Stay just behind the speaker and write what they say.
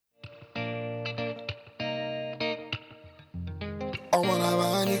I'm on a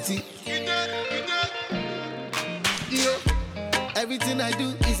vanity. Yeah. Everything I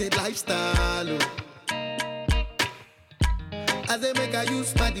do is a lifestyle. Oh. As I make I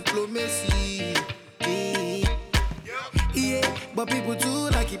use my diplomacy. Yeah, but people too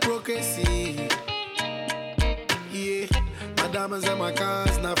like hypocrisy. Yeah, my diamonds and my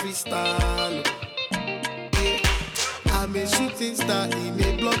cars now freestyle. Yeah, I'm a shooting star in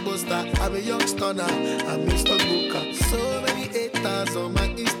a blockbuster. I'm a young stunner, I'm a stockbroker. So many haters on my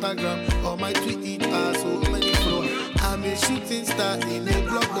Instagram, on my Twitter, so many followers. I'm a shooting star in a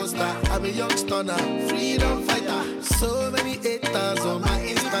blockbuster. I'm a young stunner, freedom fighter. So many haters on my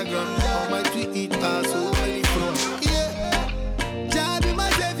Instagram, on my Twitter, so many followers. Yeah. Jah be my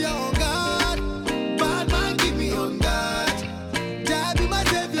savior on God. Bad man give me on God. Jah be my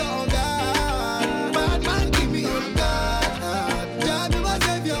savior on God. Bad man give me on God. Jah be my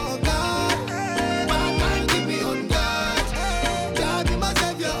savior on God. Bad man give me on God. Jah be my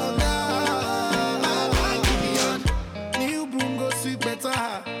savior on God. Bad man give me on. New broom go sweep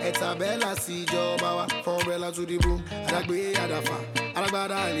better. Eta bella si jobawa. From Bella to the broom. Adagbe adafa.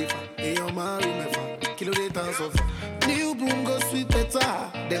 Adagbada alifa. Eyan maru mefa. Kilo de tan sofa. New broom go sweep better.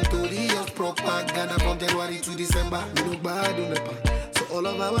 Them Tory just propaganda from January to December. We no bad on the pack. So all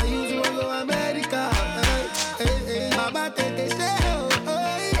of our youth will go America. Hey, hey, hey. Baba tete shell.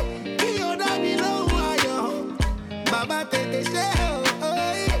 Hey, Kiyo da mi lo ayo. Baba tete shell.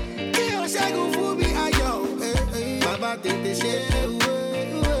 Hey, Kiyo shagun fu mi ayo. Hey, hey. Baba tete shell.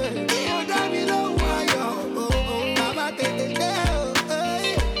 Kiyo da mi lo ayo. Baba tete shell.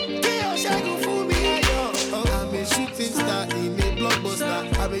 Hey, Kiyo shagun fu mi ayo. I'm a shooting star in a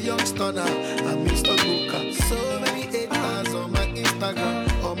blockbuster. I'm a young stunner, I'm a stockbroker. So many haters on my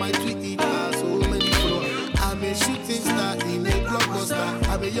Instagram, on my Twitter, so many followers. I'm a shooting star in a blockbuster.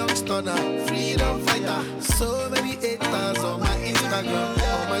 I'm a young stunner, freedom fighter. So many haters on my Instagram,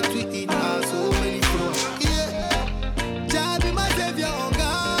 on my Twitter, so many followers. Yeah, Jah be my savior on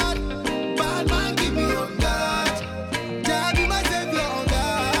God. Bad man give me on God. Jah be my savior on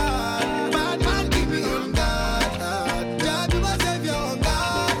God. Bad man give me on God. Jah be my savior on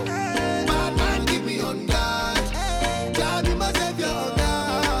God. Bad man give me on God. Jah be my savior on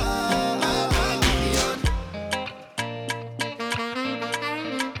God. Bad man give me on.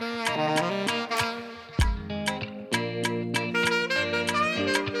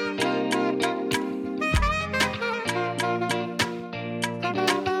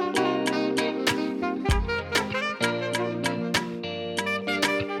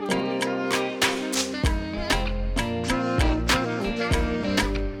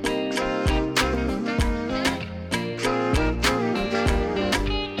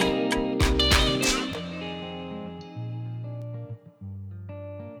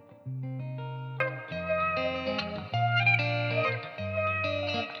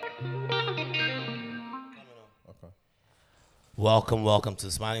 Welcome to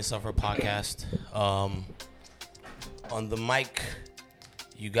the Smiling Sufferer podcast. On the mic,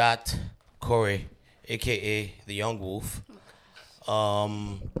 you got Corey, aka the Young Wolf.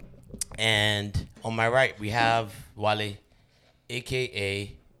 And on my right, we have Wale,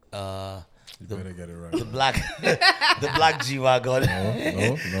 aka better get it right. the black the black G-Wagon.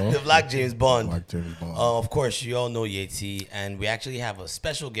 No. The black James Bond. Black James Bond. Of course, you all know Yeti, and we actually have a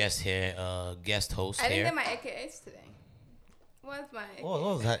special guest here, guest host I here. didn't get my AKAs today. What's my AKA? What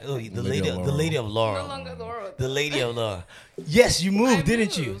was that? Oh, the Lady lady of of No Laurel. longer Laurel. The lady of Laurel. Yes, you moved, I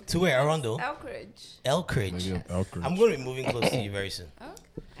didn't you? moved. To where? Arundel? Elkridge. Elkridge. Lady of Elkridge. I'm going to be moving close to you very soon. Oh,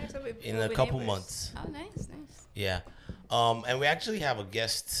 actually, In a couple months. Oh, nice. Yeah. And we actually have a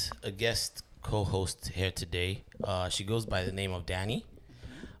guest co-host here today. She goes by the name of Danny.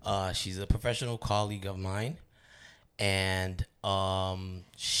 She's a professional colleague of mine, and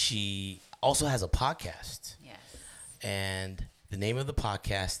she also has a podcast. Yes. And the name of the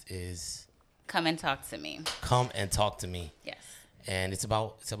podcast is Come and Talk to Me. Come and Talk to Me. Yes. And it's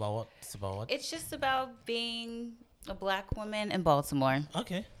about what? It's about what? It's just about being a black woman in Baltimore.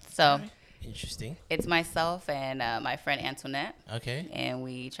 Okay. So Interesting. it's myself and my friend Antoinette. Okay. And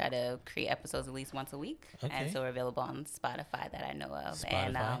we try to create episodes at least once a week. Okay. And so we're available on Spotify that I know of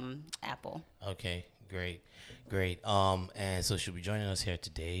Spotify? and Apple. Okay, great. And so she'll be joining us here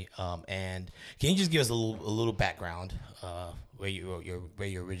today. And can you just give us a little background, where you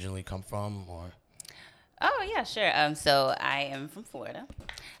originally come from, or? Oh, yeah, sure. So I am from Florida.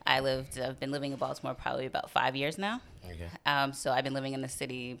 I've been living in Baltimore probably about 5 years now. Okay. So I've been living in the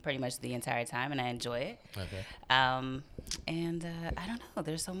city pretty much the entire time, and I enjoy it. Okay. And I don't know.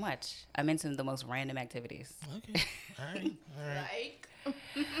 There's so much. I'm into the most random activities. Okay. All right. Like,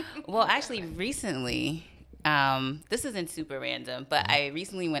 Well, actually, recently, This isn't super random, but I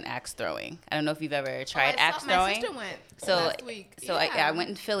recently went axe throwing. I don't know if you've ever tried I axe saw throwing. My sister went So, last week. I went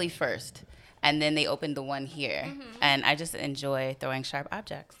in Philly first, and then they opened the one here, and I just enjoy throwing sharp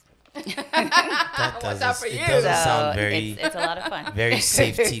objects. That Watch out for it you. doesn't So sound very it's a lot of fun. very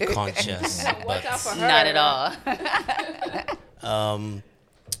safety conscious. Watch out for her. Not at all.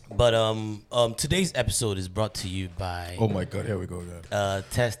 Today's episode is brought to you by Oh my God, here we go again. You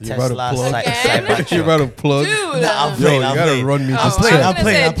Tesla about to plug? Cybertruck. You about to plug? Dude. I'm Yo, playing. you I'm gotta playing. run me I'm this playing. track. I'm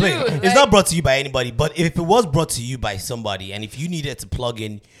playing. I'm Dude, playing. It's like- not brought to you by anybody, but if it was brought to you by somebody, and if you needed to plug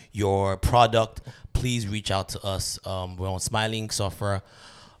in your product, please reach out to us. We're on Smiling Suffer,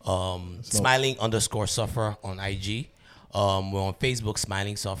 Smiling_Suffer on IG. We're on Facebook,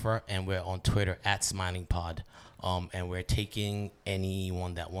 Smiling Suffer, and we're on Twitter at Smiling Pod. And we're taking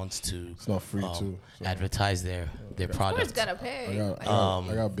anyone that wants to. It's not free too. So Advertise their Of course, product. gotta pay. I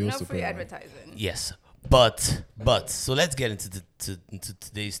got bills No to free pay. advertising. Yes, but so let's get into into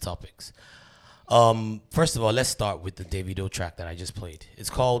today's topics. First of all, let's start with the Davido track that I just played.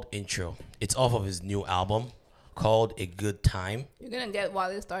 It's called Intro. It's off of his new album called A Good Time. You're gonna get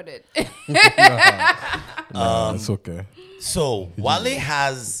Wale started. Nah, it's okay. So Wale you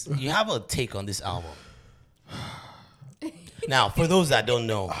have a take on this album. Now, for those that don't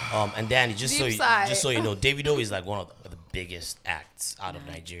know, and Danny, just so you know, Davido is like one of the biggest acts out of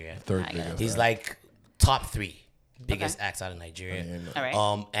Nigeria. Third biggest. He's like top 3 biggest acts out of Nigeria. All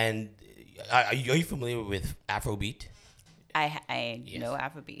right. And are you familiar with Afrobeat? I know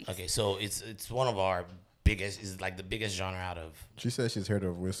Afrobeat. Okay, so it's one of our biggest. It's like the biggest genre out of. She said she's heard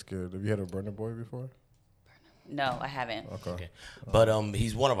of Wizkid. Have you heard of Burna Boy before? No, I haven't. Okay. But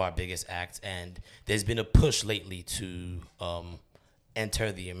he's one of our biggest acts, and there's been a push lately to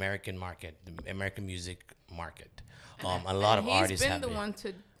enter the American market, the American music market. A lot of artists have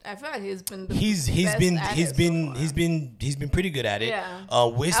been. I feel like he's been the He's best been at he's it been so he's been he's been pretty good at it. Yeah. I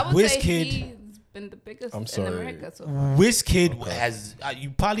would say Wizkid. he's been the biggest I'm in sorry. America so far. Wizkid has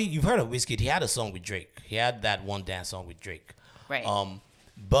you've heard of Wizkid. He had a song with Drake. He had that one dance song with Drake. Right.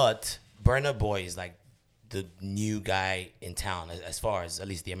 But Burna Boy is like the new guy in town as far as at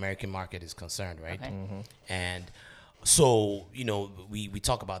least the American market is concerned, right? Okay. And so, you know, we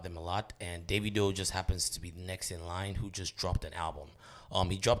talk about them a lot, and Davido just happens to be the next in line who just dropped an album.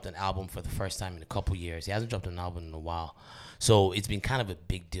 He dropped an album for the first time in a couple years. He hasn't dropped an album in a while. So it's been kind of a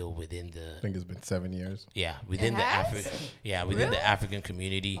big deal within the I think it's been 7 years. within It the has? within the Really? African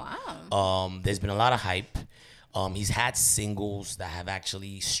community. Wow. There's been a lot of hype. He's had singles that have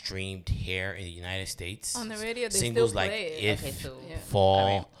actually streamed here in the United States. On the radio, they singles still like play it. If Okay, so- Yeah.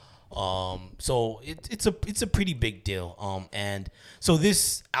 Fall. So it's a pretty big deal. And so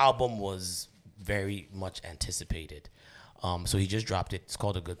this album was very much anticipated. So he just dropped it. It's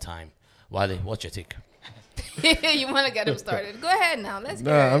called A Good Time. Wale, what's your take? You want to get him started? Go ahead now. Let's hear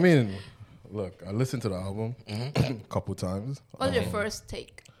Nah, it. I mean, look, I listened to the album a couple times. What's your first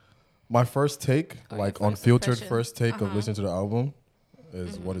take? My first take, Or like your first unfiltered impression. first take of listening to the album,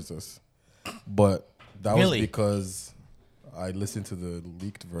 is what is this? But that was Really? because I listened to the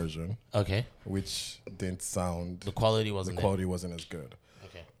leaked version, Okay. which didn't sound. The quality The wasn't quality wasn't as good.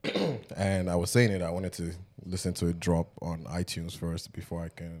 there. Okay. And I was saying it, I wanted to listen to it drop on iTunes first before I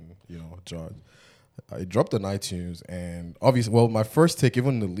can, judge. I dropped on iTunes, and obviously, well, my first take,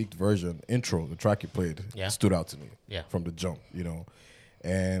 even the leaked version, intro, the track you played, Yeah. stood out to me Yeah. from the jump,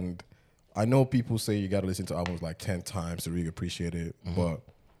 And I know people say you got to listen to albums like 10 times to really appreciate it, but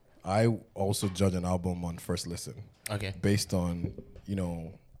I also judge an album on first listen Okay. based on,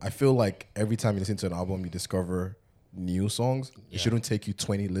 I feel like every time you listen to an album, you discover new songs. Yeah. It shouldn't take you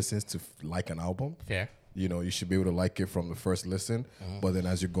 20 listens to like an album. Fair. You should be able to like it from the first listen. But then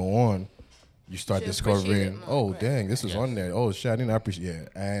as you go on, you start Should appreciate discovering, it more, right. dang, this was Yes. on there. Oh, shit, I didn't appreciate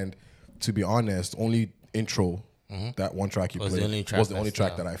it. And to be honest, only intro, that one track you Was the played, only track was the only that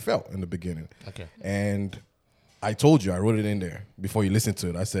track stood that I felt in the beginning. Okay. And I told you, I wrote it in there before you listened to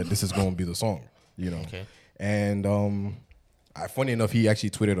it. I said, this is going to be the song, Okay. And funny enough, he actually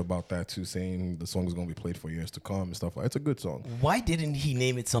tweeted about that too, saying the song is going to be played for years to come and stuff. It's a good song. Why didn't he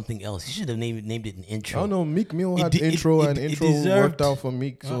name it something else? He should have named it an I intro. don't know. Meek Mill It had did- intro, it- and it intro deserved- worked out for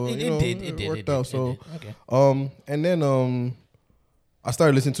Meek. So It did. worked out. So It did. Okay. and then I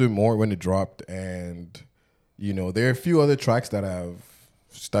started listening to it more when it dropped, and there are a few other tracks that have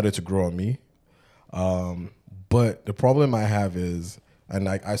started to grow on me. But the problem I have is, and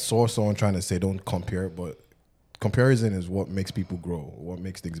I saw someone trying to say don't compare, but comparison is what makes people grow, what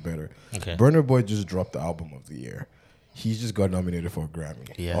makes things better. Okay. Burna Boy just dropped the album of the year. He just got nominated for a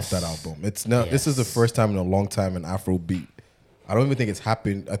Grammy off that album. It's not. This is the Yes. first time in a long time an I don't even think it's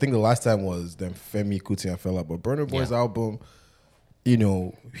happened. I think the last time was them Femi Kuti and Fela, but Burna Boy's album, you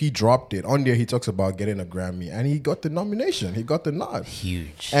know, he dropped it. On there, he talks about getting a Grammy, and he got the nomination. He got the nod.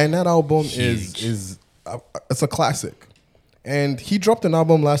 Huge. And that album is it's a classic. And he dropped an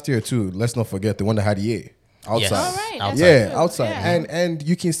album last year too. Let's not forget the one that had Ye outside. Yes. All right. Outside. Yeah, outside. Yeah. And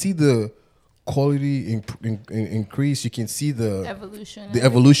you can see the quality increase. You can see the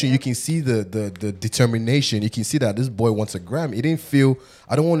evolution. You can see the determination. You can see that this boy wants a Grammy. It didn't feel.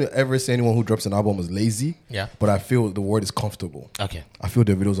 I don't want to ever say anyone who drops an album is lazy. Yeah. But I feel the word is comfortable. Okay. I feel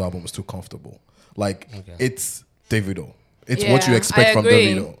Davido's album is too comfortable. Like it's Davido. It's Yeah, what you expect I from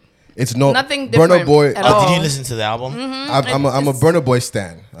agree. Davido. It's not Nothing Burna different Boy. at Oh, all. did you listen to the album? I'm a Burna Boy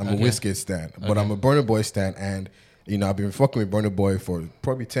stan. I'm a Wizkid stan, but I'm a Burna Boy stan, and you know I've been fucking with Burna Boy for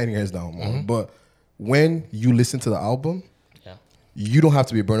probably 10 years now. More. But when you listen to the album, you don't have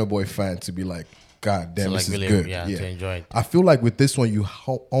to be a Burna Boy fan to be like, God damn, So, this like, is really, good. to enjoy it. I feel like with this one, you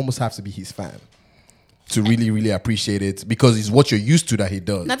almost have to be his fan to really appreciate it because it's what you're used to that he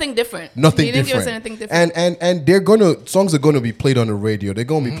does. Nothing different. Nothing He didn't different. give us anything different. And they're songs are gonna be played on the radio. They're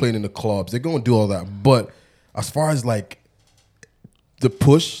gonna be played in the clubs. They're gonna do all that. But as far as like the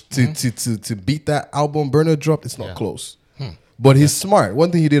push to beat that album Burner dropped, it's not close. But he's smart. One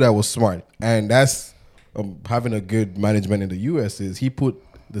thing he did that was smart, and that's having a good management in the US is he put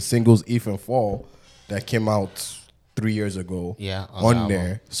the singles If and Fall that came out 3 years ago on the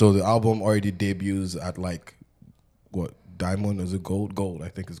there. So the album already debuts at like what diamond, is it gold? Gold, I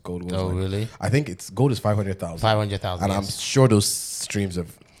think it's gold. Oh, really? I think it's gold is 500,000. 500,000. And I'm sure those streams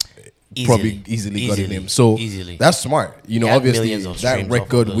have Easily. probably easily gotten Easily. him. So Easily. that's smart. You know, He had obviously millions of that streams off of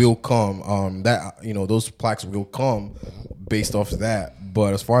record those. will come. That you know, those plaques will come based off of that.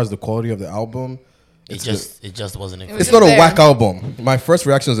 But as far as the quality of the album, It just wasn't. was it's just not a there. whack album. My first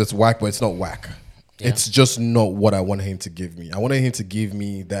reaction is it's whack, but it's not whack. Yeah. It's just not what I wanted him to give me. I wanted him to give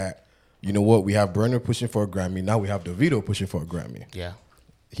me that, you know what, we have Burner pushing for a Grammy. Now we have Davido pushing for a Grammy. Yeah.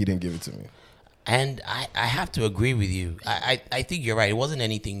 He didn't give it to me. And I have to agree with you. I think you're right. It wasn't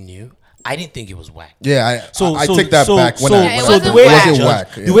anything new. I didn't think it was whack. Yeah, I take that back. So wasn't the way whack. I It wasn't judge,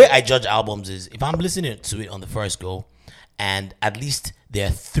 whack, yeah. the way I judge albums is if I'm listening to it on the first go, and at least there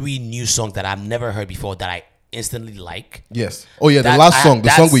are 3 new songs that I've never heard before that I instantly like. Yes. Oh yeah, the That- last song, the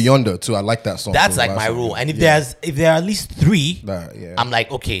song that's- with Yonder too. I like that song. That's too, like the my last rule. song. And if Yeah. there are at least 3, Yeah. I'm like,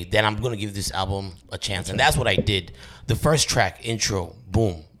 okay, then I'm gonna give this album a chance, and that's what I did. The first track, intro,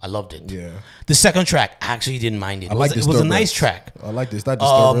 boom, I loved it. Yeah. The second track, I actually didn't mind it. I like it was a nice Disturbance. track. I like this. That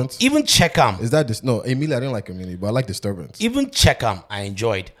Disturbance. Even Check'em, Is that this? No, Emilia, I didn't like Emilia, but I like Disturbance. even Check'em, I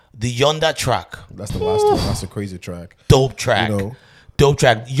enjoyed. The Yonder track, That's the last one. That's a crazy track. dope track. You know. Dope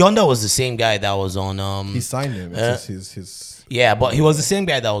track. Yonder was the same guy that was on He signed him. It's his yeah, but he was the same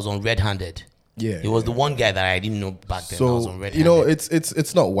guy that was on Red Handed. Yeah, He was the one guy that I didn't know back then that was So on Red you Handed. know,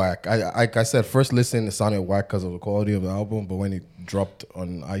 it's not whack. Like I said, first listen, it sounded whack because of the quality of the album. But when it dropped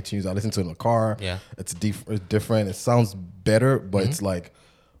on iTunes, I listened to it in the car. Yeah. it's different. It sounds better, but it's like,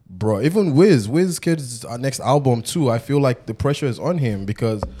 bro, even Wizkid's next album too. I feel like the pressure is on him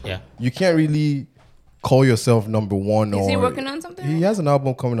because you can't really call yourself number one. Is he or working on something He right has an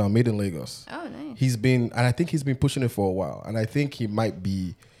album coming out, Made in Lagos. Oh, nice. And I think he's been pushing it for a while. And I think he might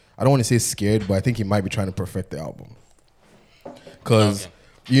be, I don't want to say scared, but I think he might be trying to perfect the album. Because,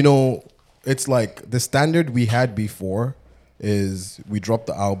 you know, it's like the standard we had before is we drop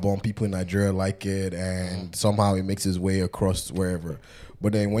the album, people in Nigeria like it, and somehow it makes its way across wherever.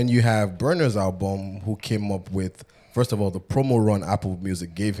 But then when you have Burner's album, who came up with, first of all, the promo run Apple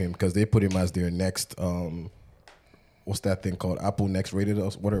Music gave him, because they put him as their next, what's that thing called? Apple Next Rated or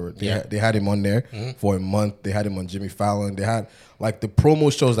whatever. They had him on there for a month. They had him on Jimmy Fallon. They had, like, the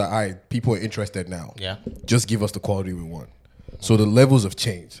promo shows that, all right, people are interested now. Yeah. Just give us the quality we want. So the levels have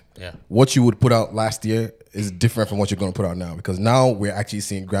changed. Yeah. What you would put out last year is different from what you're going to put out now, because now we're actually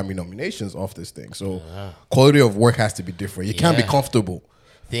seeing Grammy nominations off this thing. So quality of work has to be different. You can't be Yeah. comfortable.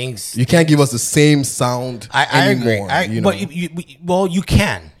 Things. You can't give us the same sound I anymore. agree. you know? But you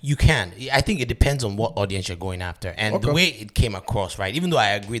can. You can. I think it depends on what audience you're going after. And the Okay. way it came across, right? Even though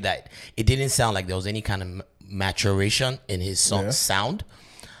I agree that it didn't sound like there was any kind of maturation in his song sound.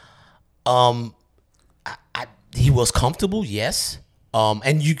 He was comfortable, yes.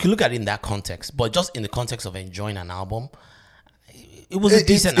 And you can look at it in that context. But just in the context of enjoying an album, it was a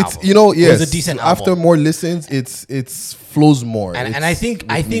decent album. You know, yes. It was a decent album. After more listens, it's flows more. And I think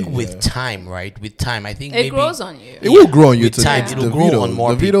with time, right? With time, I think It maybe grows on you. it will grow on you. With time, It's it'll Davido. grow on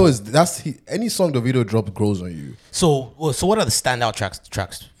more Davido people. is any song Davido drops grows on you. So what are the standout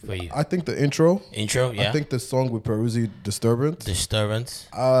tracks for you? I think the intro. Intro, yeah. I think the song with Peruzzi, Disturbance. Disturbance.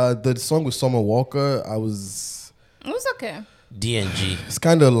 The song with Summer Walker, It was okay. DNG. It's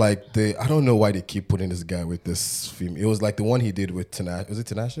kind of like I don't know why they keep putting this guy with this female. It was like the one he did with Tinashe. Was it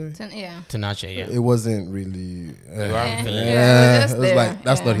Tinashe? Yeah. Tinashe, yeah. It wasn't really. Yeah, It was like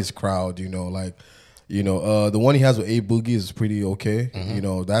that's not his crowd, Like, the one he has with A Boogie is pretty okay.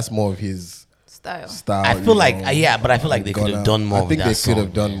 That's more of his style. I feel like, but I feel like they could have done more. I think with they that could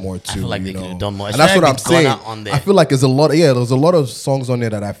have song, done more too. I feel like they could have done more. And that's what I'm saying. On there. I feel like there's a lot. There's a lot of songs on there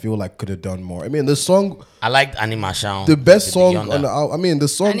that I feel like could have done more. I mean, the song. I liked Animation. The best song on the album. I mean, the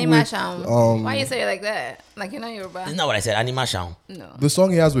song. Animation. Why you say it like that? Like Yoruba? Isn't that what I said? Animation. No. The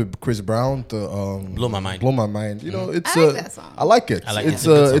song he has with Chris Brown, the Blow My Mind. Blow My Mind. It's I like that song. I like it. I like it's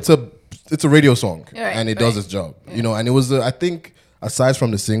it. it's a radio song, Right, and it does its job. And it was I think aside from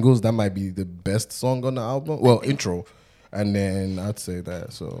the singles, that might be the best song on the album. Well, intro, and then I'd say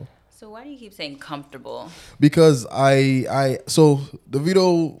that. So why do you keep saying comfortable? because so the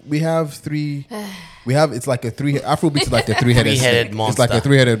video we have three. It's like a three. Afrobeats is like a three-headed snake. monster. It's like a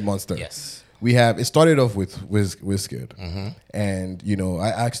three-headed monster. Yes. It started off with Wizkid. And, I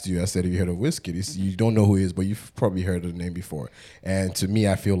asked you, I said, have you heard of Wizkid? You don't know who he is, but you've probably heard the name before. And to me,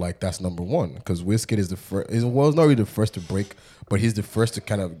 I feel like that's number one because Wizkid is the first, it's not really the first to break, but he's the first to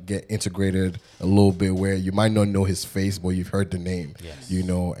kind of get integrated a little bit where you might not know his face, but you've heard the name, yes.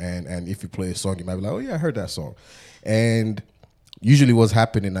 And if you play a song, you might be like, oh yeah, I heard that song. And usually what's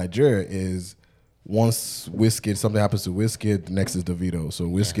happened in Nigeria is once something happens to Wizkid, next is Davido. So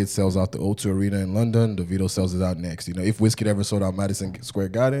Wizkid sells out the O2 Arena in London, Davido sells it out next. If Wizkid ever sold out Madison Square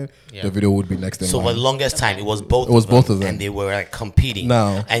Garden, Davido would be next in line. So for the longest time, it was both of them. And they were like competing.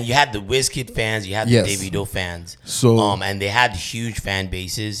 Now, and you had the Wizkid fans, you had the Davido fans. So, and they had huge fan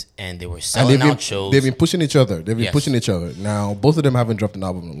bases, and they were selling out shows. They've been pushing each other. Now, both of them haven't dropped an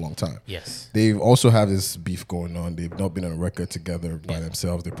album in a long time. Yes. They've also have this beef going on. They've not been on a record together by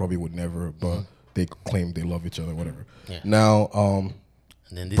themselves. They probably would never, but they claim they love each other, whatever. Yeah. Now, and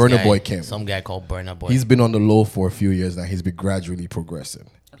then Burna Boy came. Some guy called Burna Boy. He's been on the low for a few years now. He's been gradually progressing.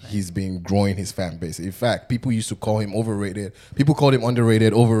 Okay. He's been growing his fan base. In fact, people used to call him overrated. People called him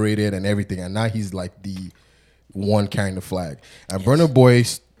underrated, overrated, and everything. And now he's like the one carrying the flag. And Burna Boy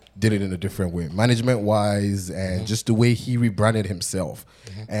did it in a different way, management-wise, and just the way he rebranded himself.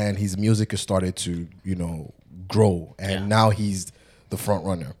 And his music has started to, grow. And now he's the front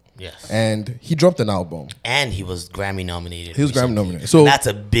runner. Yes. And he dropped an album. And he was Grammy nominated. Grammy nominated. So that's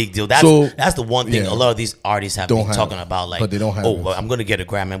a big deal. That's the one thing a lot of these artists have been talking about. Like, but they don't have well, I'm going to get a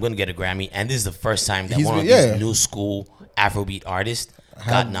Grammy. And this is the first time that one of these new school Afrobeat artists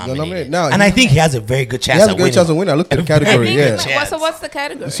got nominated. Now, and I think he has a very good chance of winning. I looked at the category. So what's the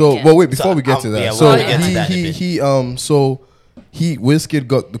category? So, wait, before we get to that. Wizkid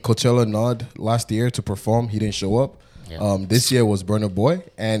got the Coachella nod last year to perform. He didn't show up. Yeah. This year was Burna Boy,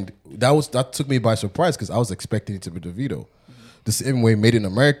 and that took me by surprise because I was expecting it to be Davido. The same way Made in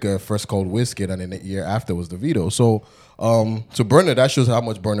America first called Wizkid, and then the year after was Davido. So, Burna, that shows how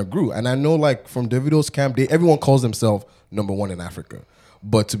much Burna grew. And I know, like from Davido's camp, everyone calls themselves number one in Africa.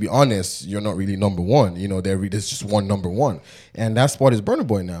 But to be honest, you're not really number one. There's just one number one, and that spot is Burna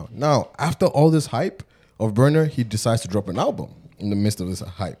Boy now. Now, after all this hype of Burna, he decides to drop an album in the midst of this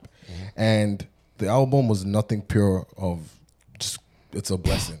hype, and the album was nothing pure of just. It's a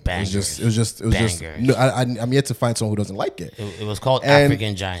blessing. Bangers. It was just. No, I'm yet to find someone who doesn't like it. It was called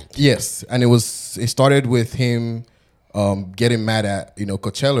African Giant. Yes, and it started with him getting mad at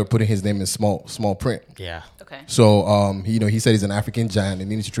Coachella putting his name in small print. Yeah. Okay. So he said he's an African giant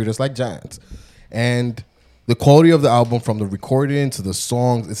and he needs to treat us like giants. And the quality of the album, from the recording to the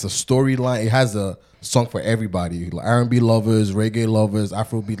songs, it's a storyline. It has a song for everybody: R&B lovers, reggae lovers,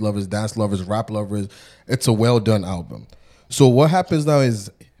 Afrobeat lovers, dance lovers, rap lovers. It's a well done album. So what happens now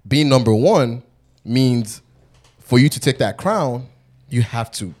is being number one means for you to take that crown, you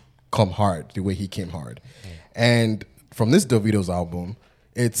have to come hard the way he came hard. And from this Davido's album,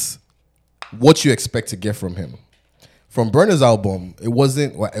 it's what you expect to get from him. From Burna's album, it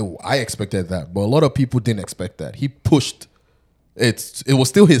wasn't. Well, I expected that, but a lot of people didn't expect that. He pushed. It was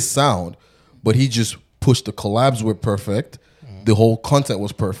still his sound, but he just pushed. The collabs were perfect. The whole content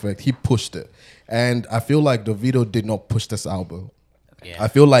was perfect. He pushed it, and I feel like Davido did not push this album. Yeah. I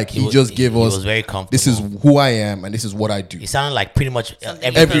feel like he just gave us. Was very comfortable. This is who I am, and this is what I do. It sounded like pretty much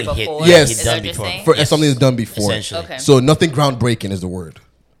everything he'd done before. Something he's done before. Essentially. Okay. So nothing groundbreaking is the word.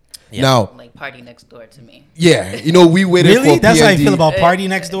 Yeah. Now, like Party Next Door to me. Yeah, we waited for PND. That's how I feel about Party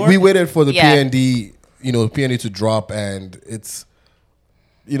Next Door? We waited for the PND, PND to drop, and it's,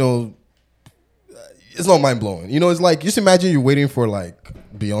 it's not mind-blowing. It's like, just imagine you're waiting for, like,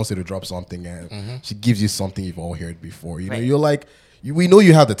 Beyonce to drop something, and she gives you something you've all heard before. You're like, we know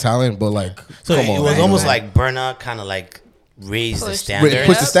you have the talent, but, like, so come on. It was almost like Burna kind of, like, raise the Push. standards.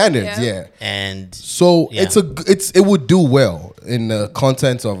 Push the standards, yeah. And So yeah. it would do well in the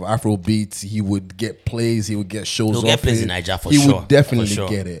content of Afro beats. He would get plays. He would get shows. He'll get off plays it. in Nigeria for he sure, would definitely for sure.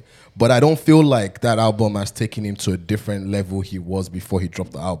 get it. But I don't feel like that album has taken him to a different level he was before he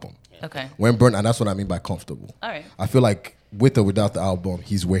dropped the album. Okay. When Burn, and that's what I mean by comfortable. All right. I feel like with or without the album,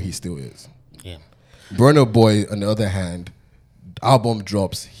 he's where he still is. yeah. Burner Boy, on the other hand, album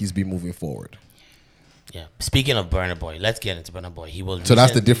drops, he's been moving forward. Yeah. Speaking of Burna Boy, let's get into Burna Boy. He will. So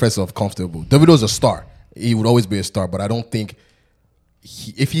that's the difference of comfortable. Davido's a star. He would always be a star, but I don't think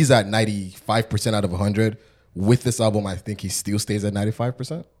if he's at 95% out of 100 with this album, I think he still stays at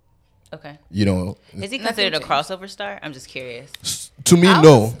 95%. Okay. You know, Is he considered a crossover star? I'm just curious. to me, I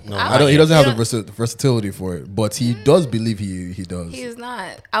no. was- I don't. He doesn't have Yeah. the versatility for it, but he does believe he does. He's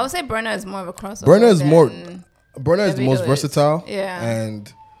not. I would say Burner is more of a crossover. Burner is more. than- Burner is the Davido most is. versatile. Yeah.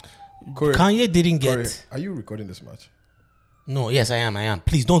 And Corey, Kanye didn't get. Corey, are you recording this much? No. Yes, I am.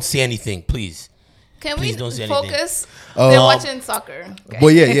 Please don't say anything. Please. Can Please we don't say anything. focus? They're watching soccer. Okay. But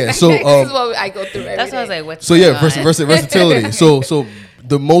yeah. So this is what I go through every That's what I was day. like, what's So yeah, going on? versatility. So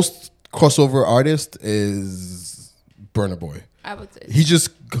the most crossover artist is Burna Boy. I would say. He just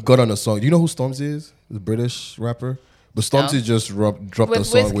got on a song. Do you know who Stormzy is? The British rapper. But Stormzy No. just dropped a With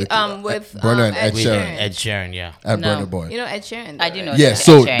song Wiz- with with, Burna and Ed Ed With Sheeran Ed Sheeran, yeah. and No. Burna Boy. You know Ed Sheeran. I do know. Yeah, Ed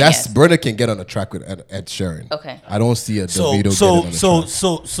so Sheeran, that's yes. Burna can get on a track with Ed Sheeran. Okay. I don't see a So Davido so getting on a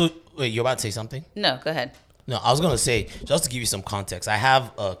track. so wait, you're about to say something? No, go ahead. No, I was gonna say, just to give you some context, I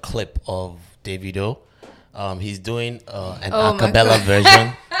have a clip of Davido. He's doing an Oh my acapella God.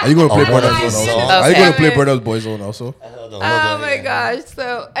 version. Are you going to play one of Burna's his Boy also? songs. Are you Okay. going to play Burna's Boy Zone also? Hold on, Oh my yeah. gosh!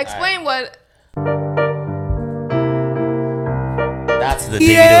 So explain what. That's the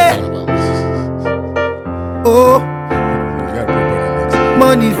Yeah. Davido I'm talking about. Oh, You gotta play Burna next.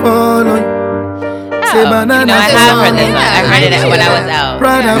 money fall on you. Say Oh, banana you know, I That's a have song. heard this one. I heard it Yeah. when I was out.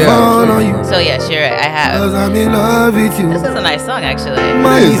 Prada Yeah. fall on you. So yeah, sure, I have. Cause I'm in love with you. This is a nice song, actually.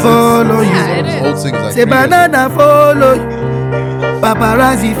 Money is. fall on Yeah, you. it is. Old things like Say 3 years banana follow you.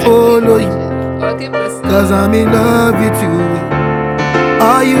 Paparazzi follow you. Well, keep listening. Cause I'm in love with you.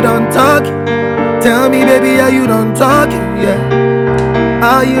 Are you done talking? Tell me, baby, are you done talking? Yeah.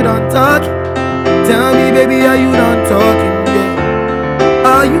 Are you done talking? Tell me, baby, are you done talking? Yeah.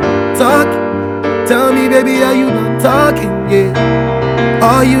 Are you talking? Tell me, baby, are you done talking? Yeah.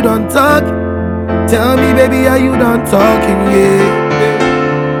 Are you done talking? Tell me, baby, are you done talking?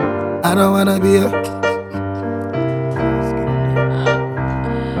 Yeah. I don't wanna be a.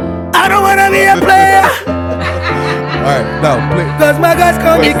 I don't wanna be a player. All right, now play. Cause my guys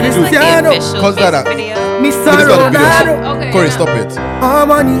call me Is this like the Cristiano. official Cause that music up. video? Mr. Put this on the video. Ronaldo. Okay, Corey, yeah. stop it.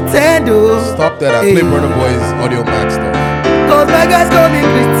 I'm on Nintendo. Stop that. I play Burna Boy's Audio Max stuff. Cause my guys call me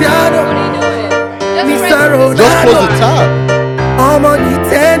What Cristiano. are you doing? Just Mr. press- Ronaldo. Just close the tab. I'm on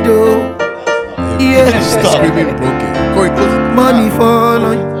Nintendo. Yeah. Screaming broken. Corey, close the tab. Money fall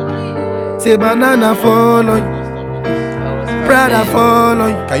on you. Say banana fall on you. Prada fall on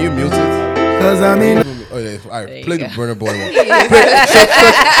you. Can you mute it? Cause I'm in. Oh, yeah. All right, There you play go. the Burna Boy one.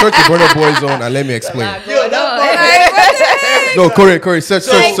 Search the Burna Boy Zone and let me explain. Like, what the heck? No, Corey, search.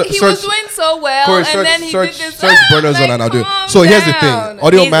 Like, he was doing so well, Corey, and then he did this. search Burna Zone and I'll do it. calm So here's the down. thing.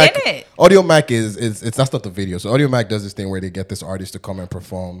 Audio He's Mac, in it. Audio Mac is it's that's not the video. So Audio Mac does this thing where they get this artist to come and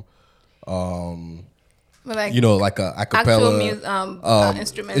perform, But like, you know, like a acapella,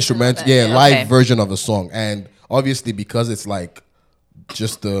 instruments. yeah, Yeah. live Okay. version of a song. And obviously because it's like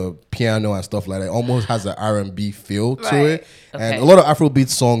just the piano and stuff like that, it almost has an R&B feel to Right. it. And Okay. a lot of Afrobeat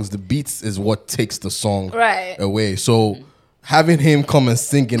songs, the beats is what takes the song Right. away. So having him come and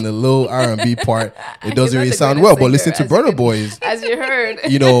sing in the little R&B part, it doesn't not really the sound greatest well. But singer, listen to as you Burna can- Boy's, As you heard.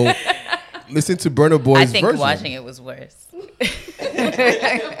 you know, listen to Burna Boy's I think version. watching it was worse.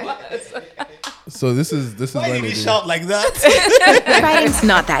 So this is Why when did he they do- shout like that? Writing's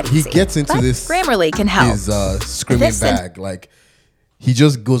not that he easy. gets into but this Grammarly can help. his screaming Listen. bag. Like he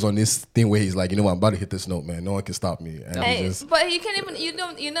just goes on this thing where he's like, you know what, I'm about to hit this note, man. No one can stop me. And he Hey, just but you can't even. You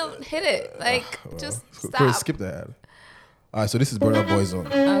don't hit it. Like, just Corey, stop. skip the ad. All right, so this is Burna Boy Zone.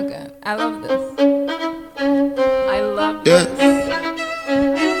 Okay, I love this. I love Yeah.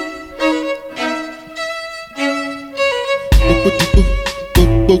 this.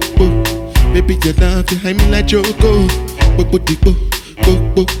 Baby, you love you, I'm like Joko.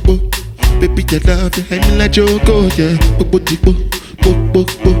 Baby, you love you, I'm like Joko, yeah.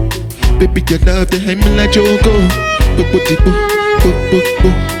 Baby, you love you, I'm like Joko.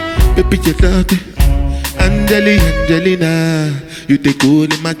 Baby, you love you. Angelina, you take cool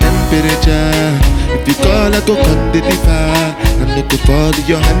in my temperature. If you call, I go come deliver. I no go fall in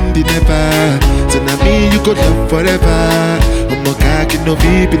your hand never. So now me you go love forever. I'm a cocky no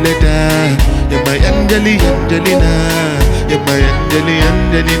baby letter. You're my Angelina. You're my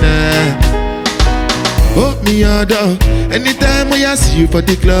Angelina. Hold me your door. Anytime when I see you for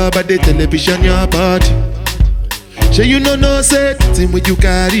the club or the television, your body. Sure you know say thing when you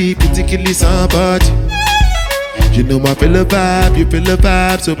carry particularly somebody. You know I feel a vibe, you feel a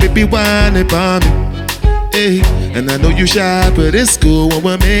vibe, so baby whine about me. Hey, and I know you shy, but it's cool when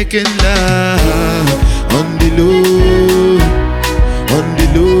we're making love on the low, on the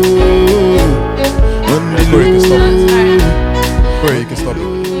low, on the low. Corey, you can stop it.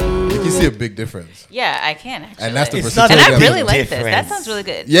 You can see a big difference. Yeah, I can actually. And that's the It's not versatility. And I big really like this. difference. That sounds really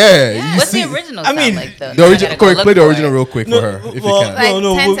good. Yeah, you What's see. the original I mean, sound like though? The I original. gotta go Corey, look play the for original it. real quick for her, if you can. Like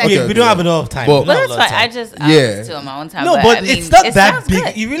 10 seconds. we don't have enough time. But- We But don't it's have fine. I enough time. just Yeah. listen to it on my own time. No, but but I mean, it's not it that sounds big.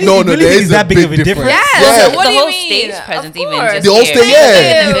 good. You really, No, you no, really there think is it's a that big big of a difference. difference? Yeah. Yeah. So The what do you whole mean? stage Of presence even course. just The whole here. stage,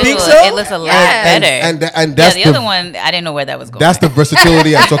 yeah. You think so? It looks a lot better. And Yeah, that's the other one, I didn't know where that was going. That's the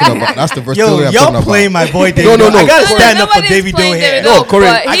versatility I'm talking about. That's the versatility Yo, I'm y'all talking playing about. my boy David. No, I gotta Corey. stand up for Nobody's David playing here. David No, Doe, Corey,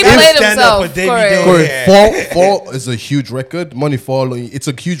 but I he gotta played stand up himself. for David Corey. Doe. Corey, Yeah. Fall is a huge record. Money Fall, it's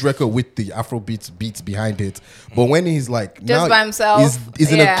a huge record with the Afrobeats beats behind it. But when he's like Just by himself,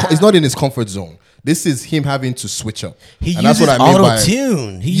 he's yeah. he's not in his comfort zone. This is him having to switch up. He And that's uses what I mean by-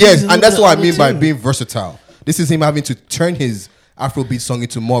 auto-tune. Yes, and that's what I mean by being versatile. This is him having to turn his Afrobeat song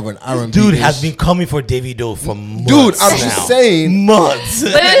into more of an R&B. Dude has been coming for David Doe for months. Dude, I'm now. just saying. Months.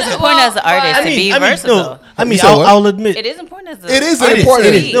 But it is important as an artist to be versatile. No, I mean, You said what? I'll admit. It is important as a It is It is, important.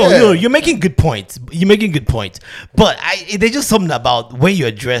 it is. No, Yeah. no, you're making good points. You're making good points. But there's just something about when you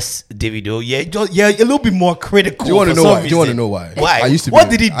address Davido, you're a little bit more critical. Do you want to for know some why? Do you want to reason. know why? Why? I used to What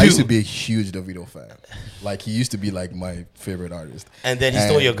be, did he do? I used to be a huge Davido fan. Like he used to be like my favorite artist. And then he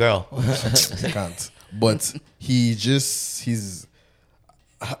stole your girl. Can't. But he's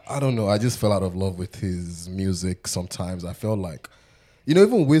I don't know. I just fell out of love with his music sometimes. I felt like,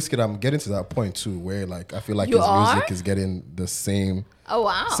 even Wizkid, I'm getting to that point too, where like I feel like You his music are? is getting the same Oh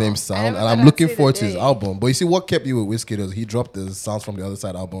wow. same I sound, never and I'm thought looking I'd see forward the to his day. album. But you see, what kept you with Wizkid is he dropped the Sounds from the Other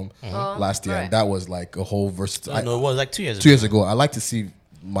Side album last year, right. and that was like a whole versatile. No, it was like 2 years ago. 2 years ago, I like to see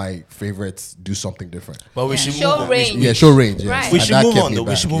my favorites do something different. But we should Show move on. range. Yeah, show range. Yes. Right. We And should that move kept on me though. We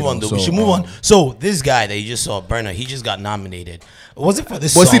back, should move on though. We So, should move on. So this guy that you just saw, Burner, he just got nominated. Was it for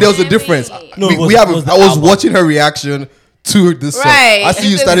this But song? see, there was a difference. No, we, it was- we have. it was the I was album. watching her reaction to this song. Right. I see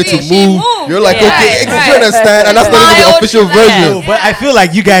you Because started to she move. moved. You're like, Yeah. okay, Right. you understand? And that's not even the Smiled official to that. version. No, but I feel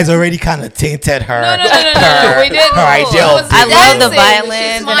like you guys already kind of tainted her. No. We didn't. Her ideal. I love the Dancing. violins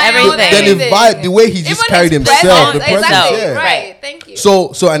She and smiled, everything. Then the vibe, the way he just Even carried his himself, the presence, presence, exactly. yeah. Right. Thank you.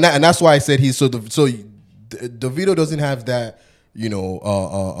 So and that's why I said he's the video doesn't have that,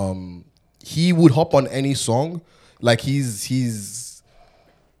 he would hop on any song. Like he's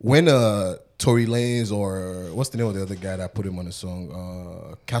when Tory Lanez or what's the name of the other guy that put him on the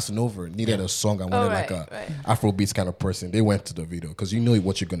song, Casanova needed a song and wanted like a right. Afrobeats kind of person. They went to the video because you know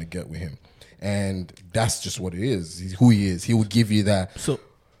what you're gonna get with him, and that's just what it is. He's who he is. He will give you that. So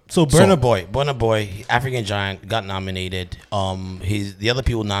Burna Boy, African Giant got nominated. The other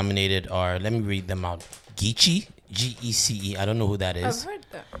people nominated are, let me read them out. Geechee, Gece. I don't know who that I've is. heard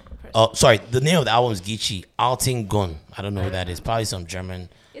that. Oh, sorry. The name of the album is Geechee. Alting Gun. I don't know who that is. Probably some German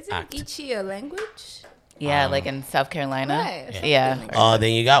Isn't act. Ichi a language? Yeah, like in South Carolina. Right. Yeah.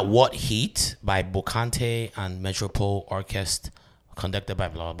 Then you got What Heat by Bocante and Metropole Orchestra, conducted by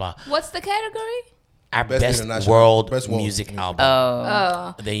blah blah blah. What's the category? Our Best best, international- world best world music music. album.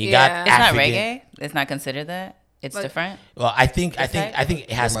 Oh, Then you yeah. got it's not African. reggae. It's not considered that. It's But- different. Well, I think that?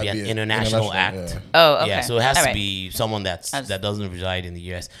 it has to It be might an be an international act. international, Oh, okay. Yeah, so it has All to right. be someone that That's- doesn't reside in the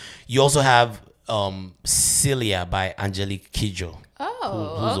U.S. You also have Celia by Angelique Kidjo,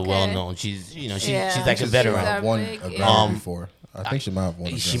 Oh, who's a okay. well-known. She's Yeah. she's like a She's veteran. our I've won big, a Grammy yeah. before. I think she might have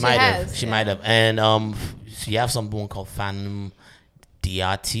won. A She Grammy. might have. has, She yeah. might have. And so you have someone called Phantom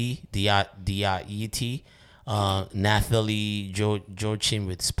Diat, Nathalie Joachim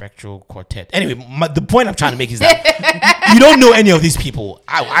with Spectral Quartet. Anyway, the point I'm trying to make is that you don't know any of these people.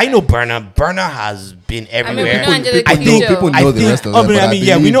 I know Burna. Burna has been everywhere. we know Angelique I think Kidjo. people know the rest of them. but but I mean,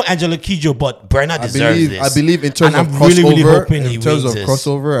 yeah, we believe- know Angela Kidjo, but Burna deserves this. I believe in terms And of I'm crossover, really hoping he in terms wins of this.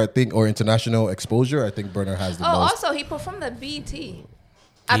 crossover, I think, or international exposure, I think Burner has the Oh, most. also he performed at BET. He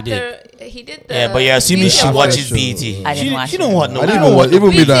After he did the. Yeah, but you're assuming BET she Yeah, watches sure. BET. I didn't watch She it. don't want no. I didn't you know don't what want even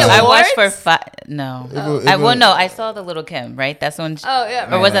no be BET. that. I Awards? watched for 5. No. No, I saw the Little Kim, right? That's when. Oh, yeah,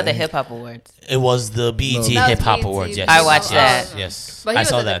 Or was right. that the Hip Hop Awards? It was the BET No. Hip Hop That was Awards. Yes, BET. I watched yes, that. yes. But he I was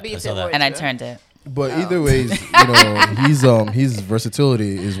saw at the that. I BET saw that. Awards. And I turned it. But either ways, his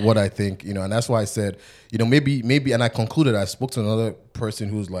versatility is what I think, and that's why I said, maybe, and I concluded, I spoke to another person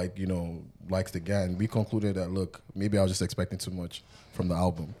who's like, likes the guy, and we concluded that, look, maybe I was just expecting too much from the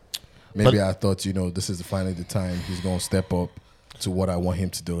album. Maybe I thought, this is finally the time he's going to step up to what I want him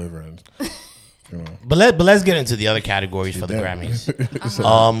to deliver. And, But let's get into the other categories for the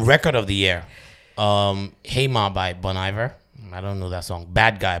Grammys. Record of the year. Hey Ma by Bon Iver. I don't know that song.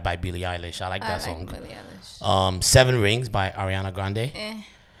 Bad Guy by Billie Eilish. I like that song. Billie Eilish. Seven Rings by Ariana Grande.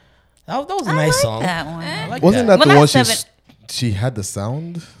 That was a nice song. That one. I like wasn't that. that the Well, one not she had the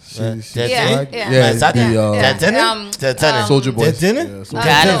sound? Yeah. Is that the Soldier Boy. That's in it? Yeah, Soulja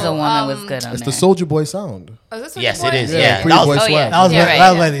God Boy. is a woman was good on It's there. the Soldier Boy sound. Oh, is this Yes, Soulja it Boy? is. Yeah, Yeah, Pretty that Boy was, Swag. that was, Yeah, when, right, that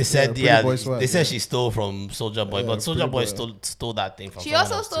was yeah. when they said, Pretty Boy Swag, they said yeah. she stole from Soulja Boy, but Pretty Soulja Boy Boy. stole that thing from She someone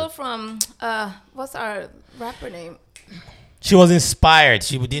also else, stole too. from what's our rapper name? She was inspired.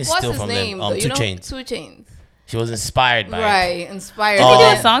 She didn't What's steal his from name? them. though? You 2 know, Chainz. 2 Chainz. She was inspired by it. Right, inspired. Did Oh. they by do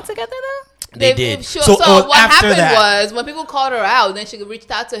a that. song together though? They did. So what after happened that, was when people called her out, then she reached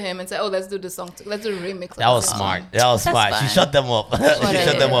out to him and said, "Oh, let's do this song. Let's do a remix." of that was this song." smart. That was smart. She fine. shut them up. She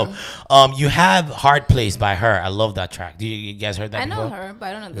shut them up. You have Hard Place by her. I love that track. Do you guys heard that I know before? her, but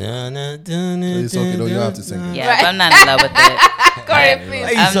I don't know. The It's okay, though. You don't have to sing it. Yeah, but I'm not in love with it. Corey, Why please.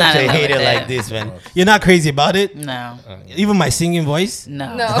 are you I'm such not a in love hater with like it. this, man? You're not crazy about it? No, Even my singing voice?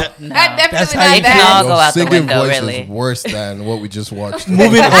 no, No, no. definitely That's not how you can that. all go out the singing window, voice really. is worse than what we just watched.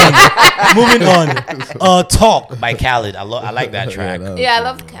 Moving on. Talk by Khaled. I like that track. Yeah, I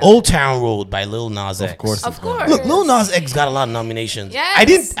love Cat. Old Town Road by Lil Nas X. Of course. Of course. Look, Lil Nas X got a lot of nominations.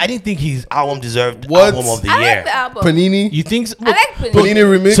 Yes. I didn't think his album deserved What? album of the I year. like the album. Panini. You think? So? I like Panini.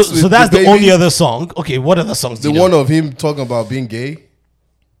 Panini remix. So with that's the Baby. only other song. Okay, what other songs? The do you one know? of him talking about being gay.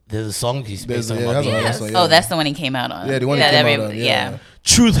 There's a song he's There's based yeah, on. it has about a being nice Yes. song, Oh, that's the one he came out on. Yeah, the one he That came out every- on, yeah.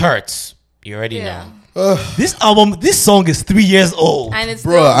 Truth Hurts. You already Yeah. know. This song is 3 years old. And it's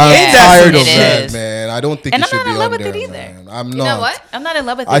Bro, still- I'm Yeah, tired of it that, is. man. I don't think And it I'm should not be in love on with there, it either. man. I'm You not. know what? I'm not in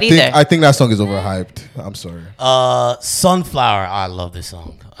love with I it think either. I think that song is overhyped. I'm sorry. Sunflower. I love this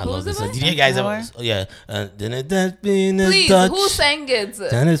song. I love Who's this it song. by? Did you guys ever? Sunflower? Oh, yeah. Didn't that be the Please, touch? who sang it?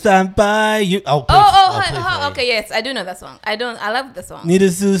 Then it's stand by you. I'll play Oh, for you. okay, yes, I do know that song. I love the song.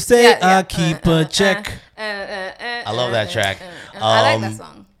 Needless to say, Yeah, yeah. I keep a check. I love that track. I like that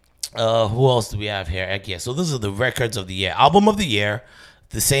song. Who else do we have here? Okay, so these are the records of the year. Album of the year,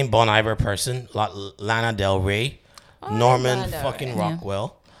 the same Bon Iver person, Lana Del Rey, Norman Lana Del fucking Rey.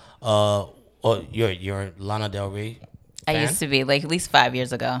 Rockwell. You're Lana Del Rey. I fan? used to be like at least 5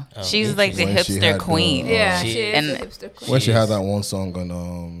 years ago. She's like the When she hipster had the- queen. Yeah, she- she is and- a hipster queen. When she had that one song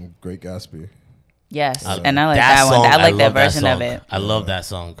on Great Gatsby. Yes, and I like that one. song, I like that love version of song. it. I love that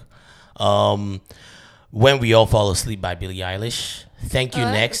song. When We All Fall Asleep by Billie Eilish. Thank You I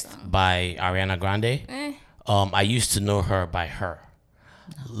like Next that song. by Ariana Grande. I used to know her by her.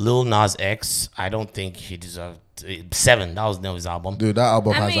 Lil Nas X. I don't think he deserved 7. That was his album. Dude, that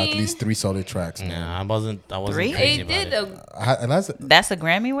album I has at mean- least 3 solid tracks, man. Yeah, I wasn't 3? crazy They about did it. And that's at That's a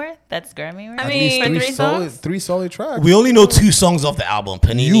Grammy worth. That's Grammy worth. I least mean, three three solid, songs? 3 solid tracks. We only know 2 songs off the album.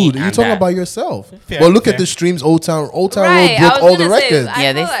 Panini. You and talking that. about yourself. Fair, Well, look fair. at the streams. Old Town right, Road I broke was all the gonna say, records. I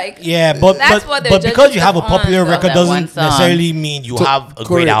Yeah, feel they- like Yeah, That's what they're but because judging you have a stuff on, popular though. record That doesn't one song. necessarily mean you So, have a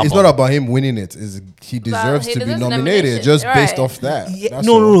Corey, great album. it's not about him winning it. He deserves he to be deserves a nominated nomination, just based right. off that. Yeah, That's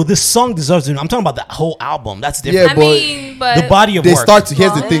no, all. no. This song deserves it. I'm talking about the whole album. That's different. Yeah, I but mean, but the body of They work. start.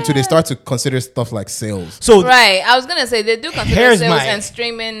 Here's the Well, thing too. They start to consider stuff like sales. So right. I was gonna say they do consider Here's sales my- and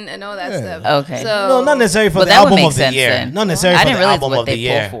streaming and all that Yeah. stuff. Okay. So no, not necessarily for Well, the that would album make of the sense year. then. Not necessarily I for didn't the realize album what of the they pull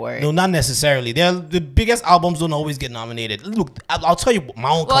year. for it. No, not necessarily. The biggest albums don't always get nominated. Look, I'll tell you my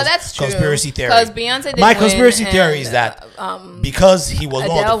own Well, that's true. conspiracy theory. 'Cause Beyonce didn't My win conspiracy and, theory is that because he was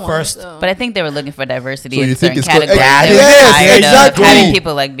one Adele of the first. won, so. But I think they were looking for diversity So you in think certain it's good- categories. Yeah, They were yes, tired exactly. of having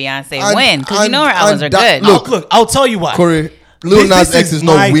people like Beyonce And- win because you know her and- albums are and that- good. look, I'll tell you why. Corey, Lil Nas This X is is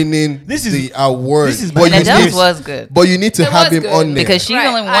not my- winning this is- the award. this is but my and you conspiracy. Adele's need, was good but you need to It have was him good. on there. because she's Right,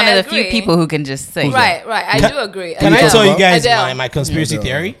 only I one of the few agree. people who can just sing. right. I Can- do agree. Can I Adele. tell you guys Adele. my conspiracy Adele,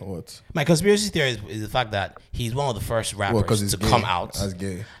 theory? What? My conspiracy theory is the fact that he's one of the first Well, rappers because he's to gay. come out, As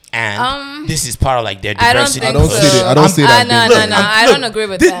gay. and this is part of like their I don't diversity. think I don't so. see it. I don't see that. No, being- no, no. I don't agree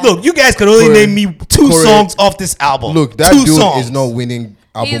with that. Look, you guys can only Corey, name me 2 Corey, songs off this album. Look, that 2 dude songs. is not winning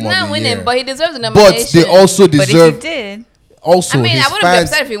album He's of not the winning, year. but he deserves a nomination. But they also But if you deserve. did, Also, I mean, his I wouldn't be fans,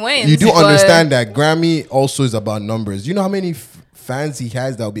 upset if he wins, You do because- understand that Grammy also is about numbers. You know how many fans he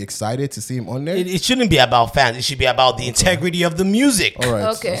has that will be excited to see him on there? It shouldn't be about fans. It should be about the integrity of the music. All right.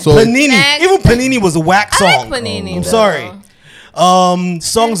 Okay. So Panini, Next. even Panini was a whack I song. like Panini. I'm though. sorry.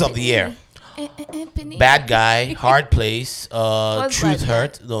 Songs of the year: Panini. Bad Guy, Hard Place, What's Truth Bad Guy?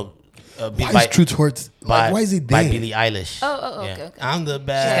 Hurt. No, Why is Truth Hurts? Like, why is it there? By Billie Eilish. Okay. I'm the She's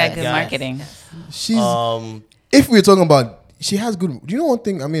bad got good guy. marketing. She's if we're talking about, she has good. You know one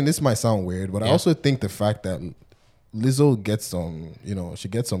thing? I mean, this might sound weird, but I also think the fact that Lizzo gets some, she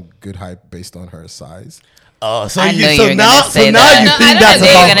gets some good hype based on her size. So I you knew so you were now gonna say so now that. you No, think I that's don't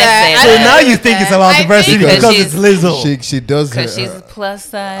think you're about gonna say so that. now you think it's about I diversity think because she's- it's Lizzo. She does her, Because she's plus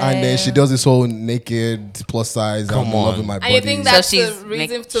size. and then she does this whole naked plus size. Come I'm on. loving my And body. you think that's So she's the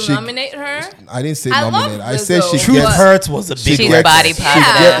reason to she- nominate her? I didn't say I love nominate. I said Lizzo, she Truth gets. Hurts was a big She's gets- body she positive.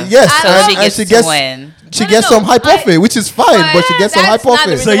 Yeah. yes, So and, she and gets she to gets win. she No, gets no, some hype I- off it, which is fine. But she gets some hype That's off not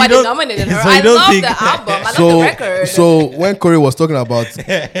the it. reason So why you they don't- nominated her. so you I don't love think- the album. I love the So, record. so when Corey was talking about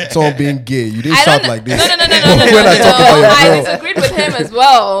someone being gay, you didn't I shout don't like know. this. No. When I talk about your I girl. disagreed with him as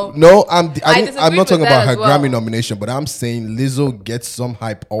well. No, I I'm disagree not with talking that about her as well. Grammy nomination, but I'm saying Lizzo gets some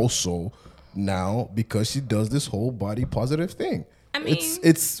hype also now because she does this whole body positive thing. I mean,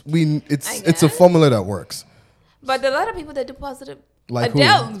 it's a guess. formula that works. But there are a lot of people that do positive. Like who?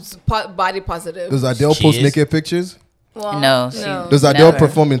 Adele's body positive. Does Adele She post is? naked pictures? Well, No, Does Adele Never.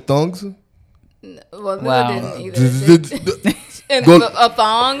 perform in thongs? Well, Lizzo Wow. didn't either. And Go- a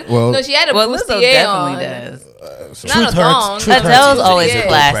thong? Well- No, she had a Well, Lizzo bustier on. definitely does. Not Truth a thong. Hurts. Truth Hurts. Adele's always Yeah.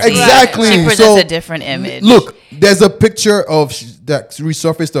 classy. Exactly. She presents So, a different image. Look, there's a picture of that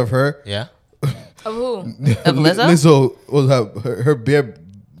resurfaced of her. Yeah. Of who? Of Lizzo? Lizzo was her bare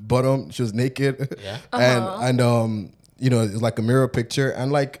bottom. She was naked. Yeah. And it's like a mirror picture.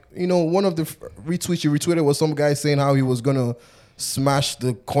 And like, one of the retweets she retweeted was some guy saying how he was gonna smash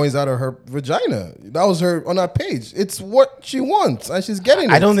the coins out of her vagina. That was her on her page. It's what she wants, and she's getting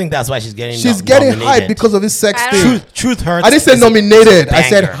it. I don't think that's why she's getting. She's getting nominated. hype because of his sex I thing. don't- Truth Hurts. I didn't say is a nominated. I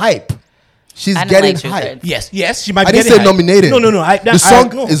said banger. hype. She's I don't getting like Truth hype. Hurts. Yes, she might. I be didn't getting say hype. nominated. No. The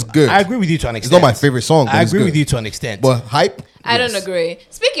song is good. I agree with you to an It's extent. not my favorite song. But I it's agree good. with you to an extent. But hype. I don't yes. agree.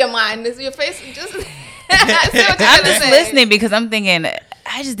 Speak your mind. Is your face just? I see what you're I'm gonna just say. listening because I'm thinking,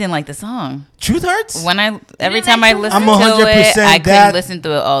 I just didn't like the song. Truth Hurts. Every didn't time like I Truth listened Hurts? I'm to it, 100% I that- couldn't listen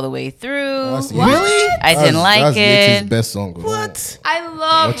to it all the way through. That's Really? Yates. I didn't like that's Yates' it. best song. Bro. What? I love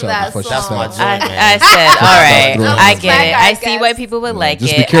Watch out that before she song. That's starts. my joint, I man. said, all right, Throw I hands. get it. Smack I guys, see why people would like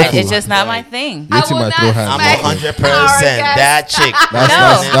just be it. careful. It's just not my thing. I Yates will might not throw hands. I'm smack 100% our that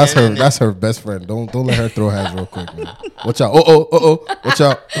guys. chick. That's her best friend. Don't let her throw hands real quick, man. Watch out. Oh. Watch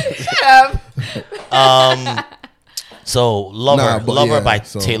out. So Lover, Nah, but Lover yeah, by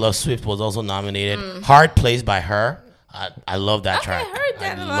so- Taylor Swift was also nominated. Hard Plays by Her. I love that track. heard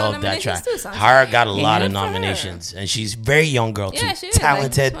that. I A lot of love that nominations track. too, sounds Her got a lot Yeah, of for her. nominations, and she's very young girl too. Yeah, she is, like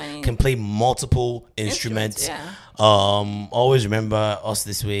Talented, 20. can play multiple instruments. Yeah. Always remember Us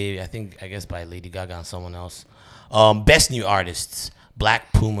This Way. I guess by Lady Gaga and someone else. Best new artists: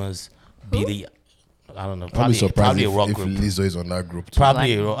 Black Pumas, Billy. I don't know. I'll be Probably surprised a rock if group. Lizzo is on that group. Too.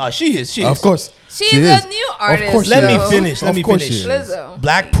 Probably a rock. She is. She is. Of course. She's she a is. new artist. Of course. Let me she is. finish. Let Of me course finish. she is. Lizzo.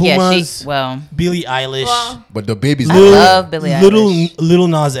 Black Yeah, Pumas, well, Billie Eilish, Well, But the baby's I not. love Billie Eilish. Little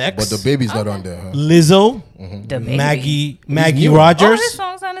Nas X, But the baby's not on there. Huh? Lizzo, The baby. Maggie new. All Rogers. his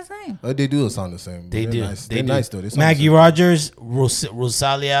songs sound the same. They do sound the same. They They're do. Nice. They They're do. nice though. They sound Maggie the same. Rogers,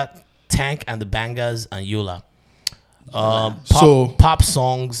 Rosalia, Tank and the Bangers, and Yola. Pop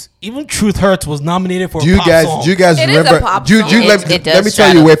songs. Even Truth Hurts was nominated for Do a you pop guys? song. Do you guys It is a remember? pop Do you, song. It does let me tell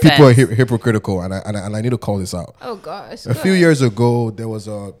straddle you where the people are fence. hypocritical, and I need to call this out. oh gosh. A few years ago, there was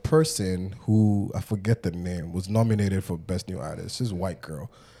a person who I forget the name was nominated for Best New Artist. She's a white girl,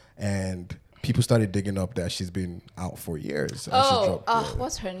 and people started digging up that she's been out for years. And she Oh, dropped,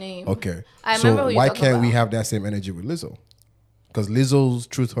 what's her name? okay. I remember so who you're why talking can't we about. have that same energy with Lizzo? Because Lizzo's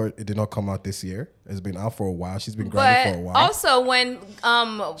Truth Hurt, it did not come out this year. It's been out for a while. She's been grinding But for a while. also when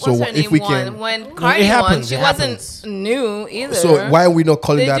what's So her if name we won? can- When Cardi won, happens, she it wasn't happens. new either. So why are we not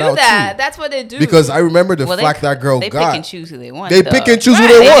calling they that do out that? too? That's what they do. Because I remember the Well, flack that girl they got. pick and choose who they want. They though. pick and choose who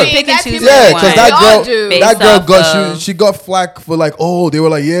Right. they They want. pick and That's choose who who Yeah, they because want. that We all girl, do. that Based girl off got of- she got flack for like, oh, they were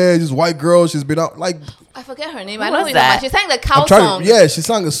like, yeah, this white girl, she's been out like. I forget her name. Who I know was who you're talking that? about. She sang the cow I'm trying song. to, yeah, she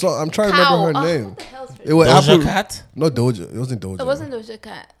sang a song. I'm trying to Cow. remember her Oh, name. what the hell's her It was Doja Apple- Cat. No, Doja. It wasn't Doja. It wasn't Doja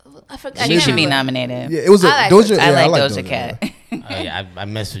Cat. I forgot. She should be nominated. Yeah, it was a I like Doja. her. Yeah, I like Doja Doja. Cat. I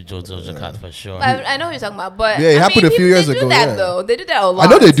mess with Doja Cat for sure. I know who you're talking about, but Yeah, it happened a few years They do ago, that yeah. though. They do that a lot. I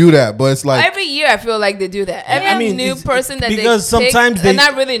know they do that, but it's like Every year, I feel like they do that. Every I mean, new it's- person that because they pick, sometimes they're they-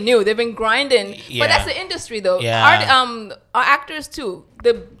 not really new. They've been grinding, Yeah. but that's the industry though. Yeah. Our actors too.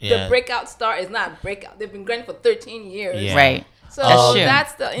 The Yeah. breakout star is not a breakout. They've been grinding for 13 years. Yeah. Right. So That's true.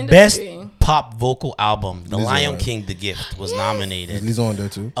 that's the Best industry. pop vocal album, The Lizzo, Lion right? King, The Gift was is nominated. Lizzo on there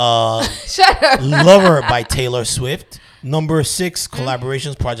too. Shut up. Lover by Taylor Swift, Number 6,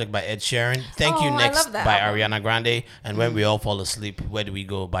 collaborations project by Ed Sheeran. Thank You Oh, I Next love that by album. Ariana Grande. And When We All Fall Asleep, Where Do We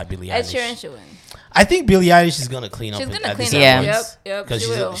Go by Billie Ed Eilish. Sheeran should win. I think Billie Eilish is gonna clean up. She's gonna at clean this up. Yeah. awards, Yep, because she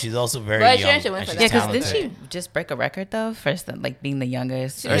will. she's also very But young. she should win and for she's that. Yeah, because talented. didn't she just break a record though for like being the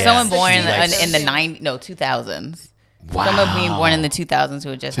youngest, or Yeah. someone born She's like- in the 2000s? Wow. Someone being born in the 2000s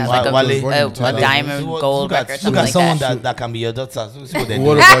who just had She's like like- Wale- Wale- a diamond gold record, Look something at like someone that. that can be your daughter. See what they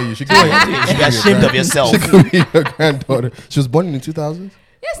What do. about you? She could You got ashamed of yourself. She could be your granddaughter. She was born in the 2000s.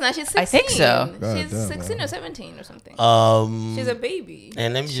 Yes, now she's 16. I think so. God She's damn, 16 man. or 17 or something. Um, She's a baby.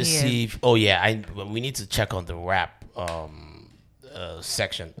 and let me just She see. Oh yeah, we need to check on the rap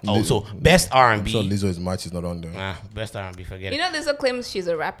section. Oh, so best R and I'm sure B. Lizzo is mad she's not on there. Best R and B. Forget You it. know, Lizzo claims she's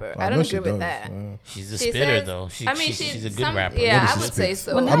a rapper. I know don't she agree with does, that. She's a She spitter says- though. She's a good some- rapper. Yeah, What I is would she say spit?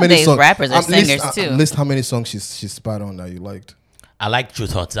 so. Well, How many Nowadays, songs? rappers are singers, too. List how many songs she spat on that you liked. I like True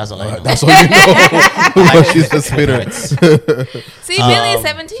Thoughts. That's all I know. That's all you know. But she's a spitter. See, Billy's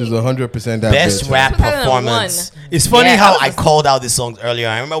 17. She's 100% that Best bitch. rap 2001. performance. It's funny Yeah, how I I was- called out this song earlier.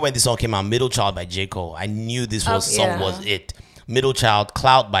 I remember when this song came out, Middle Child by J. Cole. I knew this Oh, song yeah. was it. Middle Child,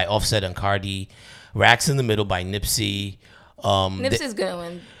 Clout by Offset and Cardi, Racks in the Middle by Nipsey. Nipsey's gonna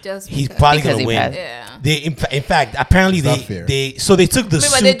win just He's because. probably Because gonna he win. passed. Yeah. They, in fact, apparently It's not fair. they took the Wait,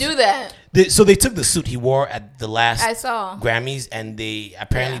 suit. but they do that. So they took the suit he wore at the last I saw. Grammys, and they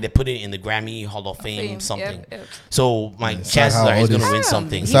apparently Yeah. they put it in the Grammy Hall of Fame Fame, something. yep, yep. So my sad chances how are he's all gonna this- win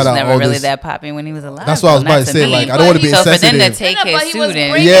something. He Shout was out never all really this- that popping when he was alive. That's what I was though, about not to say. me. Like, I don't want to be So for them to insensitive. take No, no, but his he was suit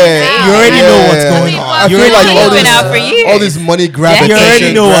and breaking Yeah, down. You already know what's going on. I You feel already like know all what's been this, out for years. all this money grabbing, You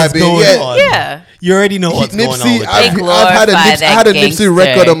already know what's grabbing. going Yeah. on. Yeah. You already know what's going on Nipsey, with They that. glorify I had a that Nipsey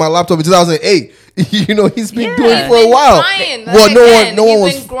record gangster. on my laptop in 2008. You know, he's been Yeah. doing it for a He's been while. Grinding. Well, Like, no again, one he's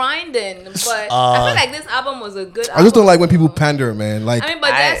was. been grinding, but I feel like this album was a good album. I just don't like when people pander, man. Like, I mean, but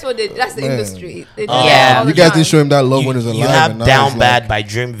that's what that's the Man. industry. They do Yeah. that all you the guys time. didn't show him that love when he was alive. You have and now Down it's Bad like, by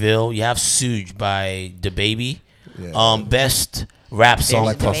Dreamville. You have Suge by The Baby. Yeah. Best rap song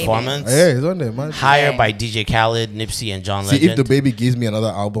like DaBaby. performance. yeah, he's on there, man. Higher Yeah. by DJ Khaled, Nipsey, and John See, Legend. if the baby gives me another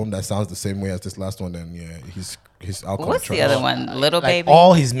album that sounds the same way as this last one, then yeah, his outcome. What's trash. the other one? Little like Baby.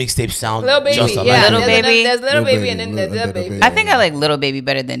 all his mixtapes sound Little Baby, just yeah. alike. Little there's Baby. There's Little Lil Baby Baby, and then Lil- there's and the Lil Baby. Baby. I think I like Little Baby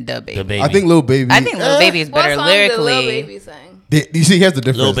better than Da Baby. The Baby. I think Lil Baby. I think Little Baby is What better song did Lil lyrically. Baby sing? You see, here's the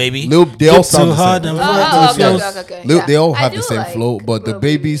difference. Lil Baby? They all Look sound too the hard same. and Oh, okay, flows. okay. Lil- Yeah. They all I have do the same like flow, but the Lil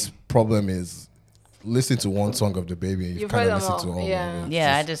Baby. baby's problem is listen to one song of the baby and you You've kind heard of them listen to all, all. yeah. of them.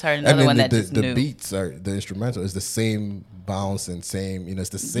 Yeah, I just heard And another then one the, that just the new. beats are the instrumental is the same bounce and same, it's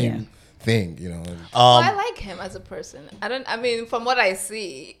the same thing, Well, I like him as a person. I mean, from what I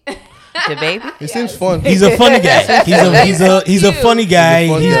see. Da Baby. It seems fun. He's a funny guy. He's a funny guy.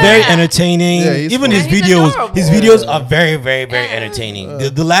 funny He's guy. very Yeah. entertaining. Yeah, he's Even funny. his He's videos, adorable. his videos are very, very, very entertaining.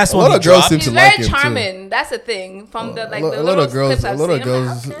 The last a one lot he of girls dropped, seem He's to very like him charming. That's the thing. From the too. like a the lot little of girls, clips I've a lot of seen, I'm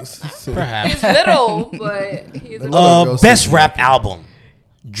girls. like, okay. perhaps. He's little, but he's A lot of girls Best seem to rap like him. album,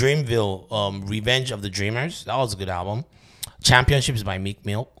 Dreamville, Revenge of the Dreamers. That was a good album. Championships by Meek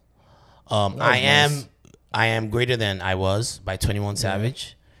Mill. nice. I am greater than I was by 21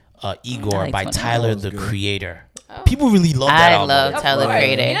 Savage. Igor I like by 21. Tyler That was the good. Creator. People really love that I album. love Of Tyler course.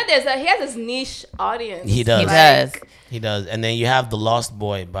 Creator. You know, he has this niche audience. He does. He does. He does. And then you have The Lost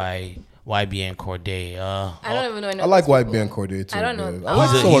Boy by YBN Cordae. I don't even know. any I of like these YB people. and Cordae too. I don't know. man. I like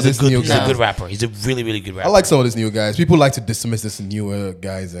He's a- some of this new he's a guys. good rapper. He's a really, really good rapper. I like some of these new guys. People like to dismiss this newer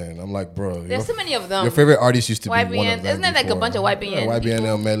guys, and I'm like, bro, There's so many of them. your favorite artist used to be YBN. one of them. Isn't there like a before. bunch of YBN YBN, people?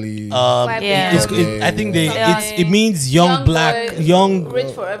 El Melly. Yeah. I think Yeah. it means young black, young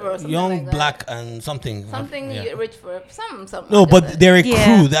rich forever or something young like that. black and something. Something Yeah. rich forever. Something. No, like but that. they're a Yeah.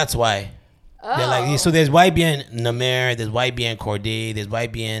 crew. That's why. They're Oh. like so. There's YBN Namer. There's YBN Cordae. There's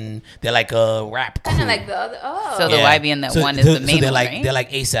YBN. They're like a rap crew. kind of like the other. Oh. So the Yeah. YBN that So- one is the so main they're one, like right? they're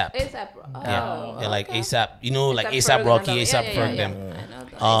like ASAP. ASAP. Oh, Yeah, they're like okay. ASAP. You know, like ASAP ASAP Ferg Rocky, and all ASAP that. Ferg Yeah, them. I know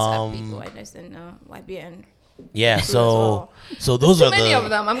the ASAP people. I just didn't know YBN. Yeah. as So well. so those Too are many of the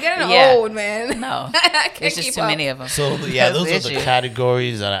them. I'm getting Yeah. old, man. No. I can't There's just keep too up. many of them. so yeah. That's Those the are the issue.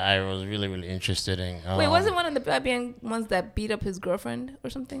 categories that I was really really interested in. Wait, wasn't one of the YBN ones that beat up his girlfriend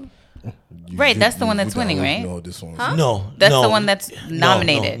or something? Right, that's the one that's winning, always right? know this one. Huh? No, That's no, the one that's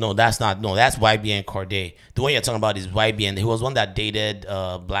nominated. No, that's not. No, that's YBN Cordae. The one you're talking about is YBN. He was one that dated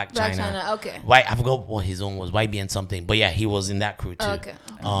Black Black China. China. Okay. Why I forgot what his own was. YBN something. But yeah, he was in that crew too. Okay.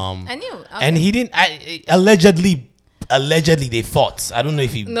 I knew. Okay. And he didn't. Allegedly they fought. I don't know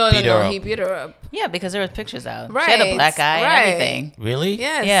if he No, beat her no, up. he beat her up. Yeah, because there was pictures out. Right. She had a black eye right. and everything. Really?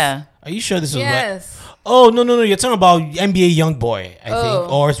 Yes. Yeah. Are you sure this was? Yes. Oh no! You're talking about NBA YoungBoy, I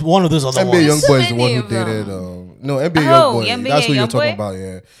think, or it's one of those other NBA ones. YoungBoy is the So one many who of them. dated. No, NBA Oh, YoungBoy. NBA That's who you're talking YoungBoy? about.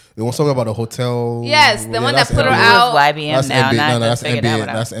 Yeah, the one talking about the hotel. Yes, the one that that's put her NBA. out. YBM That's now. NBA. Not No, to that's figure that NBA. one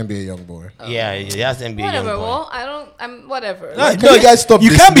out. That's NBA YoungBoy. Yeah, that's NBA Whatever. YoungBoy. Well, I'm whatever. No, Can you guys stop You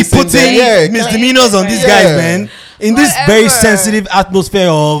can't be dismissing putting them? Yeah, misdemeanors on these yeah. guys, man. In this very Whatever. sensitive atmosphere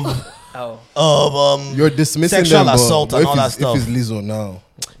Oh. of You're dismissing sexual them, assault but and if all that it's- stuff. If it's Lizzo now,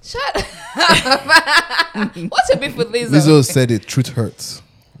 Shut up. What's your beef with Lizzo? Lizzo said it. Truth hurts.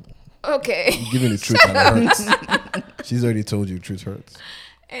 Okay. Giving the truth and it hurts. She's already told you truth hurts.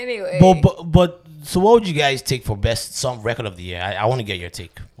 Anyway. But so what would you guys take for best song record of the year? I want to get your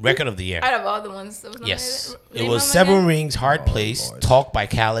take. Record of the year. Out of all the ones that was Yes, nominated, it name was them Seven again? Rings, Hard Place, Lord. Talk by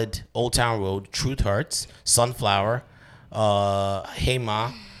Khaled, Old Town Road, Truth Hurts, Sunflower, Hey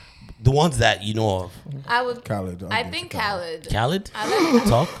Ma, the ones that you know of. I would. Khaled. I think Khaled. Khaled, I like.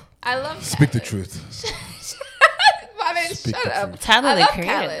 Talk. I love. Speak the Khaled. truth. Marvin, Speak shut the up. truth. Tyler, I the love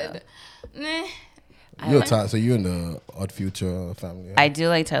creator, Khaled. Nah. You're so you're in the Odd Future family. I do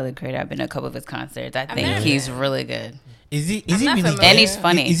like Tyler the Creator. I've been to a couple of his concerts. I think never he's really good. Is he I'm really not gay? familiar. And he's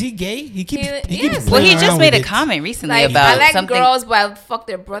funny. Is he gay? He keeps. He- He keeps yes. Well, he playing just around made a with it. comment recently Like about I like something. girls, but I fuck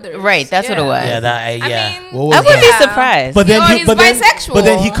their brothers. Right, that's what it was. Yeah, that. I Yeah. mean, What was I wouldn't that? be surprised. But then, No, he's bisexual. But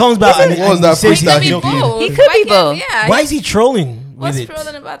then he comes back and, What was and that he says freestyle he's he joking. did? both. He could Why be can't- both. Yeah. Why is he trolling What's with it?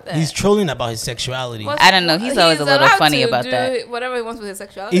 trolling about that? He's trolling about his sexuality. What's- I don't know. He's always a little allowed funny to about do that. Whatever he wants with his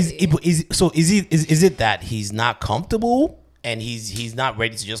sexuality. Is it that he's not comfortable and he's not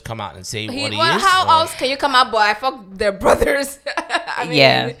ready to just come out and say what he is? How or- else can you come out? Boy, I fuck their brothers. I mean,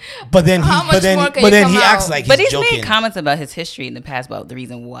 Yeah. But then How much more can you come he acts out? like But he's he's joking. made comments about his history in the past about the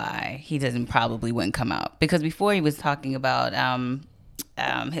reason why he doesn't probably wouldn't come out. Because before he was talking about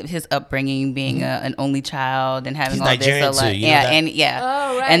his upbringing, being an only child and having He's all Nigerian this. So like, too, you know yeah, that? and yeah,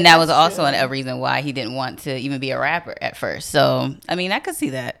 Oh, right, and that was that's also true. a reason why he didn't want to even be a rapper at first. So I mean, I could see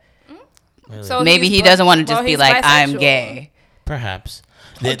that. So Maybe he's he doesn't want to just be he's like, I'm bisexual. gay. Perhaps.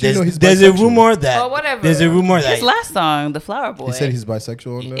 How do you know he's There's a bisexual? rumor that Or whatever. there's a rumor His that last song, The Flower Boy, He said he's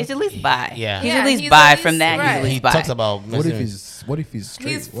bisexual. On there? it's at least bi. Yeah. He's Yeah, at least he's bi. at From least- that, right. he's at he least bi. talks about. What if he's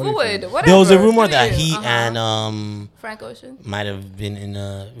straight? He's What if fluid. Whatever. There was a rumor Do that you? he Uh-huh. and Frank Ocean. might have been in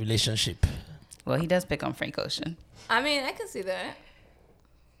a relationship. Well, he does pick on Frank Ocean. I mean, I can see that.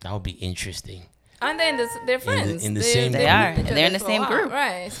 That would be interesting. And then they're friends. in the same They group. are. know each They're in other the for a same while. group.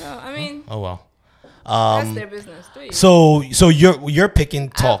 right? So I mean, Oh well. that's their business. Do you? So you're picking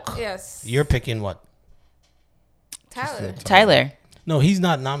Talk. Yes. You're picking what? Tyler. Tyler. No, he's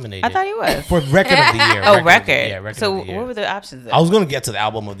not nominated. I thought he was. For record of the year. Oh, of the- record. Yeah, record So of the year. what were the options? Then? I was gonna get to the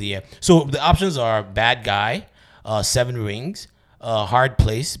album of the year. So the options are Bad Guy, Seven Rings, Hard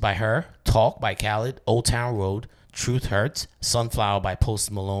Place by her, Talk by Khaled, Old Town Road, Truth Hurts, Sunflower by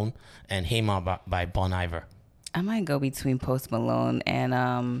Post Malone, and Hey Ma by Bon Iver. I might go between Post Malone and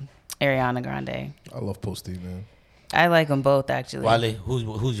Ariana Grande. I love Posty, man. I like them both actually. Wale,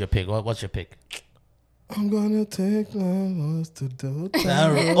 who's your pick? What's your pick? I'm gonna take my horse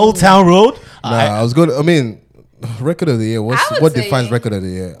to Old Town Road. I was gonna. I mean, record of the year. I would What say- defines record of the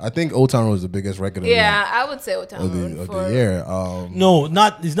year? I think Old Town Road is the biggest record of Yeah, I would say Old the Town year. Road Of for the year. No,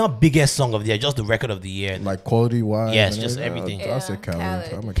 it's not biggest song of the year, just the record of the year. Like quality wise. Yes, and just everything. I'll say Yeah, Khaled.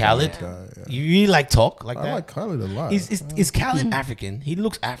 Khaled. I'm a Khaled? guy. Yeah. You really like Talk like I that? like Khaled a lot. Is Khaled African? He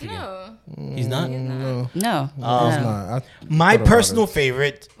looks African. No, He's not. no, No. it's not. My thought about personal it.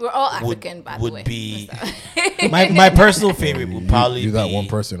 favorite we're all would, African, by the would way. be my personal favorite would probably You that be one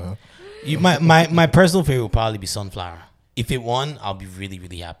person, huh? my personal favorite would probably be Sunflower. If it won, I'll be really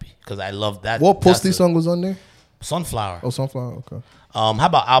really happy because I love that. What Posty that's a- song was on there? Sunflower. Oh, Sunflower. Okay. How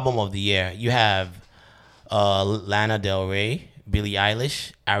about album of the year? You have Lana Del Rey, Billie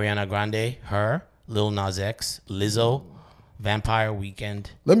Eilish, Ariana Grande, Her, Lil Nas X, Lizzo, Vampire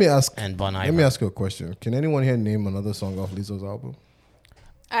Weekend, Let me ask. and Bon Iver. Let me ask you a question. Can anyone here name another song off Lizzo's album?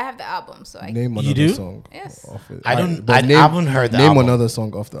 I have the album, so I Name You another do? song. Yes. Off it. I don't- But I haven't heard the Name album. another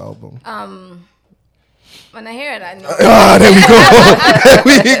song off the album. when I hear it, I know. Ah, there we go. There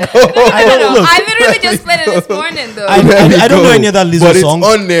we go. I don't look. I literally just played it this morning, though. I we don't know go. any other Lizzo But it's song,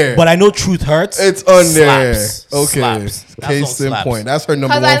 on there. But I know Truth Hurts. It's on there. Slaps. Okay. Slaps. That Case song in slaps. point. That's her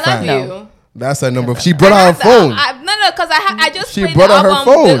number Because one I love fan. you. That's her number. She brought out her phone. No, because I just She played brought the out her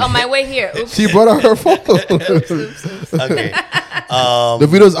album phone. on my way here. Oops. She brought out her phone. Okay. The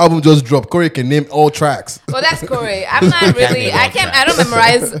Videos album just dropped. Corey can name all tracks. Well, that's Corey. I'm not really. I can't. I don't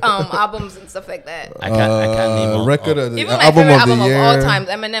memorize albums and stuff like that. I can't name all. record of the Even my album favorite of the album year. of all time,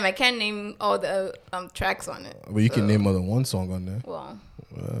 Eminem. I can't name all the tracks on it. But you can name more than one song on there Well,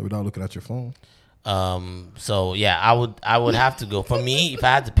 without looking at your phone. So yeah, I would have to go. For me, if I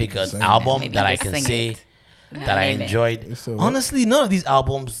had to pick an album Maybe that I just can sing say it. that I Name it. enjoyed, It's a- honestly, none of these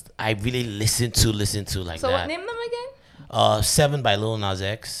albums I really listen to like So that. what? Name them again. 7 by Lil Nas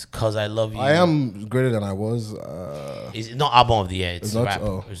X, Cause I Love You. I am greater than I was. It's not album of the year. It's not. rap.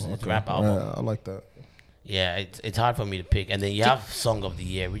 Oh, It's okay. rap album. Yeah, I like that. Yeah, it's hard for me to pick. And then you have Song of the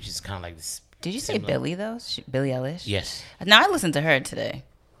Year, which is kind of like this. Did you say similar. Billie though? Billie Eilish. Yes. No, I listened to her today,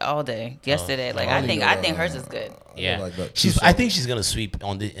 all day, yesterday. Like I think hers is good. Yeah. like that. I think she's gonna sweep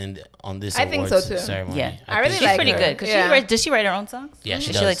on this I think awards so, too. ceremony. Yeah, I really she's like pretty her. good. Cause Yeah. does she write her own songs? Yeah, she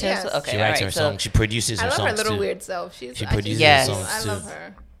Does does. She like Taylor Yes. Swift? Okay, She writes her alright, so- songs. She produces I her love her songs little too. weird self. She I produces Yes. her songs I too. love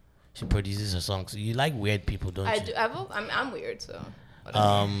her. She produces her songs. You like weird people, don't I you? do. I'm weird, so.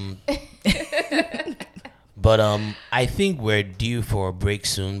 But I think we're due for a break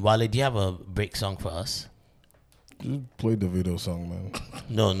soon. Wale, do you have a break song for us? Just play the video song, man.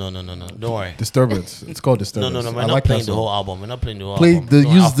 No. Don't worry. Disturbance. It's called No, Disturbance. no. We're I not like playing that the song. whole album. We're not playing the whole Play album. the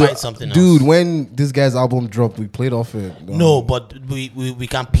No, use I'll the find something dude. else. When this guy's album dropped, we played off it. No, but we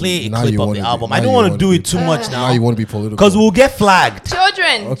can play a Now clip you of wanna the be- album. now I don't you want to wanna do be- it too much Now now you want to be political because we'll get flagged.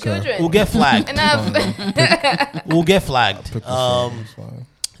 Children. Okay. Children. We'll get flagged. Enough. We'll get flagged. Pick the song, it's fine.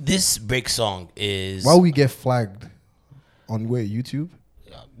 This break song is Why we get flagged on where YouTube?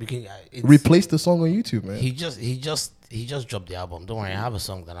 we can, it's- Replace the song on YouTube, man. He just dropped the album. Don't worry, I have a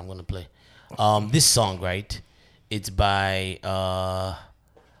song that I'm gonna play. This song, right? It's by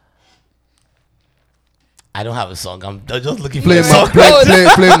I don't have a song. I'm just looking for Play the song.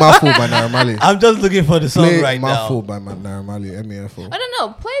 play Mafo by Naramali. I'm just looking for the song Play right Mafo now. by Naramali. MEFO. I don't know.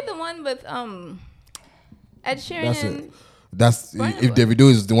 Play the one with Ed Sheeran. That's and it. That's Burna if Boy. Davido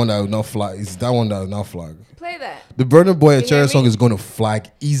is the one that will not flag. It's that one that will not flag. Play that. The Burner Boy and Can you hear Cherry song me? is going to flag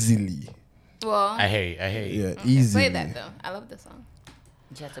easily. Well, I hear you. Yeah, okay, easily. play that though. I love this song.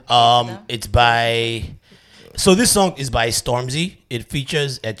 You have to pay for them? It's by. So this song is by Stormzy. It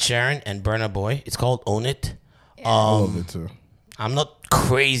features Ed Sheeran and Burna Boy. It's called "Own It." I love it too. I'm not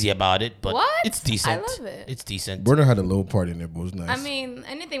crazy about it, but What? it's decent. I love it. It's decent. Burner had a little part in it, but it was nice. I mean,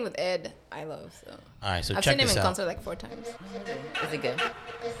 anything with Ed, I love. So All right, so I've check seen him this in out. concert like 4 times. Is it good?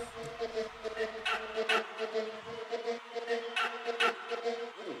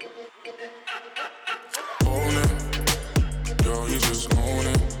 Own it, yo, you just own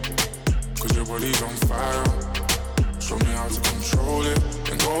it. Cause your body's on fire. Show me how to control it.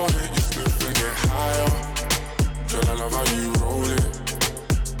 And go ahead, you slip and get higher. Girl, I love how you roll it.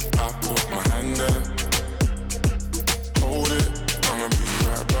 I put my hand there. Hold it, I'ma be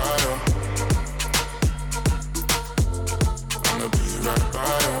right by you. I'ma be right by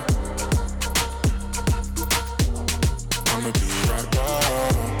you. I'ma be right by you.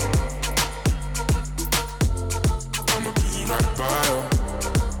 I'ma be right by you.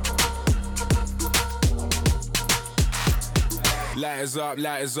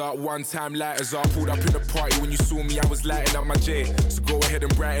 Lighters up, one time lighters up. Pulled up in the party when you saw me, I was lighting up my J. So go ahead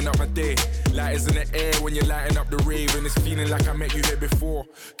and brighten up my day. Lighters in the air when you're lighting up the rave. And it's feeling like I met you here before.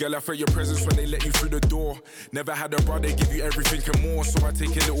 Girl, I felt your presence when they let you through the door. Never had a brother give you everything and more. So I take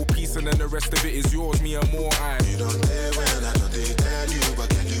a little piece and then the rest of it is yours, me and more. You don't play well, I don't they tell you, but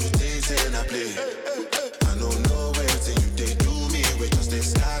can you stay in a play? I don't know where till you they do me, we just they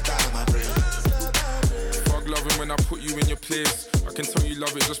start out my brain. Fuck loving when I put you in your place. I can tell you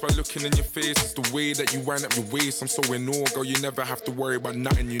love it just by looking in your face. It's the way that you wind up your waist. I'm so in awe, girl, you never have to worry about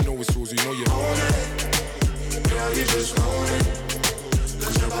nothing. You know it's yours, you know you own it. Girl, you just own it,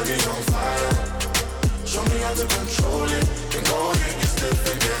 cause your body's on fire. Show me how to control it, and go ahead, you slip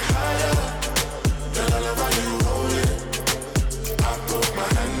and get higher. Girl, I love how you roll it. I put my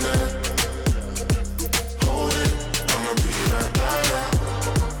hand there. Hold it, I'ma be right by you.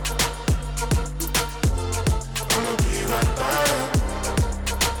 I'ma be right by you.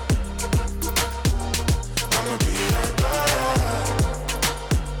 I'ma be right by you.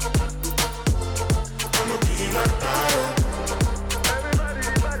 I'ma be right by you.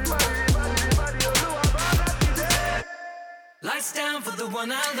 Lights down for the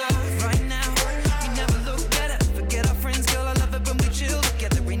one I love right now. We never look better. Forget our friends, girl. I love it when we chill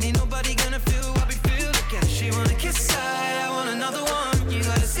together. We ain't nobody gonna feel what we feel together. She wanna kiss side, I want another one. You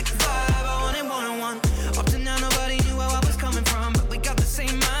got a sick vibe, I want it one-on-one. Up to now, nobody knew where I was coming from, but we got the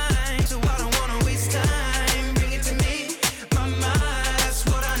same mind, so I don't wanna waste time. Bring it to me, my mind. That's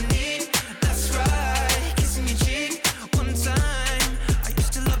what I need. That's right, kissing your cheek one time. I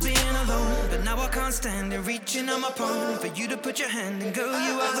used to love being alone, but now I can't stand it. Reaching on my palm for you to put your hand in, girl,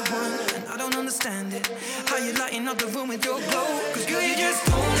 you are the one. And I don't understand it, how you lighting up the room with your glow. Cause girl, you just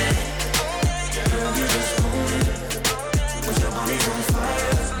own it. Girl, you just own it. Cause your body's on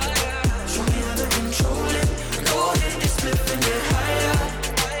fire. Show me how to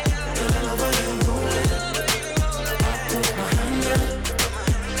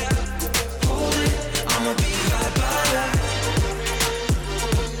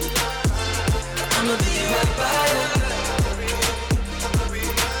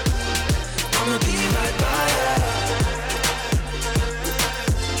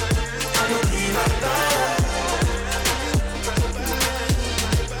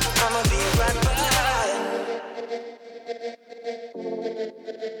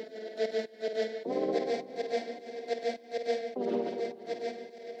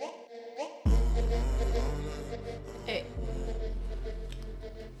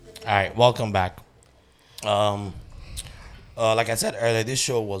All right, welcome back. Like I said earlier, this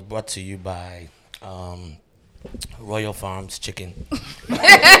show was brought to you by Royal Farms Chicken.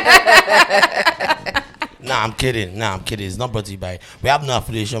 Nah, I'm kidding. It's not brought to you by. We have no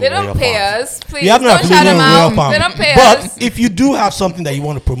affiliation They with Royal don't pay Farms. us. Please We have no don't shout affiliation them with Royal out. Farms. They don't pay But us. if you do have something that you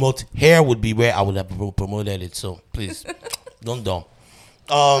want to promote, hair would be where I would have promoted it. So please, don't dumb.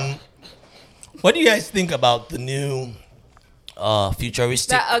 What do you guys think about the new futuristic?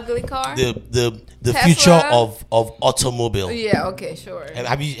 That ugly car. The Tesla? future of automobile. Yeah. Okay. Sure.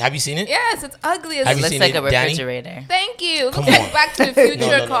 Have you seen it? Yes, it's ugly as Have you Looks seen like it, a Danny? refrigerator. Thank you. Look Come like on. Back to the Future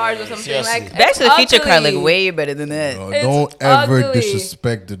No, cars no, or something seriously. like. Back to the Future car ugly. look way better than that. It's Don't ever ugly.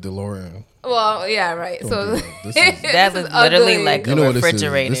 disrespect the DeLorean. Well, yeah, right. Don't So do that. This is- That this was is literally ugly. like You a know what this is?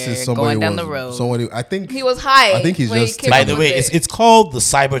 refrigerator This is somebody going down was, the road. Somebody, I think he was high. I think he's when he just came By up the with way, it. it's called the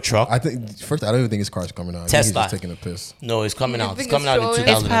Cybertruck. I think first I don't even think his car's coming out. I think Tesla. He's just taking a piss. No, it's coming You out. It's think coming it's out in trolling?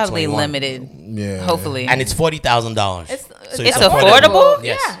 2021. It's probably limited. Yeah. Hopefully. And it's $40,000. It's It's affordable?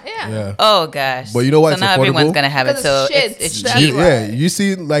 Yes. Yeah. Yeah. Oh gosh. But you know why So it's now everyone's affordable? gonna have it. Because So it's shit. it's That's cheap. why. Yeah, you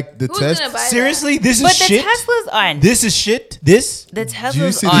see, like the Who's test. gonna buy Seriously, this is But the shit. Teslas aren't. This is shit. This. The you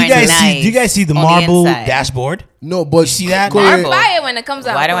Teslas see- are do Do you guys nice. see? Do you guys see the on marble inside. dashboard? No, but see that? Corey, that? Marble. Buy it when it comes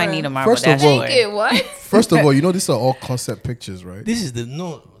out. Why do I Or- need a marble First of all- dashboard? Thank you. What? First of all, you know these are all concept pictures, right? This is the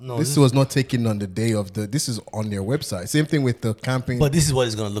no. This was not taken on the day of the. This is on their website. Same thing with the camping. But this is what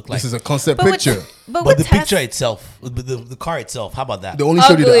it's gonna look like. This is a concept But with- picture. But, But with the picture itself, the car itself. How about that? They only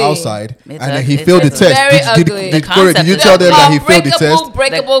showed you the Ugly. outside, It's and then ugly. he It's failed the ugly. test. Very Did, ugly. The Corey, did you concept tell is them that he failed the Unbreakable, test?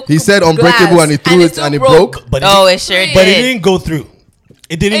 breakable He said unbreakable glass, and he threw it still and it broke. broke. But Oh, it sure but it did. didn't go through.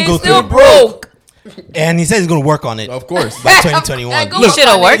 It didn't It go still through. broke. And he said he's gonna work on it Of course. by 2021. Go You Look, should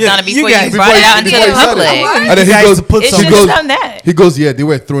have worked yeah, on it you before guys- you brought it out into before the you said it. public. And then You he guys goes, put It some- he should have goes, done that. he goes, yeah, they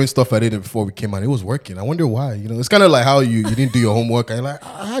were throwing stuff at it before we came out. It was working. I wonder why. You know, it's kind of like how you didn't do your homework. And you're like,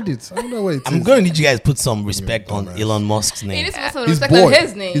 I had it. I don't know what it is. I'm gonna need you guys to put some respect on dumbass. Elon Musk's He name. needs to put some He's respect on bored.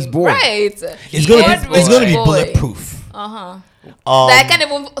 his name. He's bored. Right. It's gonna Bored be it's gonna be boy. bulletproof. That can't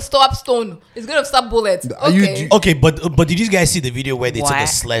even stop stone. It's gonna stop bullets. Are you- Okay. Okay, but did you guys see the video where they took a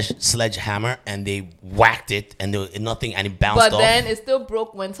Whack. sledgehammer and they whacked it and there was nothing and it bounced But off? then it still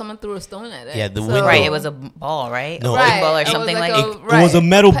broke when someone threw a stone at it. Yeah, the So- window. Right, it was a ball, right? No. A Right, bowling ball or it was something like like, a- that. It was a right.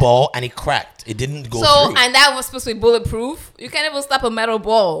 metal ball and it cracked. It didn't go So through. and that was supposed to be bulletproof. You can't even stop a metal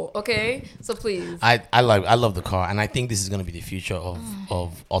ball. Okay, so please. I love the car and I think this is gonna be the future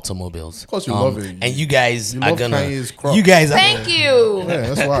of automobiles. Of course you love it. And you guys You are love gonna Kanye's Crocs. you guys are, Thank you.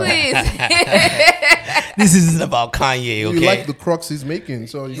 Yeah, that's why. Please. this isn't about Kanye, You okay? like the Crocs he's making,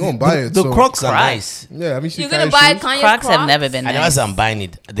 so you're going to buy it. The so. Crocs are Crocs. nice. Yeah, I mean, You're gonna buy Kanye's Crocs have never been I never nice. say I'm buying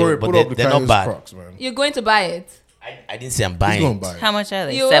it, Corey, but put up the they're not Kanye's bad. Crocs, man. You're going to buy it. I didn't say I'm He's buying going it. to buy it. How much are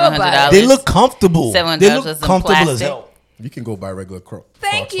they? You will $700. buy it. They look comfortable. $700 They look with some comfortable as plastic. hell. You can go buy regular Crocs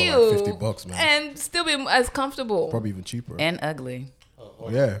Thank for you. like $50, man. And still be as comfortable. Probably even cheaper. And ugly.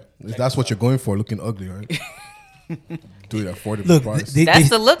 Yeah, that's what you're going for, looking ugly, right? Do it affordable Look, price. That's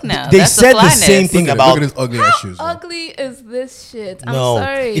the look now. They That's the said the flyness. same thing look about at his ugly ass shoes. man. Ugly is this shit. I'm no.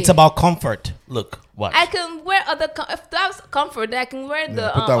 sorry. It's about comfort. Look, what? I can wear other if that's comfort, I can wear the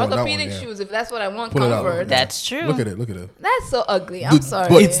put that one, that orthopedic one, yeah. shoes if that's what I want. Put it out. Comfort. That's true. Look at it. Look at it. That's so ugly. I'm sorry.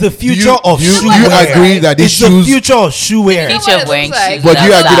 but It's the Do future of you, shoe you wear. agree that these It's the shoes? future of shoe wear. You know Future what of it wearing looks like? shoes. But do you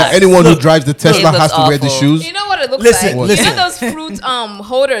without agree that socks. anyone who Look, drives the Tesla looks has to wear the awful. shoes? You know what it looks Listen, like? listen. You know those fruit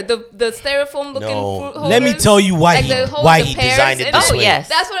holder, the styrofoam looking No. fruit holders? Let me tell you why Like he- they hold why the he pears designed it in this Oh, way. yes.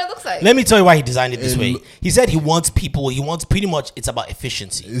 That's what it looks like. Let me tell you why he designed it this And way. look- He said he wants people. He wants pretty much. It's about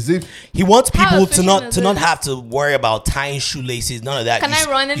efficiency. Is it? He wants How people to efficient not is to not it? have to worry about tying shoelaces. None of that. Can You I s-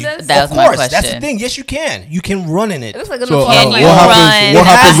 run in you- this? That Of was my course, that's the question. thing. Yes, you can. You can run in it. It looks like So, Can you what happens- run what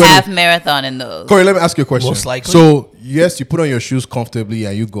happens a when half it- marathon in those? Corey, let me ask you a question. Most likely. So, yes, you put on your shoes comfortably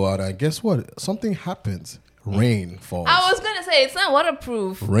and you go out, and guess what? Something happens. Rain falls. I was gonna say it's not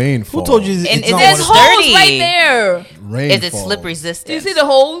waterproof. Rain Who falls. told you? And It's is not it There's waterproof? holes sturdy? right there. Rain Is it falls. slip Do resistant? you see the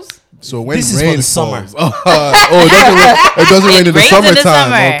holes? So when This is for rain the summer. falls, it doesn't rain in the rains in the summertime.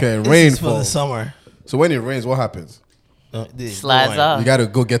 summer. Okay, This rain is for the falls. summer. So when it rains, what happens? Slides Don't worry. off. You got to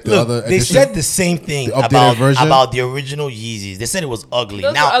go get the Look, other. they edition. said the same thing The updated version? about the original Yeezys. They said it was ugly.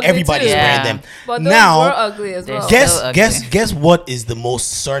 Those Now were ugly everybody's too. wearing Yeah. them. But those now were ugly as They're well. guess So ugly. guess what is the most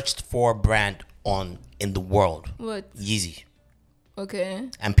searched for brand on in the world? What? Yeezy. Okay.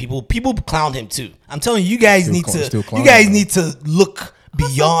 And people clown him too. I'm telling you, you guys Still need clown- to still you clowning guys him. need to look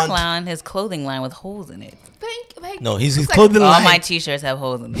beyond. Clown his clothing line with holes in it. No, his Looks like- clothing All line. my t-shirts have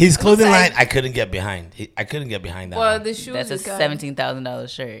holes in them. His clothing like- line, I couldn't get behind. I couldn't get behind that. Well, one. the shoes. That's a is kind- $17,000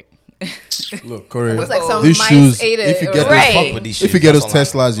 shirt. Look, Corey, It's like some these mice shoes. ate it If you or get something. I those, fuck with these shoes. if you get those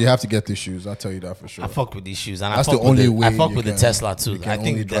That's all I- Teslas, you have to get these shoes. I'll tell you that for sure. I fuck with these shoes, and That's I fuck the only with way I fuck you with the can- Tesla too. you can I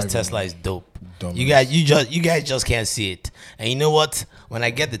only think this drive Tesla them. is dope. Dumbass. You guys just can't see it. And you know what? When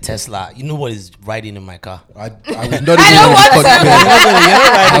I get the Tesla, you know what is riding in my car. I would not even want to be cut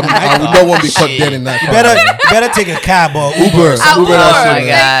dead. I would not want to be cut dead in that You car. better take a cab or Uber. Uber. Uber Oh that my shit,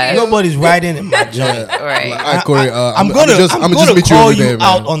 man. God. Nobody's riding in my joint. Right. Alright, Corey, I'm I'm gonna just meet you call over you there,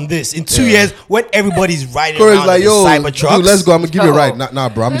 out man. on this in 2 years when everybody's riding Corey's around like, in the yo, Cybertrucks. dude, let's go. I'm gonna give you a Oh. ride. Nah,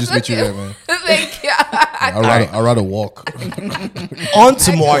 bro. I'm just meet you there, man. Thank you. I'd rather walk. On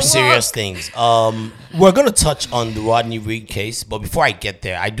to more serious things. We're gonna touch on the Rodney Reed case, but before I get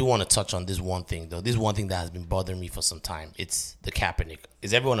there, I do want to touch on this one thing though. This is one thing that has been bothering me for some time. It's the Kaepernick.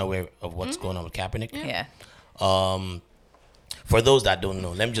 Is everyone aware of what's going on with Kaepernick? Yeah. For those that don't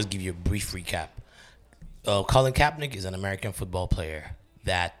know, let me just give you a brief recap. Colin Kaepernick is an American football player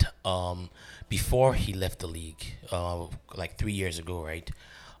that before he left the league, like 3 years ago, right?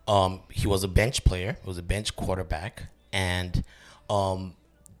 He was a bench player, was a bench quarterback, and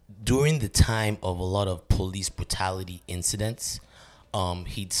during the time of a lot of police brutality incidents,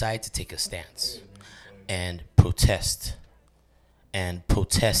 he decided to take a stance and protest the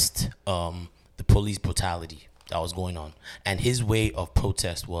police brutality that was going on. And his way of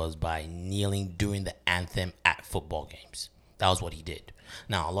protest was by kneeling during the anthem at football games. That was what he did.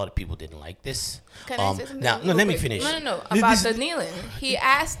 Now, a lot of people didn't like this. Can I say something? Now, no, real let me quick? finish. No. This- About this- the kneeling. He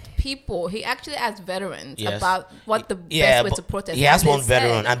asked people, he actually asked veterans Yes. about what the Yeah, best way but to protest. he asked And they one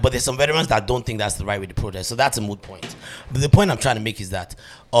veteran, said- but there's some veterans that don't think that's the right way to protest. So that's a moot point. But the point I'm trying to make is that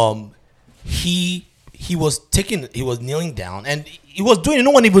he was kneeling down and he was doing it.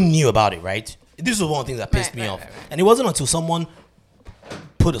 No one even knew about it, right? This was one of the things that pissed me off. Right. And it wasn't until someone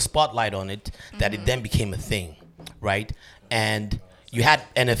put a spotlight on it that it then became a thing, right? And you had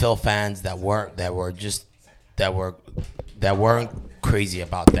NFL fans that weren't crazy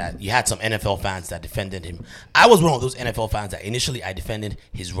about that. You had some NFL fans that defended him. I was one of those NFL fans that initially I defended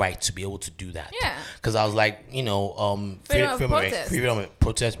his right to be able to do that. Yeah. Because I was like, Freedom of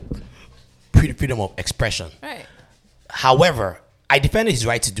protest. freedom of expression. Right. However, I defended his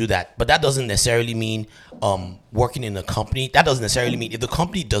right to do that, but that doesn't necessarily mean working in a company. That doesn't necessarily mean if the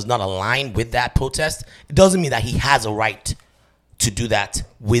company does not align with that protest, it doesn't mean that he has a right to do that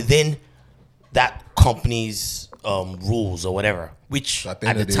within that company's rules or whatever. Which At the at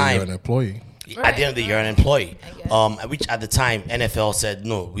end the of the day, time, you're an employee. at the end of the year, an employee. I guess. Which at the time, NFL said,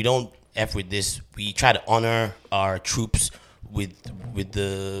 no, we don't F with this. We try to honor our troops with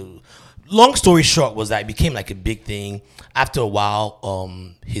the... Long story short was that it became like a big thing. After a while,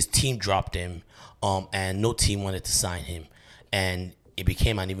 his team dropped him, and no team wanted to sign him. And it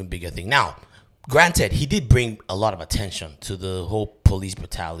became an even bigger thing. Now, granted, he did bring a lot of attention to the whole police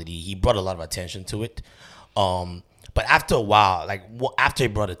brutality. He brought a lot of attention to it. But after a while, after he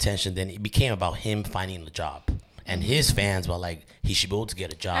brought attention, then it became about him finding a job. And his fans were like, he should be able to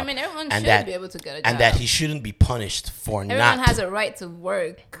get a job. I mean, everyone and should be able to get a job. And that he shouldn't be punished for Everyone not. has a right to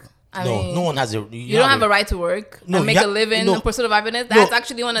work. I mean, no one has a. You don't have a right to work No, and make you a ha- living no. in pursuit of happiness. That's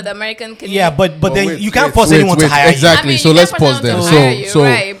actually one of the American. Yeah, but then wait, you can't wait, force wait, anyone wait, to hire exactly. I mean, So you let's can't force pause there. them to So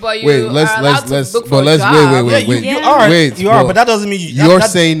hire you, right, but you are allowed to look for a let's job. wait. you. Yeah. You are. Wait, you are, bro. but that doesn't mean You're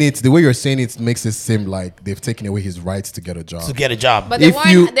saying it. The way you're saying it makes it seem like they've taken away his rights to get a job. to get a job. But they If weren't.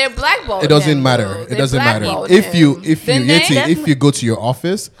 you- They're blackballed. It doesn't him, matter. though. It They doesn't matter. blackballed If you him. if Didn't Yeti, they? if you go to your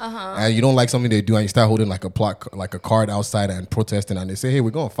office and you don't like something they do and you start holding like a card outside and protesting and they say, hey,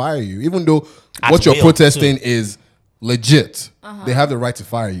 we're gonna fire you, even though At what you're will, protesting too. is legit, they have the right to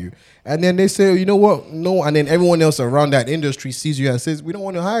fire you. And then they say, you know what? No, and then everyone else around that industry sees you and says, we don't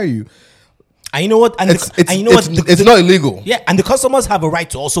want to hire you. And you know what? And, It's not illegal. Yeah, and the customers have a right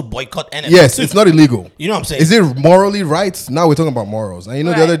to also boycott NFL. Yes, too. it's not illegal. You know what I'm saying? Is it morally right? Now we're talking about morals. And you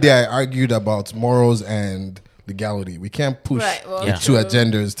know, the Right. other day I argued about morals and legality. We can't push Right, well, Yeah. the two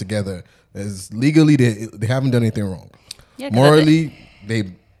agendas together. As legally, they haven't done anything wrong. Yeah, 'cause Morally, they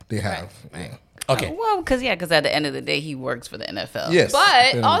have. Right. Okay. Well, because at the end of the day, he works for the NFL. Yes.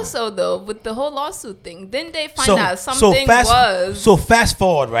 But also, though, with the whole lawsuit thing, didn't they find out So something was? fast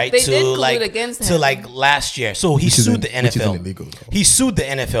forward, right? They to did collude like against to him. like last year. So he Which sued isn't- the which isn't NFL. illegal, though. He sued the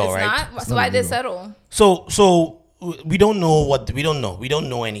NFL, it's right? not. So why did they settle? So we don't know we don't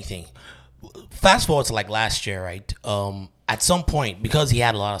know anything. Fast forward to like last year, right? at some point, because he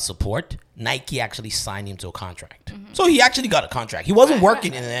had a lot of support, Nike actually signed him to a contract. So he actually got a contract. He wasn't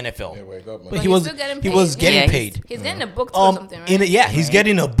working in the NFL, but he was still getting he paid. was getting Yeah, paid. He's getting a book or something, right? He's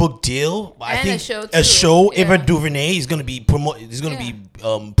getting a book deal. I And think a show, a too. show. Yeah. Eva DuVernay. He's gonna be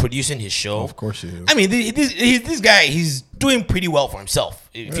producing his show. Of course he is. I mean, this guy, he's doing pretty well for himself,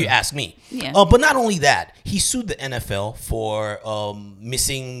 if you ask me. Yeah. But not only that, he sued the NFL for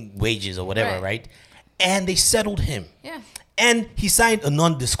missing wages or whatever, right? And they settled him. Yeah. And he signed a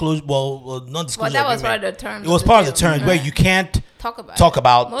non-disclosure. Well, that was part of the terms. It was of part of the deal. terms where you can't talk talk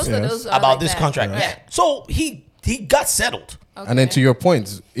about Most of those are about like this that. contract. Right. So he got settled. And then to your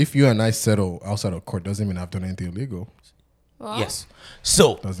point, if you and I settle outside of court, doesn't mean I've done anything illegal. Well, Yes.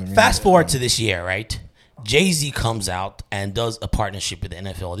 So Doesn't mean fast that, forward to this year, right? Jay-Z comes out and does a partnership with the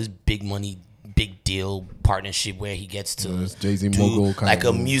NFL. This big money, big deal partnership where he gets to This Jay-Z do mogul kind like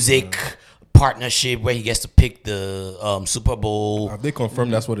of a move. music partnership where he gets to pick the Super Bowl. Have they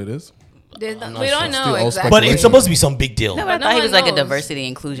confirmed that's what it is? we not don't sure. know Still all exactly. But it's supposed to be some big deal. No, but I no thought he one was like a knows. diversity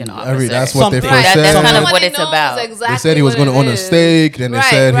inclusion officer. That's what they Something. first Right, said. that's kind of Nobody what it's knows about. Exactly They said he was what going to it own a is. stake. Then they Right,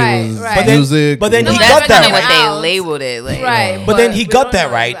 said right, he was right. music. But then he Nobody got ever that knows What right. they out. labeled it like. Right. But then he we got don't that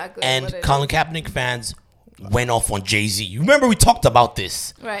know right, exactly and what it Colin Kaepernick fans went off on Jay-Z. You remember we talked about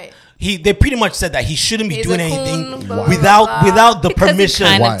this. is. Right. They pretty much said that he shouldn't be He's doing a coon, anything blah, blah, without blah. the Because permission.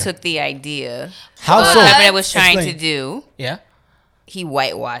 he kind Why? of took the idea. How what so? Kaepernick was trying Explain. to do. Yeah, He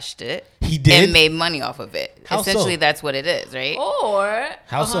whitewashed it. he did. And made money off of it. How Essentially, so? that's what it is, right? Or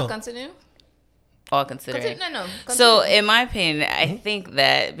How so? Continue. All considering. No. So, Continue. in my opinion, I think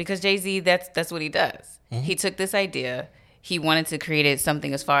that because Jay-Z, that's what he does. He took this idea. He wanted to create it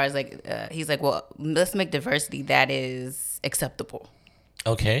something as far as like, he's like, well, let's make diversity that is acceptable.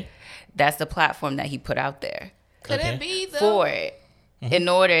 Okay. That's the platform that he put out there Could Okay. it be though? for it in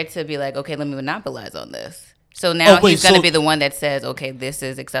order to be like, okay, let me monopolize on this. So now wait, he's going to so- be the one that says, okay, this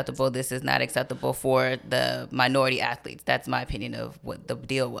is acceptable, this is not acceptable for the minority athletes. That's my opinion of what the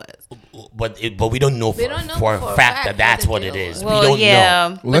deal was. But we don't know We don't know for for a a fact fact that that's what what the it deal is. was. We Well, don't yeah,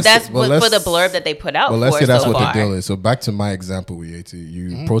 know. but that's well, for the let's- blurb that they put out. Well, let's for say that's so what far. the deal is. So back to my example with AT.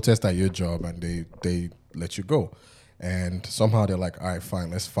 You protest at your job and they let you go. And somehow they're like, all right, fine,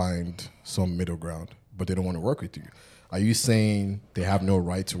 let's find some middle ground. But they don't want to work with you. Are you saying they have no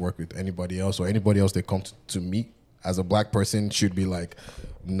right to work with anybody else, or anybody else they come to meet as a black person should be like,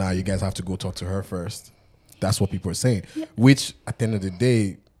 nah, you guys have to go talk to her first? That's what people are saying. Which at the end of the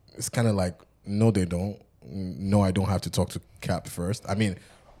day, it's kind of like, no, they don't. No, I don't have to talk to Cap first. I mean,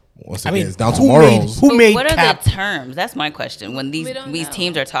 once again, it's down to morals. Who But made what are Cap? the terms? That's my question. When these We don't these know.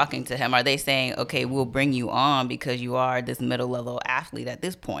 teams are talking to him, are they saying, okay, we'll bring you on because you are this middle level athlete at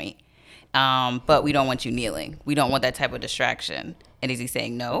this point, but we don't want you kneeling. We don't want that type of distraction. And is he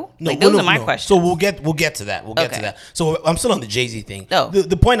saying no? No, Like, those no, are my no. questions. So we'll get to that. We'll get to Okay. that. So I'm still on the Jay-Z thing. Oh.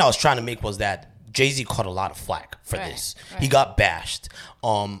 The point I was trying to make was that Jay-Z caught a lot of flack for Right, this. right. He got bashed.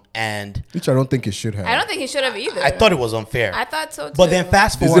 And Which I don't think it should have. I don't think he should have either. I thought it was unfair. I thought so too. But then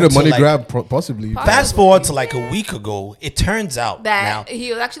fast Is forward it a money to like, grab? Possibly. Fast forward to like a week ago, it turns out that now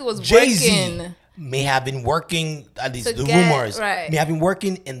he actually was Jay-Z working. may have been working, at least To the get- rumors, right. may have been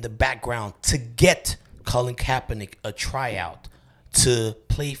working in the background to get Colin Kaepernick a tryout to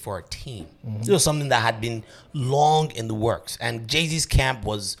play for a team. This was something that had been long in the works, and Jay-Z's camp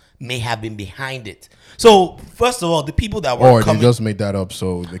may have been behind it. So first of all, the people that were Or they coming, just made that up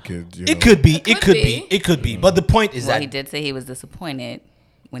so they could. You know. it could be, It could be. But the point is well, that he did say he was disappointed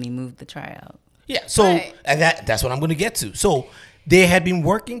when he moved the tryout. yeah, so Right. and that's what I'm going to get to. So they had been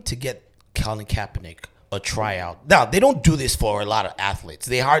working to get Colin Kaepernick a tryout. Now they don't do this for a lot of athletes.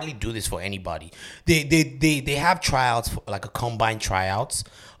 They hardly do this for anybody. They have tryouts for, like a combine tryouts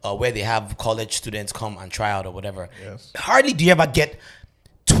where they have college students come and try out or whatever. Yes. Hardly do you ever get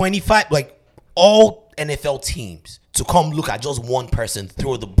 25 like all NFL teams to come look at just one person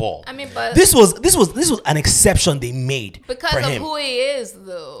throw the ball. I mean, but this was an exception they made because for of him. who he is,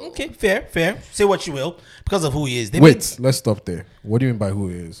 though. Okay, fair. Say what you will. Because of who he is. They Wait, let's stop there. What do you mean by who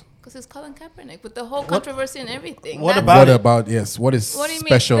he is? Because it's Colin Kaepernick with the whole controversy and everything. what That's- about What it? about yes? What is What do you mean?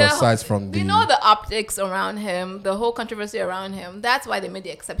 special The- aside from the? You know the optics around him, the whole controversy around him. That's why they made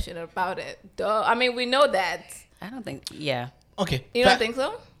the exception about it. Duh. I mean, we know that. I don't think, yeah. Okay. You don't think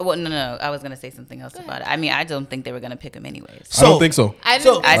so? Well, no. I was going to say something else about it. I mean, I don't think they were going to pick him anyways. I don't think so. I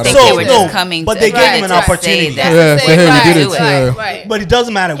So- didn't I think think so. they were just coming but to they gave him an to say opportunity. that. Yeah, Say, say, hey, we right, did it. right, Yeah. right. But it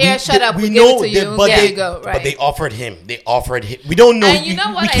doesn't matter. Here, shut up, we give know it to that- you. but There they, you go, But right. they offered him. We don't know. And you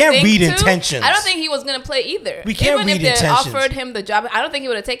know what? We can't I think read too? intentions. I don't think he was gonna play either. We can't Even read if they intentions. offered him the job, I don't think he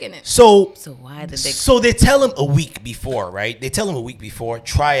would have taken it. So So why did they? So they tell him a week before, right? They tell him a week before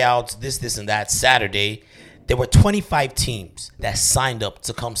tryouts, this and that. Saturday, there were 25 teams that signed up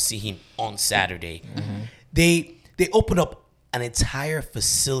to come see him on Saturday. They opened up an entire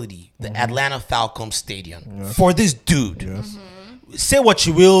facility, the Atlanta Falcons Stadium, for this dude. Yes. Say what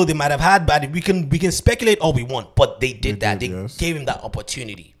you will, they might have had, but we can speculate all we want, but they did that. They gave him that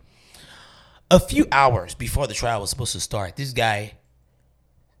opportunity. A few hours before the trial was supposed to start, this guy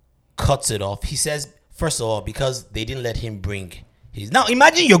cuts it off. He says, first of all, because they didn't let him bring his. Now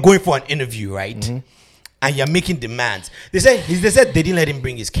imagine you're going for an interview, right? And you're making demands. They said they didn't let him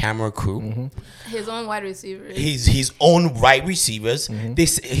bring his camera crew, His own wide receivers. his own right receivers.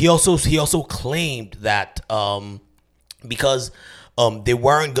 He also claimed that because they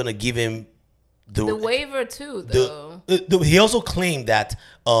weren't gonna give him the waiver too, though. He also claimed that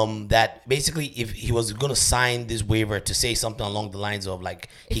that basically if he was gonna sign this waiver to say something along the lines of like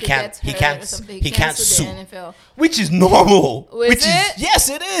he can't sue the NFL. which is normal. Is it? Yes,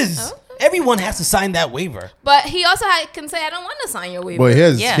 it is. Okay. Everyone has to sign that waiver. But he also can say, I don't want to sign your waiver. But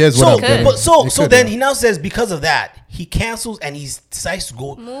here's what I'm getting. So then he now says because of that he cancels and he decides to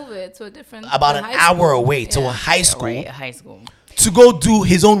go move it to a different about an hour away to a high school. Right, high school. To go do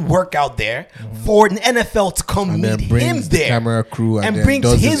his own workout there for an NFL to come and meet then him brings the there. camera crew and then brings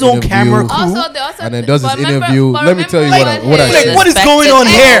does his own interview. camera crew. And then does his interview. Let me tell you what I Like, said. what is going on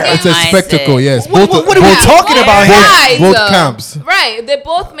here? It's a spectacle, yes. What are we talking about here? Both camps. Right, they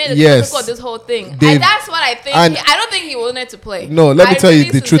both made a Yes. spectacle of this whole thing. They've- And that's what I think. and- I don't think he wanted to play. No, let me I tell you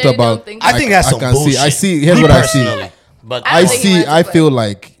really the truth sincerely about. don't think I think that's some can bullshit. I see. Here's Me what I see. personally. But I I don't think he see. wanted to I play. feel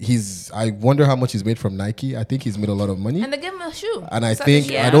like I wonder how much he's made from Nike. I think he's made a lot of money. And they give him a shoe. And I Such a think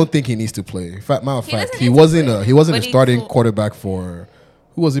shoe. Yeah. I don't think he needs to play. In fact, matter of He fact, doesn't he need to wasn't play. he wasn't But a he starting told- quarterback for.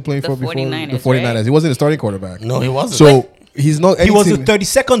 Who was he playing The for before? 49ers, The 49ers. right? He wasn't a starting quarterback. No, he wasn't. So he's not. he was the anything-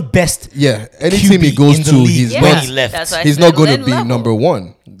 32nd best. Yeah, any team he QB goes in the to, league he's when not. he left. That's why I He's said not going to Lynn be level. number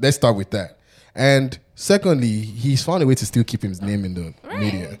one. Let's start with that. And secondly, he's found a way to still keep his name in the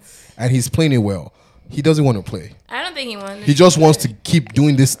media, and he's playing it well. He doesn't want to play. I don't think he wanted He just wants to keep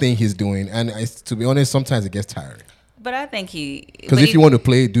doing this thing he's doing, and to be honest, sometimes it gets tiring. But I think he. Because but if he- you want to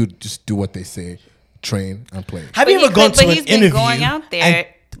play, dude, just do what they say, train and play. Have But you he ever gone could- but to an he's been interview going out there-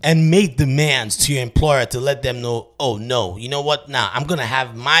 and made demands to your employer to let them know, oh no, you know what? Nah, I'm gonna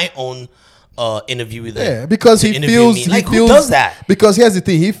have my own interview with them. Yeah, because to he interview feels me. Like, he feels, who does that? Because here's the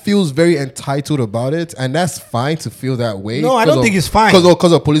thing, he feels very entitled about it, and that's fine to feel that way. No, I don't think it's fine.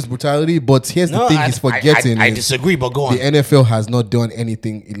 because of police brutality. But here's the No, thing, I- he's forgetting. I is disagree, but go on. The NFL has not done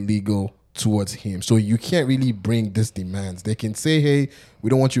anything illegal towards him, so you can't really bring these demands. They can say, "Hey, we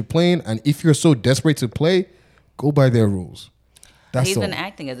don't want you playing," and if you're so desperate to play, go by their rules. That's He's all. been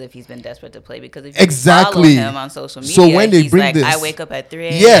acting as if he's been desperate to play because if you Exactly. follow him on social media, So when they he's bring like, this- I wake up at 3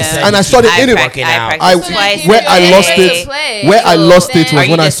 a.m. Yes, and I saw the interview. working out. I practice twice where a I day. lost it. Play. Where I So lost it then- was Are when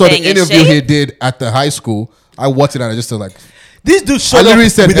you I just saw the staying in interview he shape? did at the high school. I watched it and I just felt like This dude I showed literally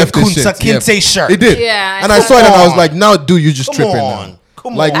up said with a F this shit. Kunta Kinte shirt. He did. Yeah, I and I saw saw it and I was that. like, now, dude, you just Come tripping on. now.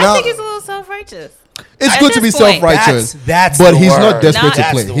 Come Like on. now, I think he's a little self-righteous. it's at good to be this point. self-righteous. That's but the he's not word. desperate Not- to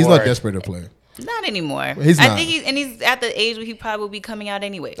That's play. the He's not word. desperate to play. Not anymore. He's I not. think he's at the age where he probably will be coming out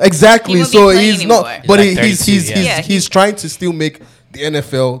anyway. Exactly. He won't be So playing he's not. anymore. But He's like he's 32, yeah. he's trying to still make the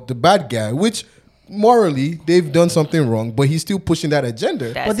NFL the bad guy, which morally they've done something wrong, but he's still pushing that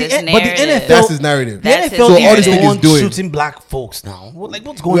agenda. That's But the his N- but the narrative. NFL That's his narrative. The That's NFL his So all this is thing the is one doing- shooting black folks now. Like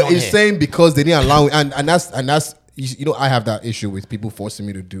what's going Well, on it's here? saying because they didn't allow, and that's you know I have that issue with people forcing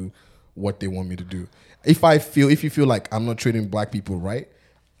me to do what they want me to do. If you feel like I'm not treating black people right,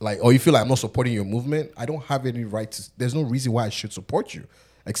 like, or you feel like I'm not supporting your movement, I don't have any right to. There's no reason why I should support you,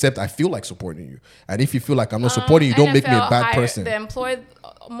 except I feel like supporting you. And if you feel like I'm not supporting you, don't make me a NFL bad hire- person. They employed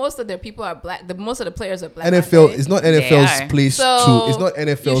most of their people are black. Most of the players are black. NFL aren't is they? not They NFL's are. place So to. It's not you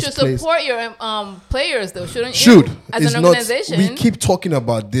NFL's should place. support your players though, shouldn't you? Should as it's an not. organization. We keep talking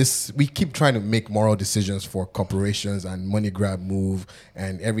about this. We keep trying to make moral decisions for corporations and money grab move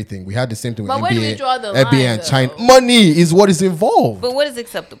and everything. We had the same thing with But where NBA. do we draw the NBA line, and though? China. Money is what is involved. But what is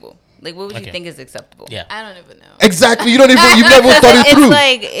acceptable? Like, what would Okay. you think is acceptable? Yeah. I don't even know. Exactly. You've never thought it It's through.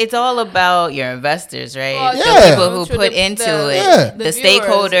 like it's all about your investors, right? Well, The Yeah. people who Through put the- into the- it, Yeah. the, the viewers,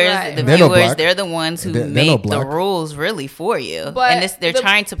 stakeholders, right. the They're not viewers. black. They're the ones who They're not make the black. rules really for you, But and they're the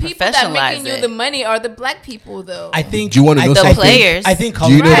trying to people professionalize that making you it. the money are the black people though. I think. Do you wanna know I something? The players. I think.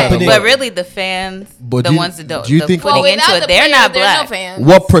 Do you know Colin that Kaepernick- but really, the fans, But the do you- ones that don't, do you the think- putting well, into without it, the they're players, not there are black. no fans.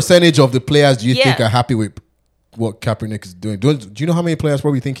 What percentage of the players do you think Yeah. are happy with what Kaepernick is doing? Do you know how many players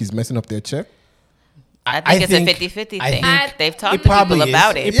probably think he's messing up their check? I think it's a 50-50 I thing. think They've it talked to probably people is.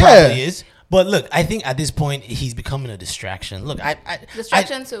 about it. It Yeah. probably is.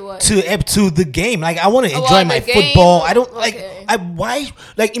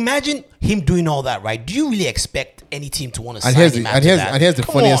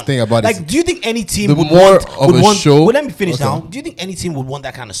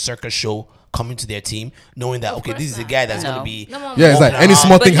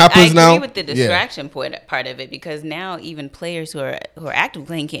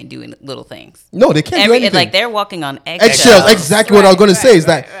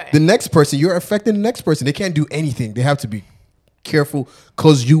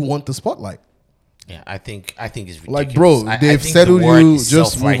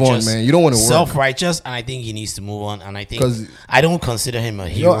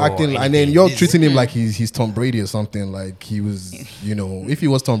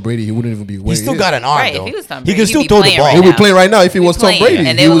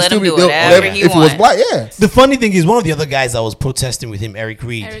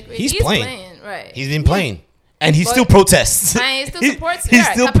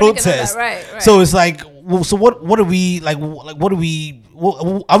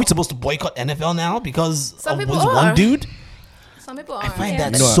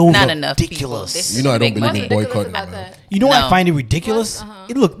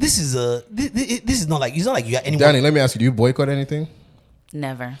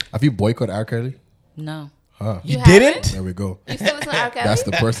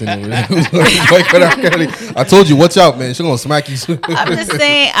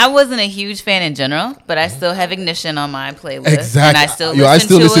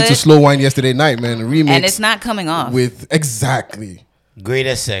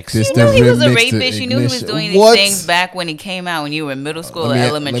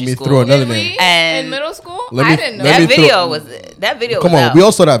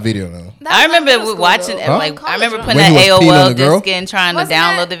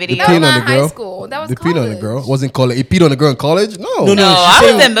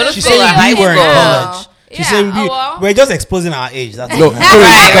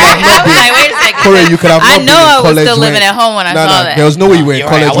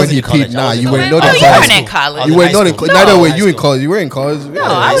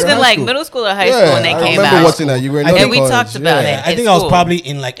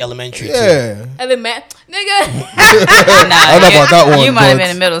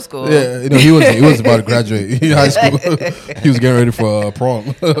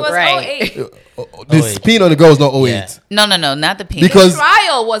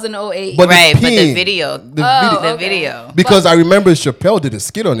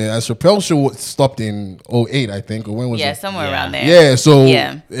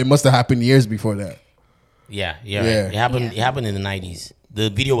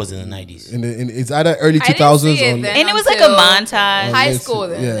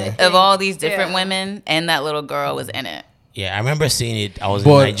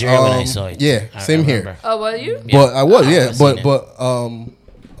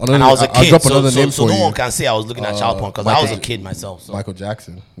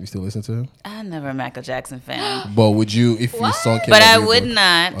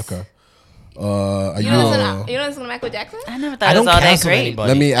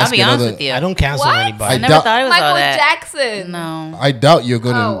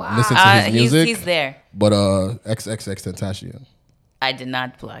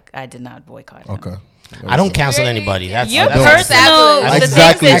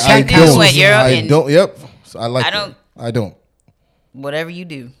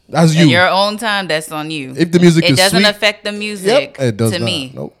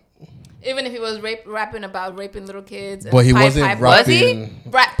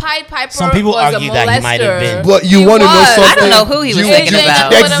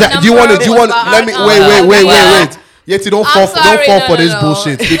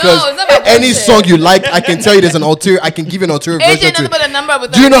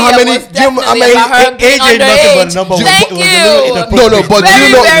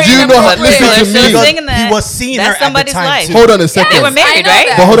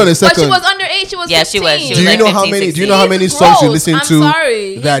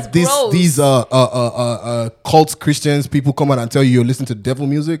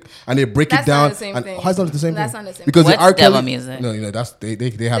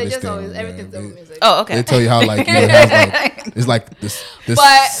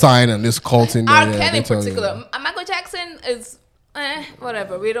 sign and this cult in there. R. yeah, Kelly they in tell you. particular. Michael Jackson is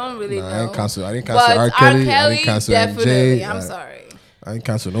whatever. We don't really Nah, know. I didn't cancel But R. Kelly. I didn't cancel definitely. MJ. I'm sorry.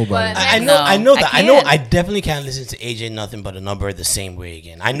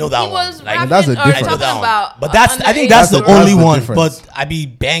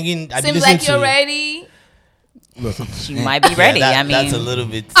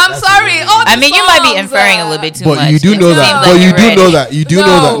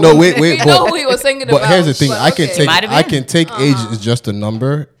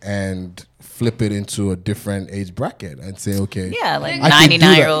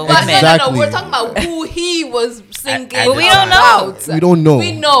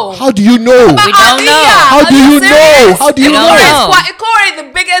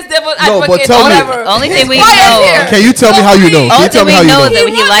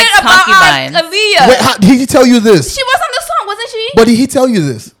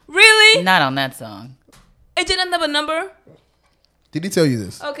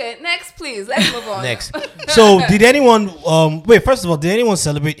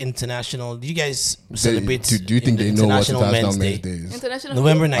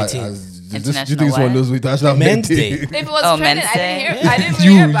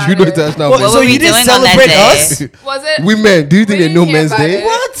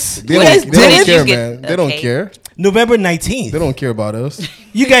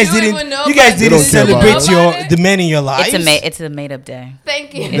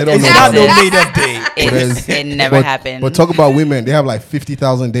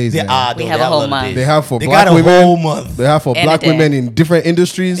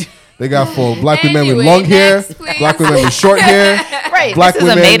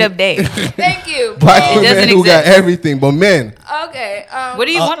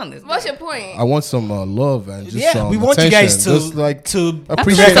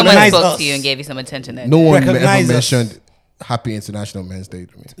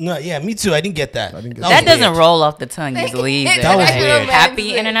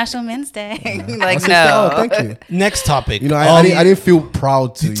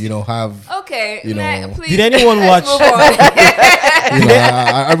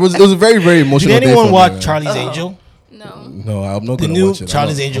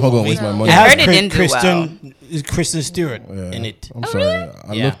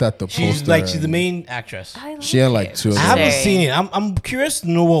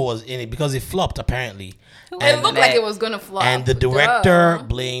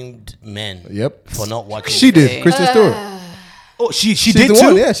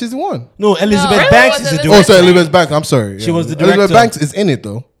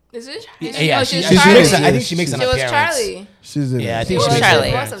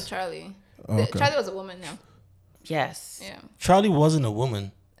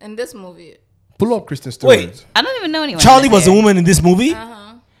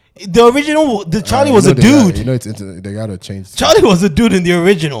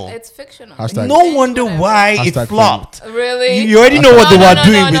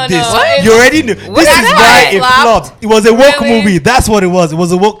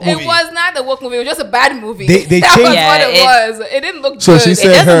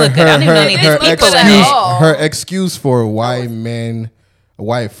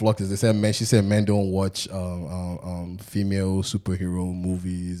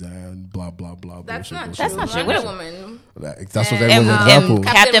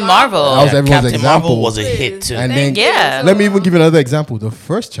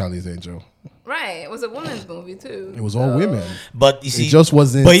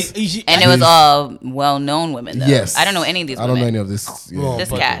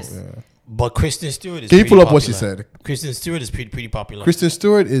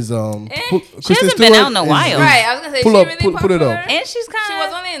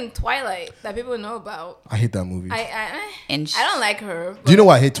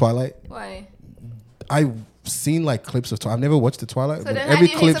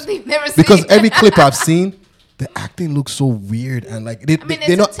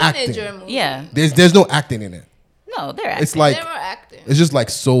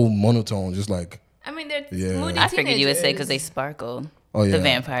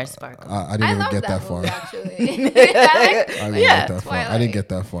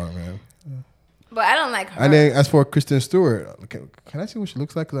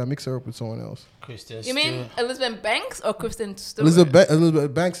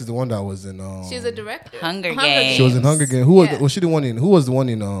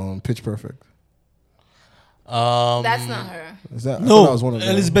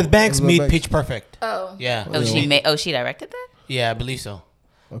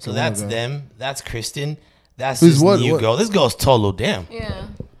 girl. This girl's tall, oh damn. Yeah.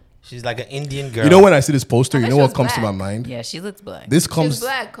 She's like an Indian girl. You know when I see this poster, I you thought know she what was comes to my black. mind? Yeah, she looks black. This She's comes.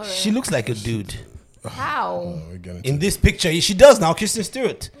 black, correct? She looks like a dude. How? We're getting In to- this picture, she does now, Kristen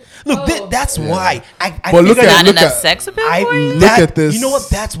Stewart. Look, that's why. I But look figured at- Not look enough at- sex appeal I for you? Look that- at this. You know what?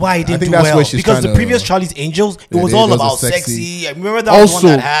 That's why it didn't think do that's well where she's because the trying to- previous Charlie's Angels, it Yeah, was they- all those are about sexy. sexy. I remember that was the one Also-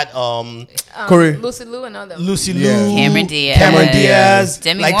 that had Corey. Lucy Liu and all them. Lucy Yeah. Liu, Cameron Diaz. Cameron Diaz. Diaz,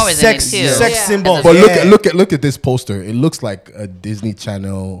 Demi like Moore was in it sex, too. sex Yeah. symbols. But yeah. look at this poster. It looks like a Disney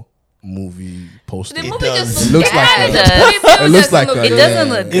Channel movie poster. The It movie does. just It looks like bad. a- The It preview It looks doesn't like look a- It good. doesn't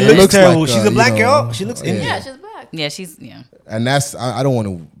look It good. looks looks terrible. like, She's a black you girl. know, She looks yeah. Indian. Yeah, she's black. Yeah, she's yeah. And that's I don't want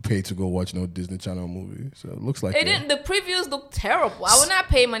to pay to go watch no Disney Channel movie. So it looks like It didn't. The previews look terrible. I would not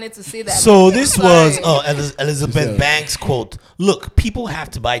pay money to see that. So movie. this I'm was sorry. Elizabeth Yeah. Banks quote. Look, people have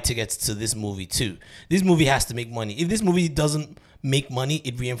to buy tickets to this movie too. This movie has to make money. If this movie doesn't make money,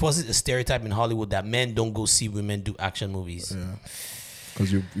 it reinforces a stereotype in Hollywood that men don't go see women do action movies.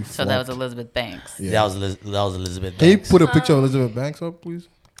 because you. So that was Elizabeth Banks. Yeah. That was Elizabeth Can you Banks. put a picture of Elizabeth Banks up, please?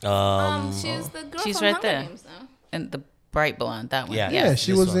 She's the girl She's from right Hunger there. Games now. And the bright blonde, that one. Yeah. Yeah,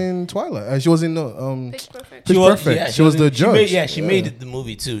 she this was one. in Twilight. She was in Pitch Perfect. Pitch Perfect. She was the judge. She made the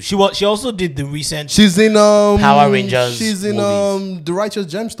movie too. She also did the recent. She's in Power Rangers She's in movies. The Righteous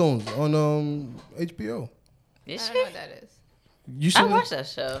Gemstones on HBO. Is I she? don't know what that is. You I should. watched that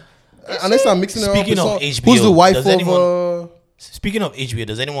show. Unless I'm mixing her up. Speaking with of some- HBO, who's the wife does of? anyone- Speaking of HBO,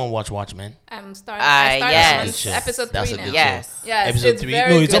 does anyone watch Watchmen? I'm starting. I started yes. on episode That's 3 a now. good Yes. show. Yes, Episode it's 3.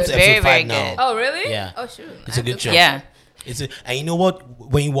 very No, it's up to good. Very, episode very 5 now. good. Oh really? Yeah. Oh shoot. It's a good show. Yeah. And you know what?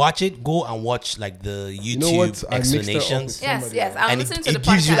 When you watch it, go and watch like the YouTube know what? I mixed her up explanations, with- Yes, yes. I'm and listening it to the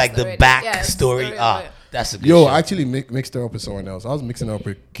gives you podcast like the already. back Yes, story. story Ah, of it. that's a good Yo, show. I actually mixed her up with someone else. I was mixing her up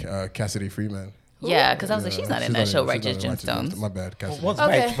with Cassidy Freeman. Yeah, because I was like, she's not in that show, she's Righteous not in Gemstones. My bad, Cassidy. What's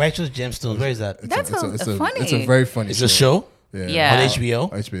Okay. Righteous Gemstones? Where is that? That's funny. It's a very funny. It's a show Yeah. on HBO.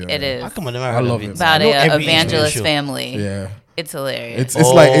 HBO. It is. How come I never I heard love of it. it? About I know a every evangelist HBO show. family. Yeah. It's hilarious. It's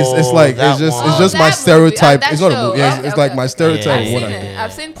like that it's one. just Oh, my that stereotype. movie. It's not a That movie. show. Yeah, Okay, it's like okay. my stereotype Yeah, of I've what seen I do. it.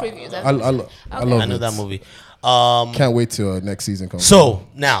 I've seen previews. I love I know it. that movie. Can't wait till next season comes. So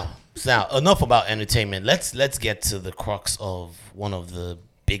now enough about entertainment. Let's get to the crux of one of the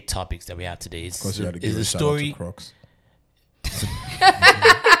big topics that we have today. of course, you had to Is give the a shout out to story Crocs.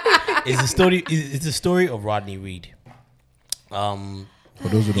 is the story of Rodney Reed. For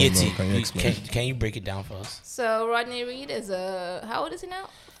those who don't Yeti, know, can you explain? can you break it down for us? So Rodney Reed is how old is he now?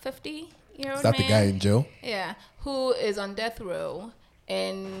 50-year-old Is that the man. guy in jail? Yeah, who is on death row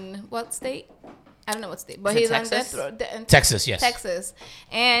in what state? I don't know what state, but Is it he's Texas? on death row. In Texas, yes. Texas,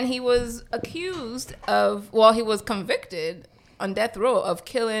 and he was accused of. Well, he was convicted on death row of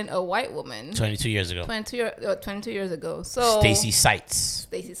killing a white woman 22 years ago. 22 years ago. So Stacey Sites.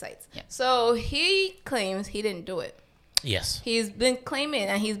 Stacey Sites. So he claims he didn't do it. Yes. He's been claiming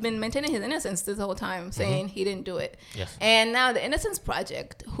and he's been maintaining his innocence this whole time, saying he didn't do it. Yes. And now the Innocence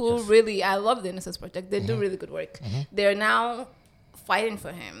Project, who really, I love the Innocence Project. They do really good work. They're now fighting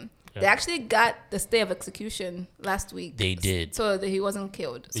for him. They actually got the stay of execution last week. They did. So that he wasn't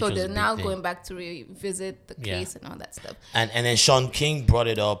killed. So was a they're big now thing. going back to revisit the case and all that stuff. And then Sean King brought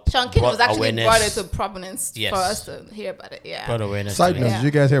it up. Sean King brought was actually awareness- brought it to prominence Yes. for us to hear about it. Yeah. brought awareness. Side to note: it. Yeah. Did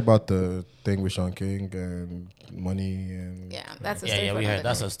you guys hear about the thing with Sean King and money and? Yeah, that's a Yeah, story yeah, for we heard. another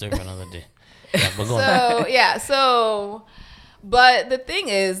That's day. a story for another day. Yeah, but go on. So but the thing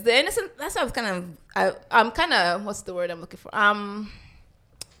is, the innocent. That's why I'm kind of what's the word I'm looking for?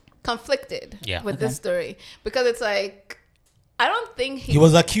 Conflicted with this story because it's like I don't think He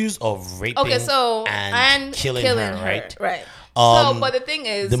was accused of raping and killing her, right? Right. Um, So, but the thing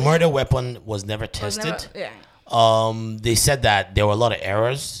is, The murder weapon was never was tested. never- yeah. They said that there were a lot of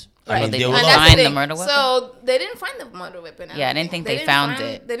errors. Right. they there were a didn't lot of- find the murder weapon? So they didn't find the murder weapon. Yeah, I didn't think they found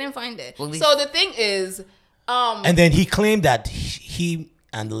it. They didn't find it. Well, at least- So the thing is, and then he claimed that he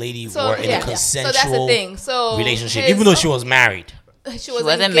and the lady were in a consensual So that's the thing. So relationship, his- even though she was married. She Wasn't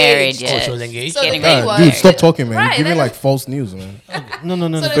engaged. married Oh, yet. she was engaged? So the Getting thing married. was, Dude, stop talking, man. Right, You're giving that's- like false news, man. No. So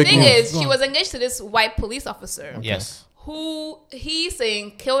the Fake thing news. is, Go she on. was engaged to this white police officer Yes. who he's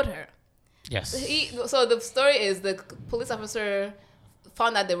saying killed her. Yes. So the story is the police officer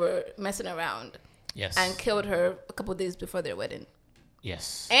found out they were messing around Yes. and killed her a couple days before their wedding.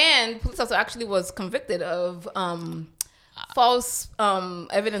 Yes. And police officer actually was convicted of false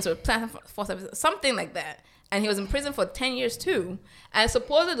evidence or plan for false evidence, something like that. And he was in prison for 10 years too. And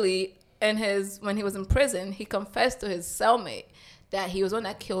supposedly, when he was in prison, he confessed to his cellmate that he was the one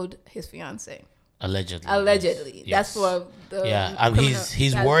that killed his fiance. Allegedly. Allegedly, Yes. that's for the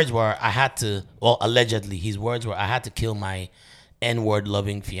His words were, I had to. Well, allegedly, his words were, I had to kill my N-word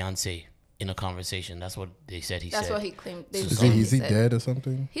loving fiance in a conversation. That's what they said. That's what he claimed. They So claimed Is he said. dead or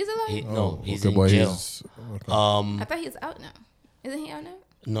something? He's alive. No, he's okay, in but jail. okay. I thought he's out now. Isn't he out now?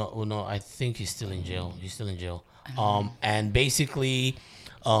 No, I think he's still in jail. He's still in jail. And basically,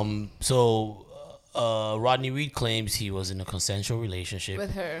 Rodney Reed claims he was in a consensual relationship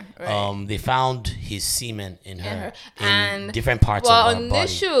With her, right. They found his semen in her, in And different parts well, of her body.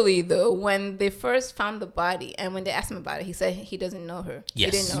 initially though, when they first found the body and when they asked him about it, he said he doesn't know her.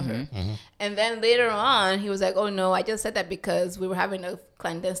 Yes. He didn't know her. And then later on, he was like, "Oh no, I just said that because we were having a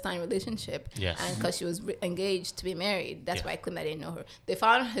clandestine relationship, Yes. and because she was engaged to be married. That's Yeah. why I claimed I didn't know her." They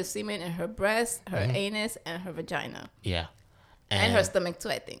found his semen in her breast, her anus, and her vagina, Yeah. and her stomach too,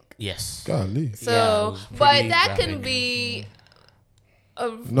 I think. Yes. Golly. So, Yeah, it was but pretty that can graphic. be. A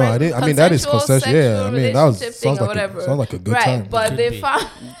No, I didn't. I mean, that is consensual. Yeah, I mean, that was sexual sounds relationship like thing or sounds like a good right, time. but Could they be. found.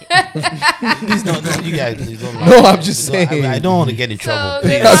 Please don't, you guys, please don't. No, I'm just I saying. don't want to get in trouble.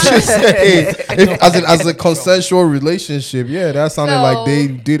 they I'm found- just saying. As a consensual relationship, yeah, that sounded like they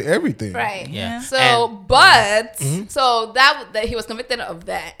did everything. Right. Yeah. So, And- but so that he was convicted of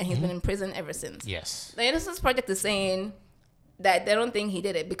that, and he's been in prison ever since. Yes. The Innocence Project is saying that they don't think he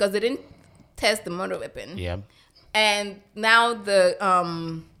did it because they didn't test the murder weapon. Yeah. And now the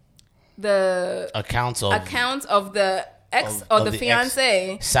Accounts of of the ex or of the the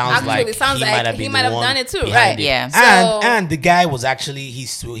fiance ex sounds like he might have done it too, behind right? it. Yeah. So- And the guy was actually he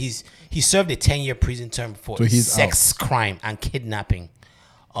served a 10-year prison term for So he's sex crime and kidnapping.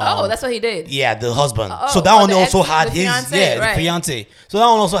 Oh, that's what he did. Yeah, the husband. Oh, so that oh, one the also ex- had the his fiancé, right. the fiance. So that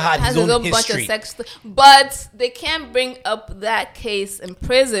one also had Has his own bunch history. of sex, but they can't bring up that case in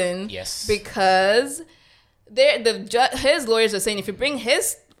prison. Yes. because his lawyers are saying if you bring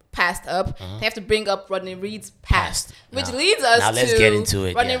his past up, they have to bring up Rodney Reed's past, which Now- leads us now to let's get into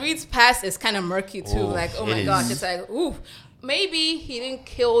it, Rodney yeah. Reed's past is kind of murky too. Ooh, like, oh it my gosh, is. it's like, ooh, maybe he didn't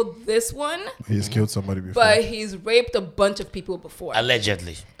kill this one, He's killed somebody before. but he's raped a bunch of people before.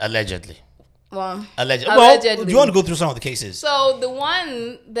 Allegedly. Well, Allegedly. allegedly. Well, do you want to go through some of the cases? So the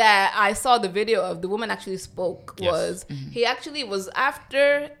one that I saw the video of, the woman actually spoke Yes. was he actually was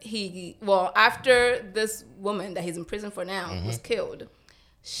after this woman that he's in prison for now was killed.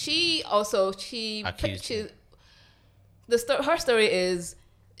 She Accused him. her story is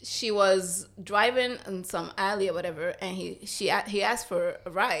she was driving in some alley or whatever, and he asked for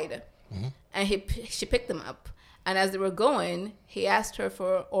a ride, and she picked him up, and as they were going, he asked her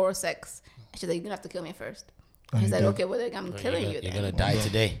for oral sex. She's like, "You're gonna have to kill me first." He said, "Okay, well, then I'm killing you You're then." gonna die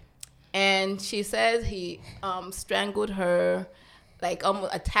today. And she says he strangled her, like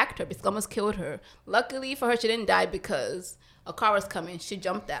almost attacked her, basically almost killed her. Luckily for her, she didn't die because a car was coming. She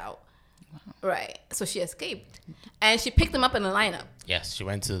jumped out. Right. So she escaped. And she picked him up in the lineup. Yes, she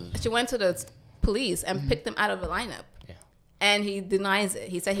went to. She went to the police and picked him out of the lineup. Yeah. And he denies it.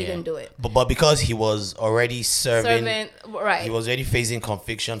 He said he Yeah. didn't do it. But because he was already serving, Right. he was already facing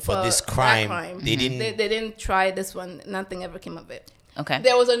conviction for this that crime. They didn't. They didn't try this one. Nothing ever came of it. Okay.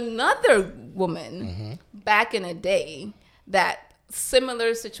 There was another woman back in the day that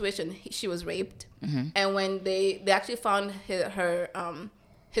similar situation. She was raped, and when they actually found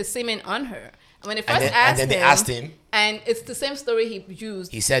his semen on her, and when they first asked him, and it's the same story he used.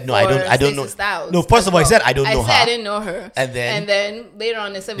 He said, "No, I don't know." Stacey Styles No, first as of all, he well. said, "I don't know I said her." I didn't know her, And then later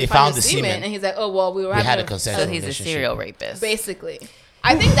on they said they we found found the the semen. semen, and he's like, "Oh well, we had a having consensual So he's a relationship. serial rapist. basically."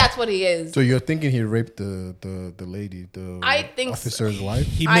 I think that's what he is. So you're thinking he raped the lady, the I think so. officer's wife?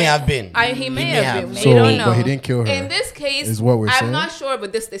 He may have been. He may have been. So, We don't know. but he didn't kill her. In this case, is what we're I'm saying? not sure,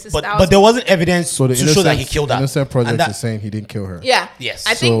 but this is But there wasn't evidence So the to show that he killed her. Innocent Project And that- is saying he didn't kill her. Yeah. Yes.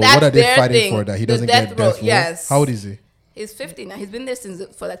 I think So that's what are they their fighting thing. for? That he The doesn't get death row? Yes. How old is he? He's 50 now. He's been there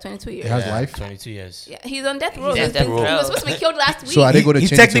for like 22 years. He has life. 22 years. Yeah, he's on death row. He's on He death row. was supposed to be killed last week. So are they going to He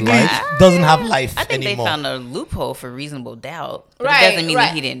change it to technically life? doesn't have life I think anymore. they found a loophole for reasonable doubt. But Right, it doesn't mean right.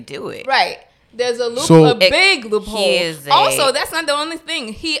 that he didn't do it. Right. There's a So- a big loophole. He is Also, that's not the only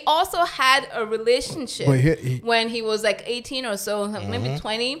thing. He also had a relationship But he- when he was like 18 or so, maybe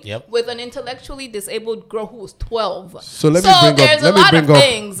 20, Yep. with an intellectually disabled girl who was 12. So let me bring there's up. Let a me lot bring of up.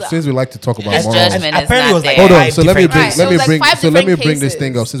 things. Since we like to talk about His morals. judgment is Apparently it not was like there. Hold on. five So let me different bring. Right, Let so me it's like bring. five So let me different bring this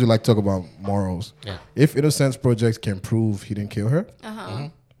thing cases. up. Since we like to talk about morals. Yeah. If Innocence Project can prove he didn't kill her,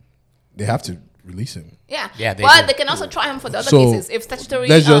 they have to release him. Yeah. Yeah, they but do. they can also try him for the other So, cases. If statutory,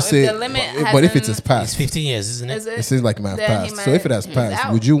 let's just say. if the limit But if it's hasn't- his past, It's 15 years, isn't it? is it seems like it might have then he passed. So if it has he's passed,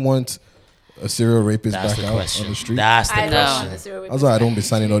 out. would you want a serial rapist That's back the out question. on the street? That's the I don't question. want to serial That's rapist why I back. don't be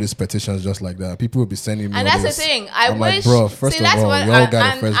signing all these petitions just like that. People will be sending me And all that's the this. thing. I I'm wish. like, bro, first see, of that's all, what y'all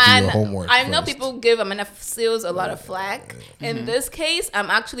gotta first do your homework. I know first. people give Amanda Seals a lot of flack. In this case, I'm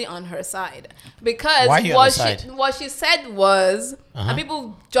actually on her side because Why are you on her side? what she said was, and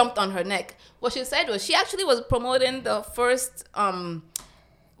people jumped on her neck. What she said was she actually was promoting the first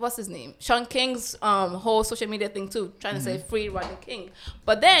what's his name? Sean King's whole social media thing too, trying to say free Rodney King.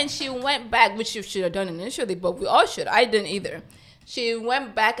 But then she went back, which she should have done initially, but we all should. I didn't either. She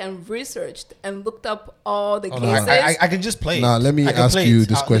went back and researched and looked up all the Hold cases. on, I can just play it. Now, let me I can ask play you it.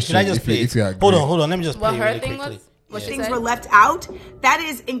 this question, Should I just if you- play if it? you agree. Hold on. Let me just What play it her really thing quickly. was? What she Things said? were left out. That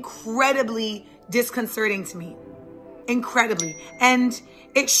is incredibly disconcerting to me. Incredibly. And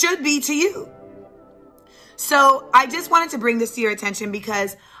it should be to you. So I just wanted to bring this to your attention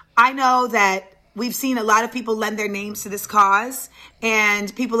because I know that we've seen a lot of people lend their names to this cause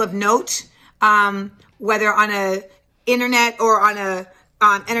and people of note, whether on a internet or on a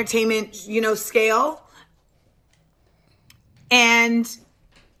entertainment, scale. And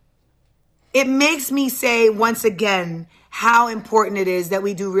it makes me say once again how important it is that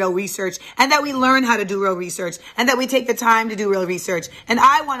we do real research and that we learn how to do real research and that we take the time to do real research. And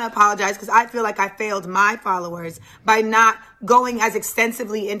I want to apologize because I feel like I failed my followers by not going as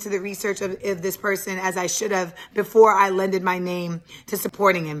extensively into the research of this person as I should have before I lended my name to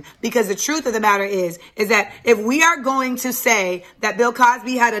supporting him. Because the truth of the matter is that if we are going to say that Bill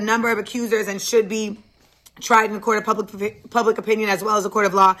Cosby had a number of accusers and should be tried in a court of public opinion as well as a court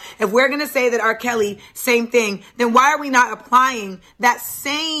of law. If we're going to say that R. Kelly, same thing, then why are we not applying that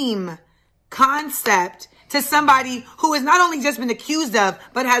same concept to somebody who has not only just been accused of,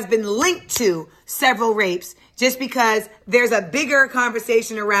 but has been linked to several rapes? Just because there's a bigger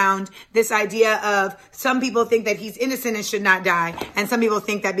conversation around this idea of some people think that he's innocent and should not die. And some people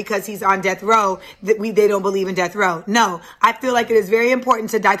think that because he's on death row, that they don't believe in death row. No, I feel like it is very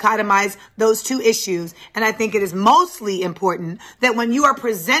important to dichotomize those two issues. And I think it is mostly important that when you are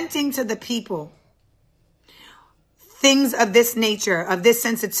presenting to the people things of this nature, of this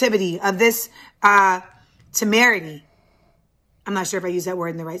sensitivity, of this temerity, I'm not sure if I use that word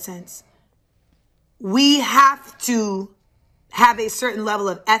in the right sense. We have to have a certain level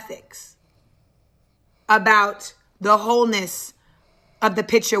of ethics about the wholeness of the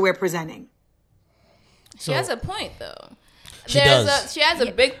picture we're presenting. She has a point, though. She does. She has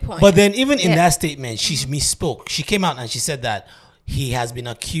a big point. But then even in that statement, she misspoke. She came out and she said that he has been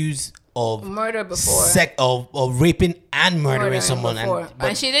accused of murder before, of raping and murdering someone, before.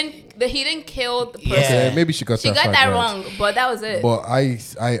 And he didn't kill the person. Okay, maybe she got that right. wrong, but that was it. But I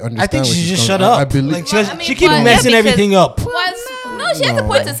understand. I think where she she's just coming- shut up. I believe. Like, Well, I mean, she keep but- messing Yeah, everything up. No, she has a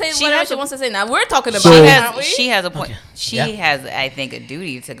point to say whatever she wants to say. Now we're talking about So- it, aren't we? She has a point. Okay. She Yeah. has, I think, a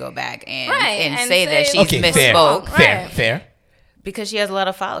duty to go back and And say that say- she's Okay, fair, misspoke Right. fair. because she has a lot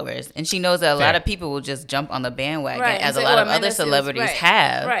of followers and she knows that a lot of people will just jump on the bandwagon Right, as and a say, lot "Oh, of Amanda other Seals," celebrities right,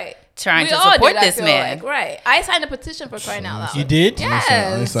 have, right. trying We to all support did, I this feel man. like, right. I signed a petition for crying out loud. You did? Yes.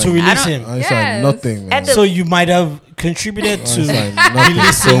 I To signed- release I him. I Yes. signed nothing, man. At the- So you might have contributed I to signed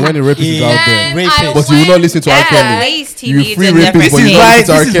nothing. So when the rapist is out there, Then Rapist. I but you will not went listen to R. At Kelly. least he You needs free a rapist, different but you This is don't why listen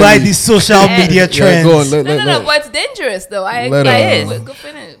to R. this is why Kelly. these social media Yeah, trends. go on. Let, No, but it's dangerous though. I Let like, her- go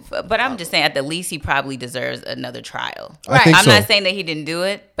finish. But I'm just saying, at the least, he probably deserves another trial. I think I'm so. not saying that he didn't do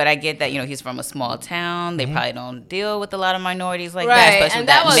it, but I get that, he's from a small town. They probably don't deal with a lot of minorities like that, Right, especially and with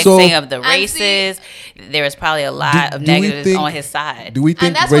that that was- mixing So- of the And races. There was probably a lot of do we negatives think- on his side. Do we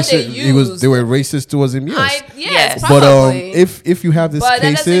think that's what they racist? They were used. racist towards him? Yes. Yes, But probably. if you have these but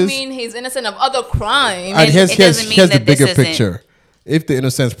that doesn't cases, mean he's innocent of other crimes. and it here's doesn't mean here's the that this bigger isn't- picture. If the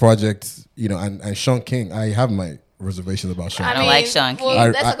Innocence Project, and Sean King, I have my reservations about Sean. I don't like Sean King. I-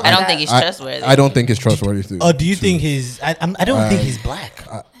 let's talk I about I don't that. think he's trustworthy. I don't think it's trustworthy. Do you think he's? I don't think he's black.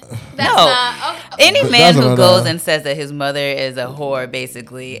 That's No. not, Any But man that's who another- goes and says that his mother is a whore,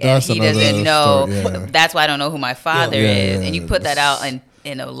 basically, and That's he another doesn't know, story, yeah. that's why I don't know who my father Yeah, is, yeah, and you put that out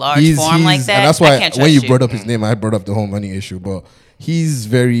in a large He's- form like that, and that's I why can't when trust you brought up his name, I brought up the whole money issue. But he's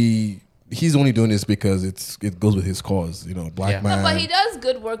only doing this because it goes with his cause. Black Yeah. man. No, but he does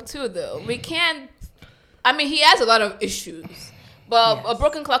good work too, though. We can't. I mean, he has a lot of issues, but a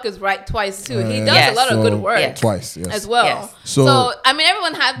broken clock is right twice too. He does Yes. a lot of good work Yes. Twice, yes. as well. Yes. So I mean,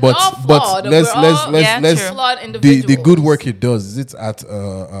 everyone has. But We're all flawed. let's we're all Yeah, let's true. flawed the individuals. good work he does. Is it at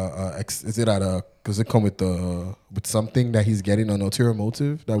is it at a Does it come with something that he's getting an ulterior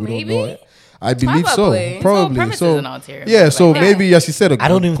motive that we don't Maybe. know? I believe Probably. so. Probably. premise So is an ulterior yeah. motive, So like maybe, as you said, I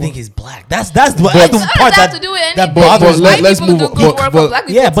don't even think he's black. That's the That part doesn't that have to do with that anything. bothers me. But let's White people move do on. good work But- for black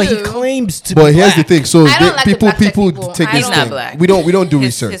people Yeah, but he too. claims to. But be here's black. the thing. So I don't like the black people people. take I this don't- He's not thing. black. We don't do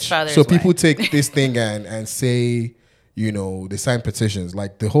His research. father So is people white. take this thing and say, you know, they sign petitions.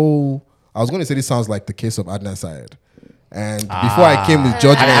 Like the whole. I was going to say this sounds like the case of Adnan Syed. And before I came with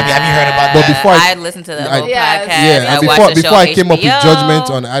judgment, Have you heard about but that? before I listened to the whole Yes. podcast. yeah, I and watched the before show I on came up with HBO. judgment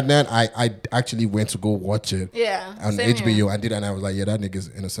on Adnan, I actually went to go watch it. Yeah, on same HBO here. and did, and I was like, yeah, that nigga's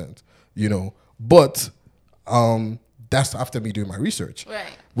innocent, you know. But that's after me doing my research. Right.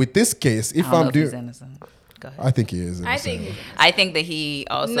 With this case, if I don't know I'm if he's doing, innocent. Go ahead. I think he is. I Innocent. think I think that he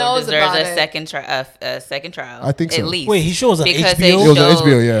also Knows deserves about a it. second trial. I think at so. least. Wait, he shows on because HBO? They It was on showed-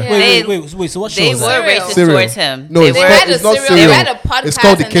 HBO, yeah. Yeah. Wait. So what show They is were that? racist Serial. towards him. No, they it's were called, it's not They serial. had a podcast It's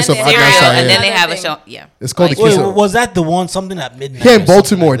called the and case then of they Adnan serial, had Syed. and then they another have a thing. show. Yeah, It's called the Wait, case of. was that the one something at midnight? Here or in something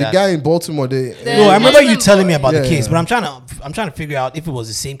Baltimore, like the that? guy in Baltimore, they. No, I remember you Muslim telling me boy. about the Yeah, case, yeah. but I'm trying to figure out if it was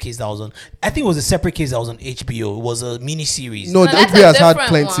the same case that was on. I think it was a separate case that was on HBO. It was a mini series. No, No, the that's HBO a has had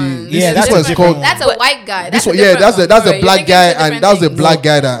different plenty. one. Yeah, this that's one's a called. different That's a white guy. This That's one, a yeah, different that's one. the Sorry, black you're thinking guy, of two and different that was the things. black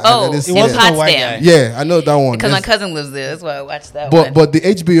guy that. Oh, and then it's- it wasn't yeah. a white Potsdam. guy. Yeah, I know that one. because my There's- cousin lives there. That's why I watched that one. But the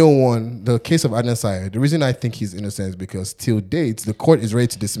HBO one, the case of Adnan Syed, the reason I think he's innocent is because till date the court is ready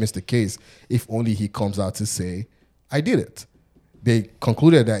to dismiss the case if only he comes out to say, "I did it." They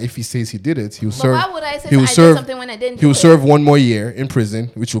concluded that if he says he did it, he'll serve. why would I say he will I did serve something when I didn't He will do it? serve 1 more year in prison,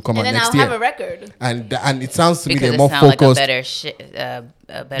 which will come And out then next I'll year. have a record. And it sounds to me because they're it more sounds like a focused. better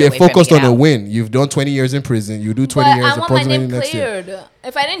a better They're way for him to focused get on a out. win. You've done 20 years in prison. You do 20 But years I want my approximately name next year. cleared.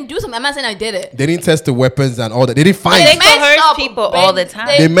 If I didn't do something, I'm not saying I did it. They didn't test the weapons and all that. They didn't find. They it. coerce people all the time.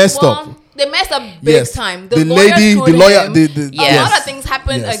 They messed up. They messed up big Yes. time. The lawyer lady, screwed the lawyer, him. the A Yes. lot of things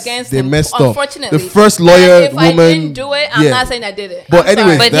happened Yes. against They him. messed up. Unfortunately, The first lawyer And if I woman- didn't do it, I'm yeah. not saying I did it. But I'm anyways,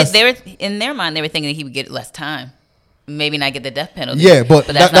 sorry. But that's- they were in their mind, they were thinking that he would get less time, maybe not get the death penalty. Yeah, but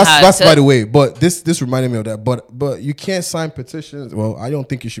that's that's by the way. But this reminded me of that. But you can't sign petitions. Well, I don't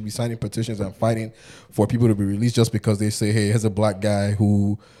think you should be signing petitions and fighting for people to be released just because they say, hey, here's a black guy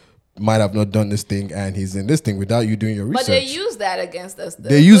who might have not done this thing and he's in this thing without you doing your research. But they use that against us. though.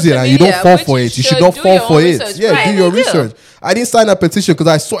 They use it Social and you don't media, fall which for it. You should not do fall your for own it. research. Yeah, Right, do your they research. I didn't sign that petition because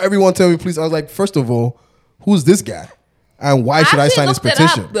I saw everyone tell me, please. I was like, first of all, who's this guy? And why should I actually sign this looked it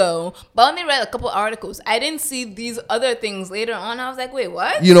petition? up, though, but I only read a couple articles. I didn't see these other things later on. I was like, wait,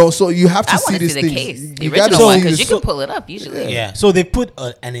 what? You know, so you have to I see want to these see the things. case, the You gotta original one, see because this- you can pull it up usually. Yeah, so they put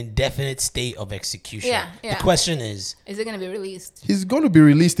an indefinite state of execution. Yeah. The question is, Is it going to be released? He's going to be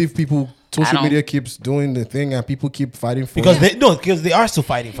released if people, social don't- media keeps doing the thing and people keep fighting for because it. they are still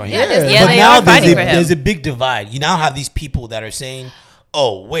fighting for him. Yeah, they're Yeah, but they now are fighting for him. there's a big divide. You now have these people that are saying,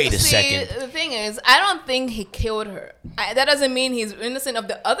 "Oh, wait a See, second." the thing is, I don't think he killed her. That doesn't mean he's innocent of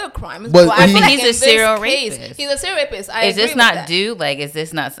the other crimes. But I he- feel like He's in a this serial case, rapist. He's a serial rapist. I Is agree this with not that. due? Like, is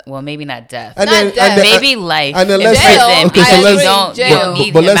this not? Well, maybe not death. Not death. Maybe life. And then in let's Jail, prison, okay, so because let's you don't jail.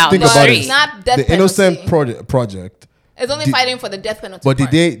 need but him let's out think in the about But it. it's street. not death The penalty. Innocent Project. It's only Did- fighting for the death penalty. But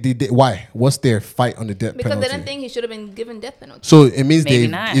part. did they why? What's their fight on the death Because penalty? they didn't think he should have been given death penalty. So it means Maybe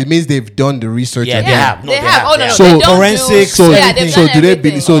not. they've done the research. Yeah, and they done- have. No, they have. Oh no, no, So- they don't Forensics, So, do. so Yeah, they've so done do they?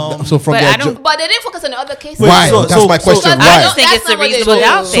 everything. So from But their I don't- But they didn't focus on the other cases. why? So- That's my so- question. Because I Why? don't think That's it's a not what they reasonable do.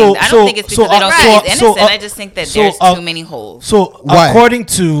 doubt So- thing. I so- don't think it's because so- they don't so- think he's so, innocent. I just think that so, there's too many holes. So Why? according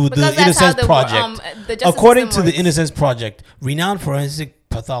to Because the that's how Innocence the, Project, the justice according system to the works. Innocence Project, renowned forensic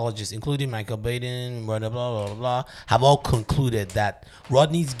pathologists, including Michael Baden, blah, blah, blah, blah, blah, have all concluded that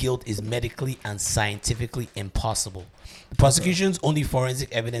Rodney's guilt is medically and scientifically impossible. The prosecution's only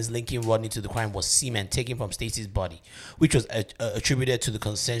forensic evidence linking Rodney to the crime was semen taken from Stacy's body, which was attributed to the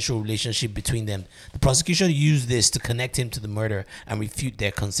consensual relationship between them. The prosecution used this to connect him to the murder and refute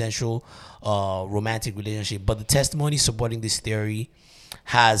their consensual romantic relationship. But the testimony supporting this theory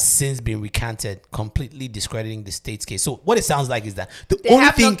has since been recanted, completely discrediting the state's case. So what it sounds like is that the They only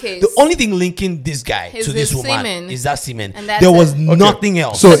have no thing, case. the only thing linking this guy Is to this his woman semen. is that semen. And that's there was it. nothing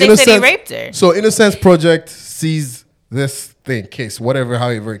else. So But they said he Innocence- raped her. So Innocence Project sees this thing, case,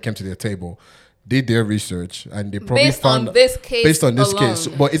 however it came to their table, did their research, and they probably Based on found this case based on this alone. case.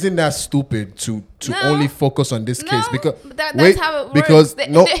 But isn't that stupid to No. only focus on this No, case? Because that's how it works. because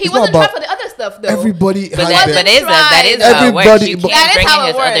no, he it's not wasn't tried about for the other stuff though. everybody. But has that, their- that is how it Everybody- works. You but- can't That is bring how in it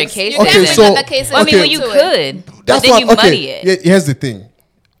his other works. cases. You Okay, can't so- bring other cases I mean, well, okay. you into it. could, but That's then why. you muddy it. Yeah, here's the thing.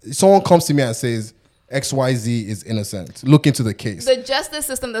 Someone comes to me and says XYZ is innocent. Look into the case. The justice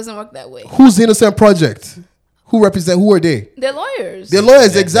system doesn't work that way. Who's the Innocent Project? Who are they? They're lawyers. They're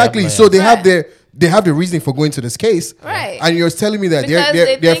lawyers, Yeah, exactly. they're So they have lawyers.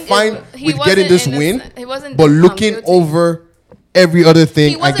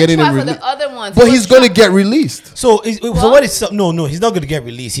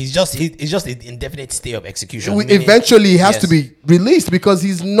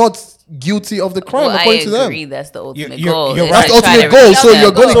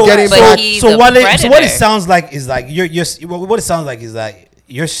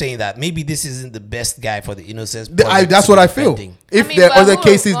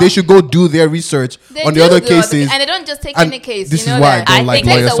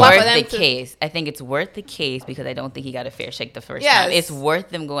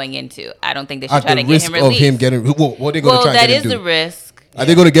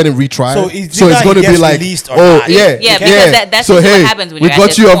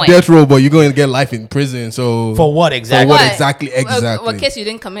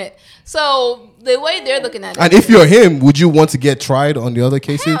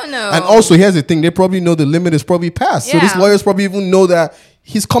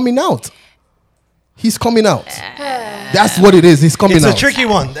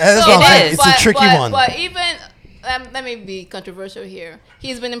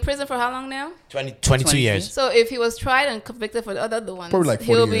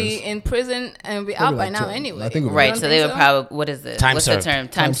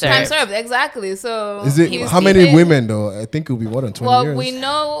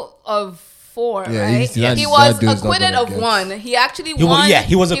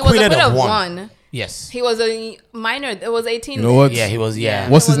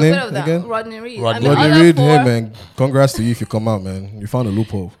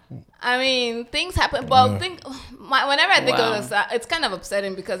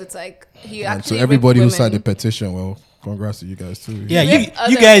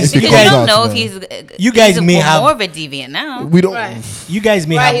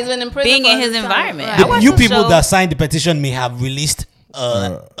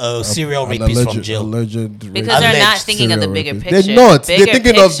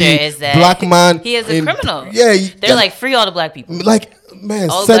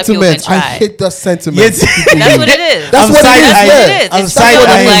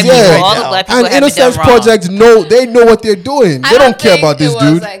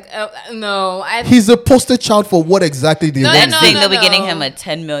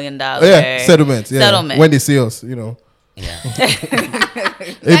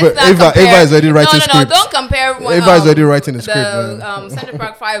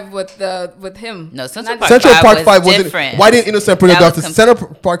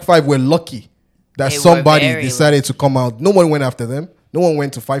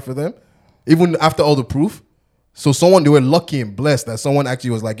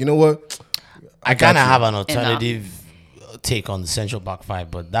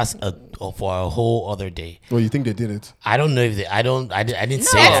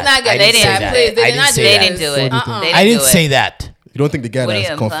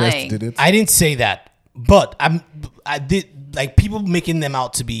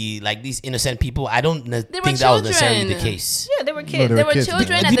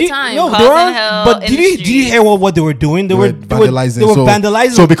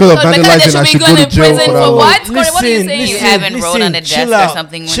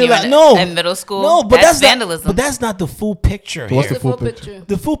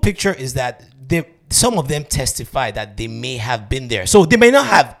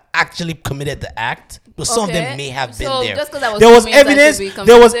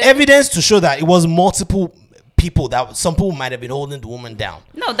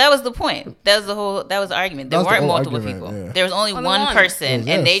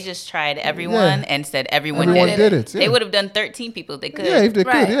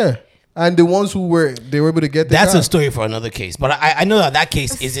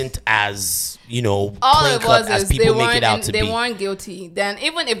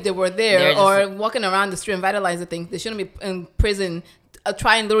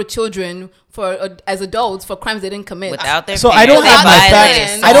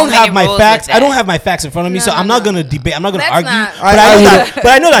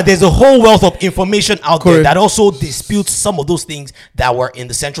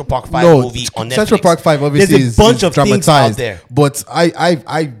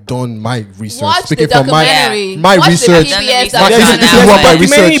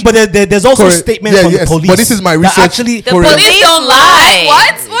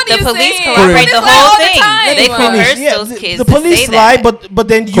 the you police saying? corroborate Police the lie whole all the thing. time. They coerce Yeah, those kids. the to police say lie, that. but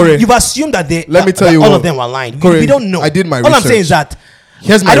then Correct. you've assumed that they Let me tell that you all what. of them are lying. Correct. We don't know. I did my All I'm saying research. is that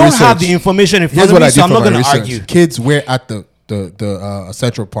Here's my I don't research. have the information in front Here's of what me, I did so I'm for not my going to research. argue. Kids were at the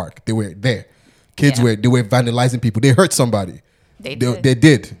Central Park. They were there. Kids Yeah. were vandalizing people. They hurt somebody. They They did.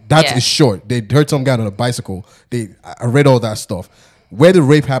 did. That is Yeah. short. They hurt some guy on a bicycle. I read all that stuff. Where the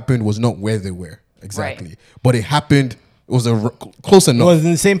rape happened was not where they were exactly, Right. but it happened. It was close It enough. was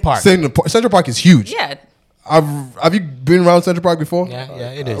in the same park. Central Park is huge. Yeah. Have you been around Central Park before? Yeah,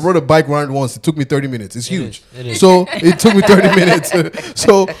 it I is. rode a bike round once. It took me 30 minutes. It's huge. It is. So it took me 30 minutes.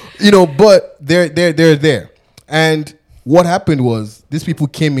 So, but they're there. And what happened was these people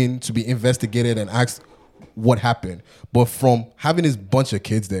came in to be investigated and asked what happened. But from having this bunch of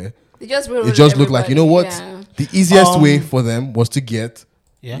kids there, It just it just looked like, you know what? Yeah. The easiest way for them was to get,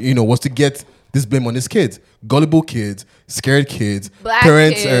 Yeah. was to get this blame on these kids. Gullible kids, scared kids, Black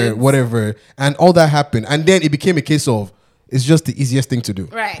parents, kids. whatever. And all that happened. And then it became a case of, it's just the easiest thing to do.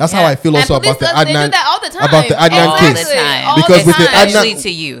 Right. That's Yeah. how I feel And also police about the they do Adnan. that all the time. About the Adnan All case. the time. All Because the with the time. Especially Adnan, to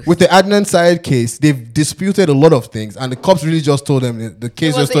youth. with the Adnan Syed case, they've disputed a lot of things, and the cops really just told them, the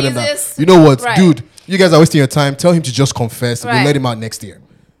case It was just told the them that, easiest- you know what, Right. dude, you guys are wasting your time. Tell him to just confess. We'll Right. let him out next year,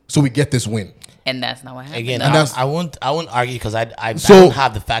 so we get this win. And that's not what happened. Again, And that's- I won't argue because I So, don't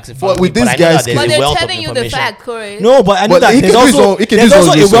have the facts in front but of with me. these I know guys- that there's But a they're wealth of telling you the information. fact, Corey. No, but I know But that he there's can do his also, own- he can do there's his own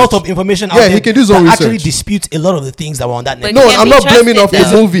also a wealth research. of information out Yeah, there he can do his own that actually research. disputes a lot of the things that were on that But net. No, can't I'm be not blaming trusted, off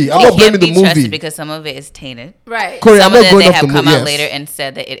the though. movie. I'm It not can't blaming the be trusted movie. because some of it is tainted. Right. Corey, Some I'm of not it going they off the have come movie. out Yes. later and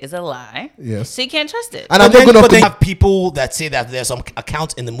said that it is a lie. Yes. So you can't trust it. And I'm not going But off they the have people that say that there's some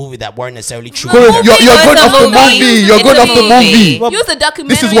accounts in the movie that weren't necessarily true. Corey, movie you're was going a off the movie. movie. You're It's going a off the movie. movie. Use the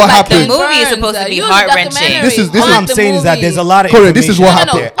documentary. This is what like happened. The movie is Burns, supposed to be use the heart-wrenching. documentary This is- All is- I'm the saying is that movie. there's a lot of Corey, information this is what out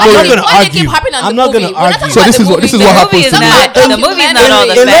happened. there. I'm I'm not not going to Why they keep argue. harping on I'm the not going movie? to We're not argue. talking So about this the is what- movie. this is The what movie happens is to me. not. The movie is not all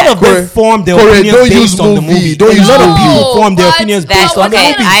the A lot of facts. them formed their Corey, opinions don't use based on the movie. movie. Don't A use lot of movie. people formed their But- opinions That's based on the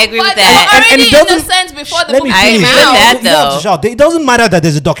okay. movie. I agree with But that. they're already And it in doesn't- the sense before the Let me movie I finish. came agree with out. that, You have to though. shout. It doesn't matter that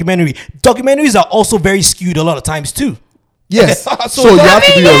there's a documentary. Documentaries are also very skewed a lot of times too. Yes. So So you have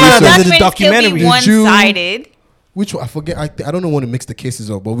to do your I mean, research. there's a Documentaries documentary. can be Did you- one-sided. Which one? I forget. I don't know when to mix the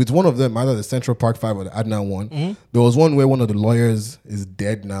cases up, but with one of them, either the Central Park 5 or the Adnan one, there was one where one of the lawyers is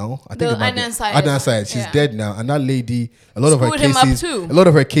dead now. I think The about Adnan Syed Adnan one, Syed. She's yeah. dead now, and that lady, a lot of her Screwed him up cases, too. a lot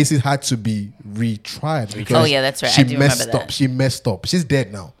of her cases had to be retried. because Oh, yeah, that's right. She I do remember messed that. up. She messed up. She's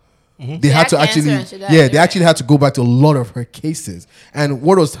dead now. They She had to had cancer actually, and she died, yeah, they yeah. actually had to go back to a lot of her cases. And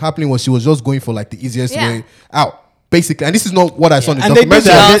what was happening was she was just going for like the easiest Yeah. way out. Basically, and this is not what I saw in the And they do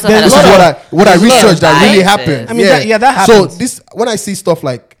documentary. that. Also had This a is lot what of- I there's a lot of researched that really biases. happened. I mean, that So happens. this, when I see stuff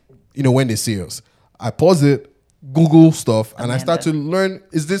like, when they see us, I pause it, Google stuff, and I start to learn: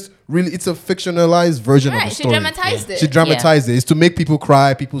 is this really? It's a fictionalized version of Right, the she story. dramatized it. She dramatized it. It's to make people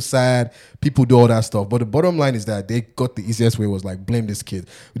cry, people sad, people do all that stuff. But the bottom line is that they got the easiest way was like blame this kid.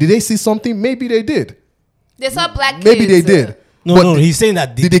 Did they see something? Maybe they did. They saw black kids. Maybe they did. No, But no, he's saying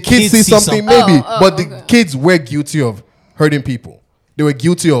that did the kids see something? something? Maybe. Oh, But the okay. kids were guilty of hurting people. They were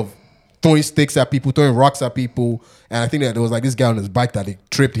guilty of throwing sticks at people, throwing rocks at people. And I think that there was like this guy on his bike that he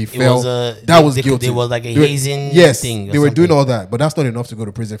tripped, he fell. was that they- was they- guilty. there was like a They were- hazing yes, thing or they were doing something. all that, but that's not enough to go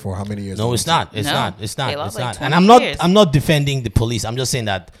to prison for how many years? No, it's not. It's No. not. It's They not. lost It's like not. 20 And I'm not. years. I'm not defending the police. I'm just saying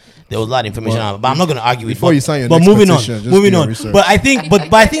that there was a lot of information on it. But I'm not going to argue with. Before you sign your But next moving petition, on, just moving do your on. research. But I think,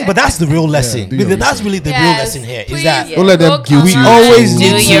 but that's the real lesson. do your Because that's research. really the real Yes, lesson here. Is please, that Don't let them look guilt we you. always Do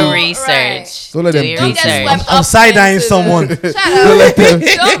need to- your Right. research. Don't let them Do your guilt Don't you. get swept I'm up side-eyeing into someone. Shut up.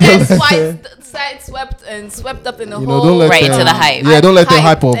 Don't get sideswept and swept up in the You whole. know, don't let Right, them, into the hype. Yeah, don't let them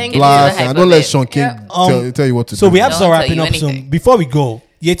Hype. hype of Thank you. blast, Into the hype and don't of let it. Sean King Yeah. tell you what to So do. we have to Don't start tell wrapping you up soon. anything. Before we go,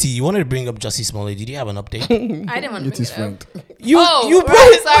 Yeti, you wanted to bring up Jussie Smollett. Did you have an update? I didn't want to It's bring his it friend. up. You Oh, you brought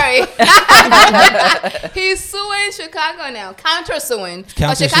right, it. sorry. He's suing Chicago now, counter suing. But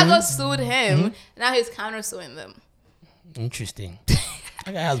Counter-suing? Chicago sued him. Now he's counter suing them. Interesting.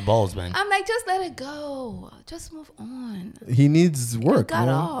 That guy has balls, man. I'm like, just let it go. Just move on. He needs work. Got man.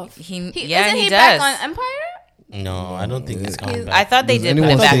 off. Yeah, isn't he he back does. on Empire? No, I don't think he's coming He's- back. I thought they Does did put anyone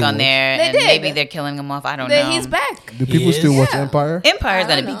him back see- on there, They and did. maybe they're killing him off. I don't know. He's back. Do people He still is? watch Yeah. Empire? Empire's I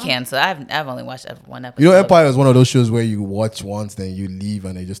gonna don't be know. canceled. I've only watched one episode. You know, Empire is one of those shows where you watch once, then you leave,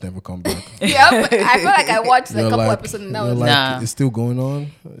 and they just never come back. Yep. I feel like I watched a You're couple like, episodes and that you're was like, Nah. it's still going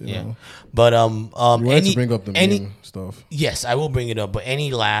on. You Yeah, know. but You wanted to bring up the any main stuff. yes, I will bring it up. But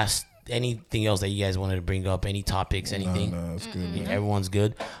anything else that you guys wanted to bring up? Any topics? Anything? Nah, it's good. Yeah, everyone's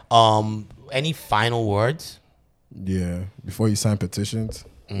good. Any final words? Yeah, before you sign petitions,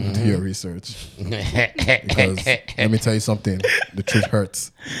 Mm-hmm. do your research. Because let me tell you something, the truth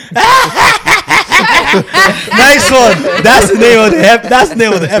hurts. Nice one. That's the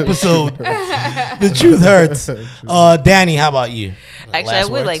name of the episode. The truth hurts. Danny, how about you? Actually, I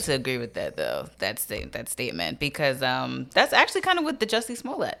would words? like to agree with that though. That statement because that's actually kind of with the Jussie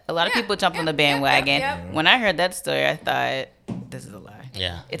Smollett. A lot of people jump on the bandwagon. When I heard that story, I thought this is a lie.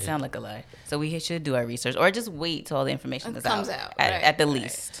 Yeah, it sounded like a lie. So we should do our research or just wait till all the information comes out at the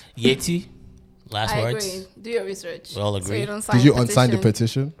least. Yeti, last I words. agree. Do your research. We all So agree. you don't sign Did you the unsign the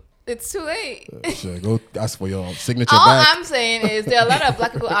petition. petition? It's too late. Sure, go ask for your signature All back. I'm saying is there are a lot of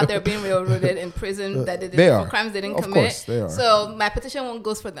black people out there being railroaded in prison that they did They for are. crimes they didn't Of commit. course, they are. So my petition won't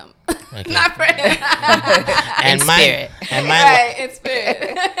goes for them, Okay. not for him. And my Right, in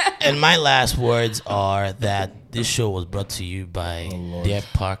spirit. and my last words are that this show was brought to you by Deer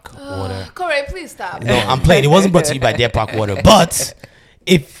Park Water. Corey, please stop. No, I'm playing. It wasn't brought to you by Deer Park Water, but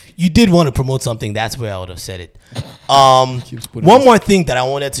if you did want to promote something, that's where I would have said it. One more thing that I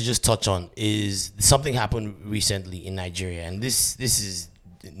wanted to just touch on is something happened recently in Nigeria, and this is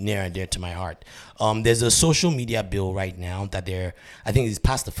near and dear to my heart. There's a social media bill right now that I think it's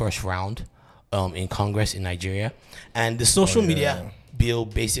past the first round in Congress in Nigeria, and the social media bill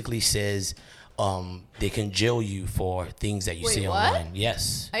basically says they can jail you for things that you say online.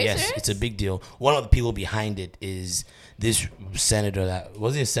 Yes, Are you serious? It's a big deal. One of the people behind it is this senator that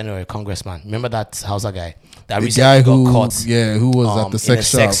was he a senator or a congressman? Remember that Hausa guy that The recently guy got who, caught? who was at the sex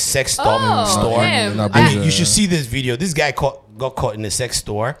shop. sex store. him. in I Abuja. mean, you should see this video. This guy got caught in a sex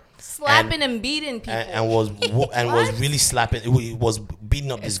store. Slapping and beating people. And was really slapping. He was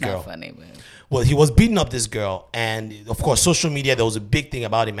beating up this girl. Not funny, but Well, he was beating up this girl, and of course, social media. There was a big thing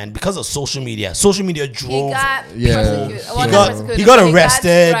about him, and because of social media drove. He got Yeah. persecuted. Well, He not got persecuted, he got but he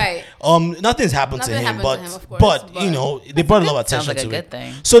arrested. right. Nothing's happened to Nothing him, happened to him, of course, but but you know they brought a lot of Sounds attention like a to good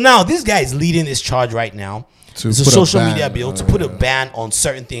it. thing. So now this guy is leading this charge right now. To It's a put a social ban. media bill to put a ban on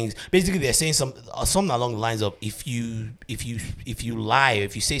certain things. Basically, they're saying something along the lines of if you lie,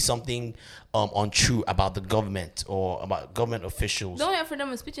 if you say something untrue about the government or about government officials, Don't we have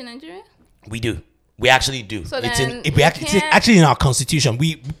freedom of speech in Nigeria? we do. We actually do. So it's then it's we actually in our constitution.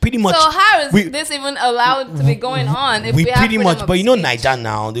 We pretty much. So how is we- this even allowed to be going on? If we have pretty freedom much, of but you know, speech? Niger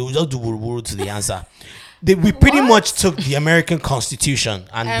now they will just do wuru to the answer. We pretty much took the American Constitution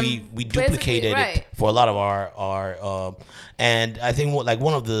and we basically, duplicated right. it for a lot of our and I think one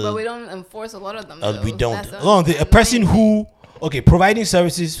of the But we don't enforce a lot of them. we though. don't. That's the- Along a person who providing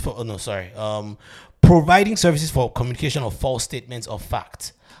services for providing services for communication of false statements of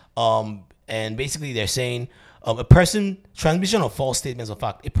fact. And basically they're saying transmission of false statements of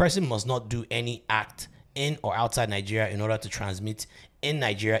fact. A person must not do any act in or outside Nigeria in order to transmit in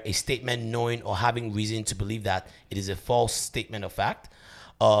Nigeria a statement knowing or having reason to believe that it is a false statement of fact.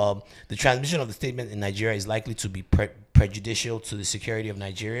 The transmission of the statement in Nigeria is likely to be prejudicial to the security of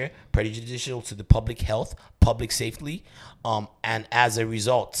Nigeria, prejudicial to the public health, public safety, and as a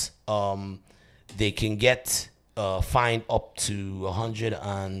result, they can get fined up to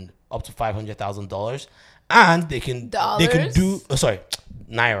 $500,000, and they can do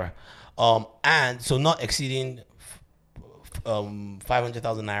naira, and so not exceeding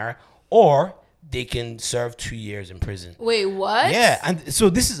 500,000 naira, or they can serve 2 years in prison. Wait, what? Yeah, and so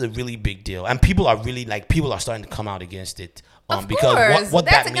this is a really big deal, and people are starting to come out against it. Of Because course. what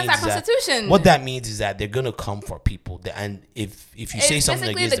That's that against means our is that Constitution. what that means is that they're gonna come for people, and if you say It's something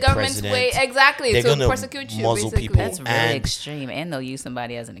basically against the the government's president, way exactly they're to gonna persecute you. muzzle Basically. people. that's really And- extreme, and they'll use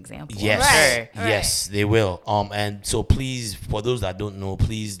somebody as an example. Yes, Right. yes, they will. And so please, for those that don't know,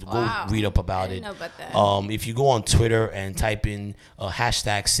 please Wow. go read up about I it. didn't know about that. If you go on Twitter and type in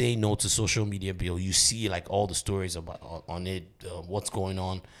hashtag say no to social media bill, you see like all the stories about on it, what's going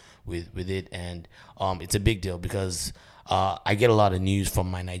on with it, and it's a big deal because I get a lot of news from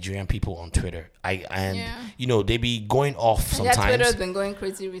my Nigerian people on Twitter. They be going off Yeah, sometimes. Twitter's been going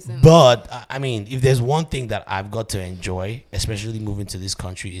crazy recently. But I mean, if there's one thing that I've got to enjoy, especially moving to this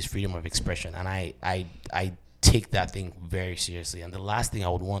country, is freedom of expression, and I take that thing very seriously. And the last thing I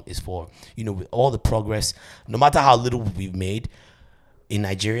would want is for with all the progress, no matter how little we've made in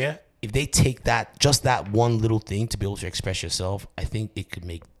Nigeria, if they take that one little thing to be able to express yourself, I think it could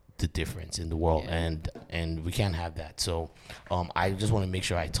make the difference in the world, and we can't have that. So I just want to make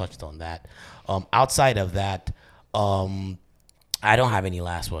sure I touched on that. Outside of that, I don't have any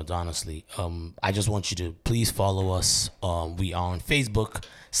last words, honestly. I just want you to please follow us. We are on Facebook,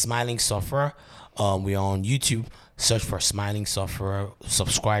 Smiling Sufferer. We are on YouTube. Search for Smiling Sufferer.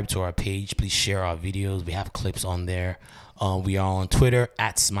 Subscribe to our page. Please share our videos. We have clips on there. We are on Twitter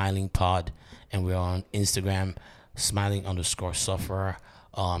at Smiling Pod, and we are on Instagram, Smiling_Sufferer.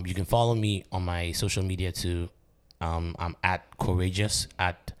 You can follow me on my social media too. I'm at Courageous,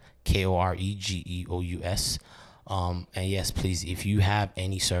 at KOREGEOUS. And yes, please, if you have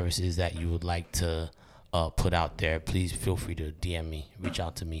any services that you would like to put out there, please feel free to DM me, reach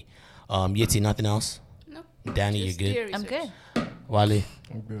out to me. Yeti, nothing else? Nope. Danny, you Just good? their I'm research. good. Wale,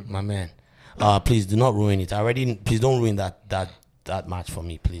 my man. Please do not ruin it. Please don't ruin that match for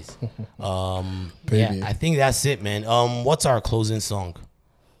me, please. Baby. I think that's it, man. What's our closing song,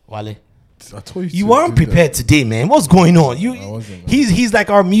 Wale? I told You to aren't do that. prepared today, man. What's going on? wasn't, man. He's like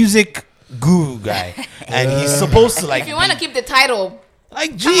our music guru guy, and he's supposed to like. If you want to keep the title,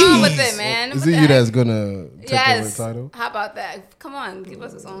 like, come on with jeez. it, man. Is What it the you heck? that's gonna take over Yes. the title? How about that? Come on, give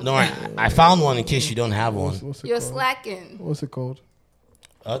us a song. No, I found one in case you don't have one. What's it You're called? slacking. What's it called?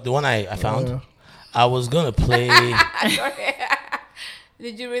 The one I found. Yeah. I was gonna play. Sorry.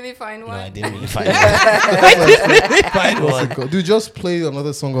 Did you really find No, one? I didn't really find it. Find What's one. it called? Dude, just play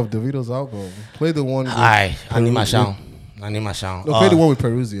another song of Davido's album. Play the one. with Aye, Anima Peruzzi. Sound. Anima Sound. No, play the one with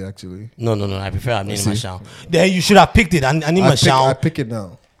Peruzzi, actually. No. I prefer Anima see. Sound. Then you should have picked it. Anima I Sound. pick it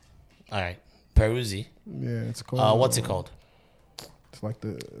now. All right, Peruzzi. Yeah, it's called. What's it called? It's like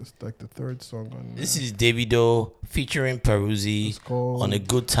the third song on. This is Davido featuring Peruzzi It's called on a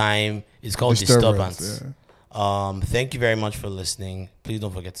good time. It's called Disturbance. Yeah. Thank you very much for listening. Please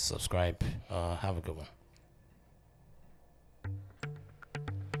don't forget to subscribe. Have a good one.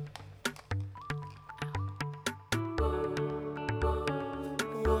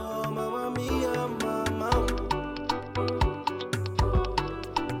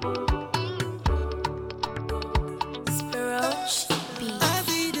 I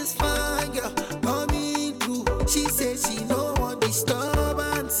see this fine girl coming through. She says she no want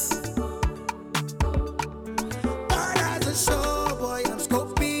disturbance. But as a show boy, I'm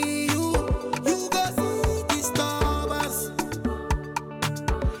scoping you. You go see disturbance.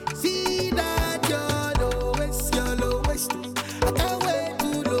 See that your lowest. I can't wait to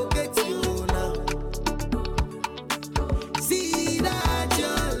locate you now. See that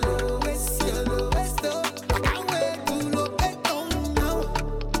your lowest. I can't wait to locate you now.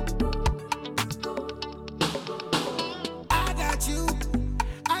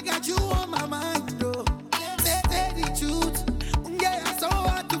 I got you on my mind, though. Say the truth. Yeah, it's so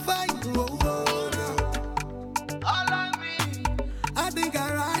hard to find you. All of me, I think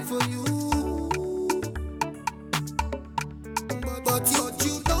I ride for you. But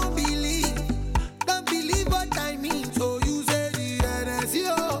you don't believe what I mean. So you say the NSC,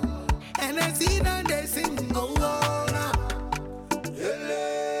 oh, NSC, then they sing, oh, nah.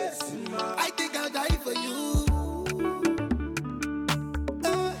 I think I'll die for you.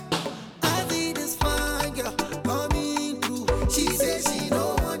 I see this fine girl coming through. She says she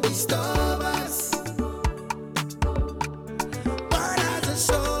don't want disturbance. But as a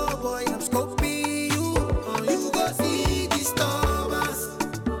show boy, I'm scoping you. You go see disturbance.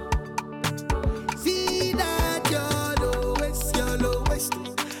 See that your lowest.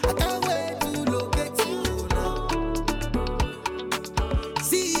 I can't wait to locate you now.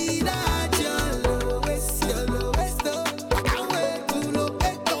 See that your lowest. I can't wait to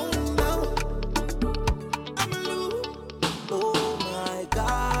locate you now. I'm a loop. Oh my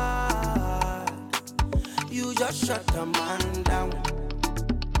God, you just shut a man down.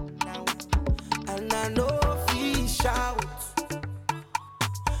 And I know if he shout,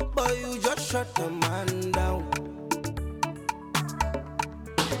 but you just shut a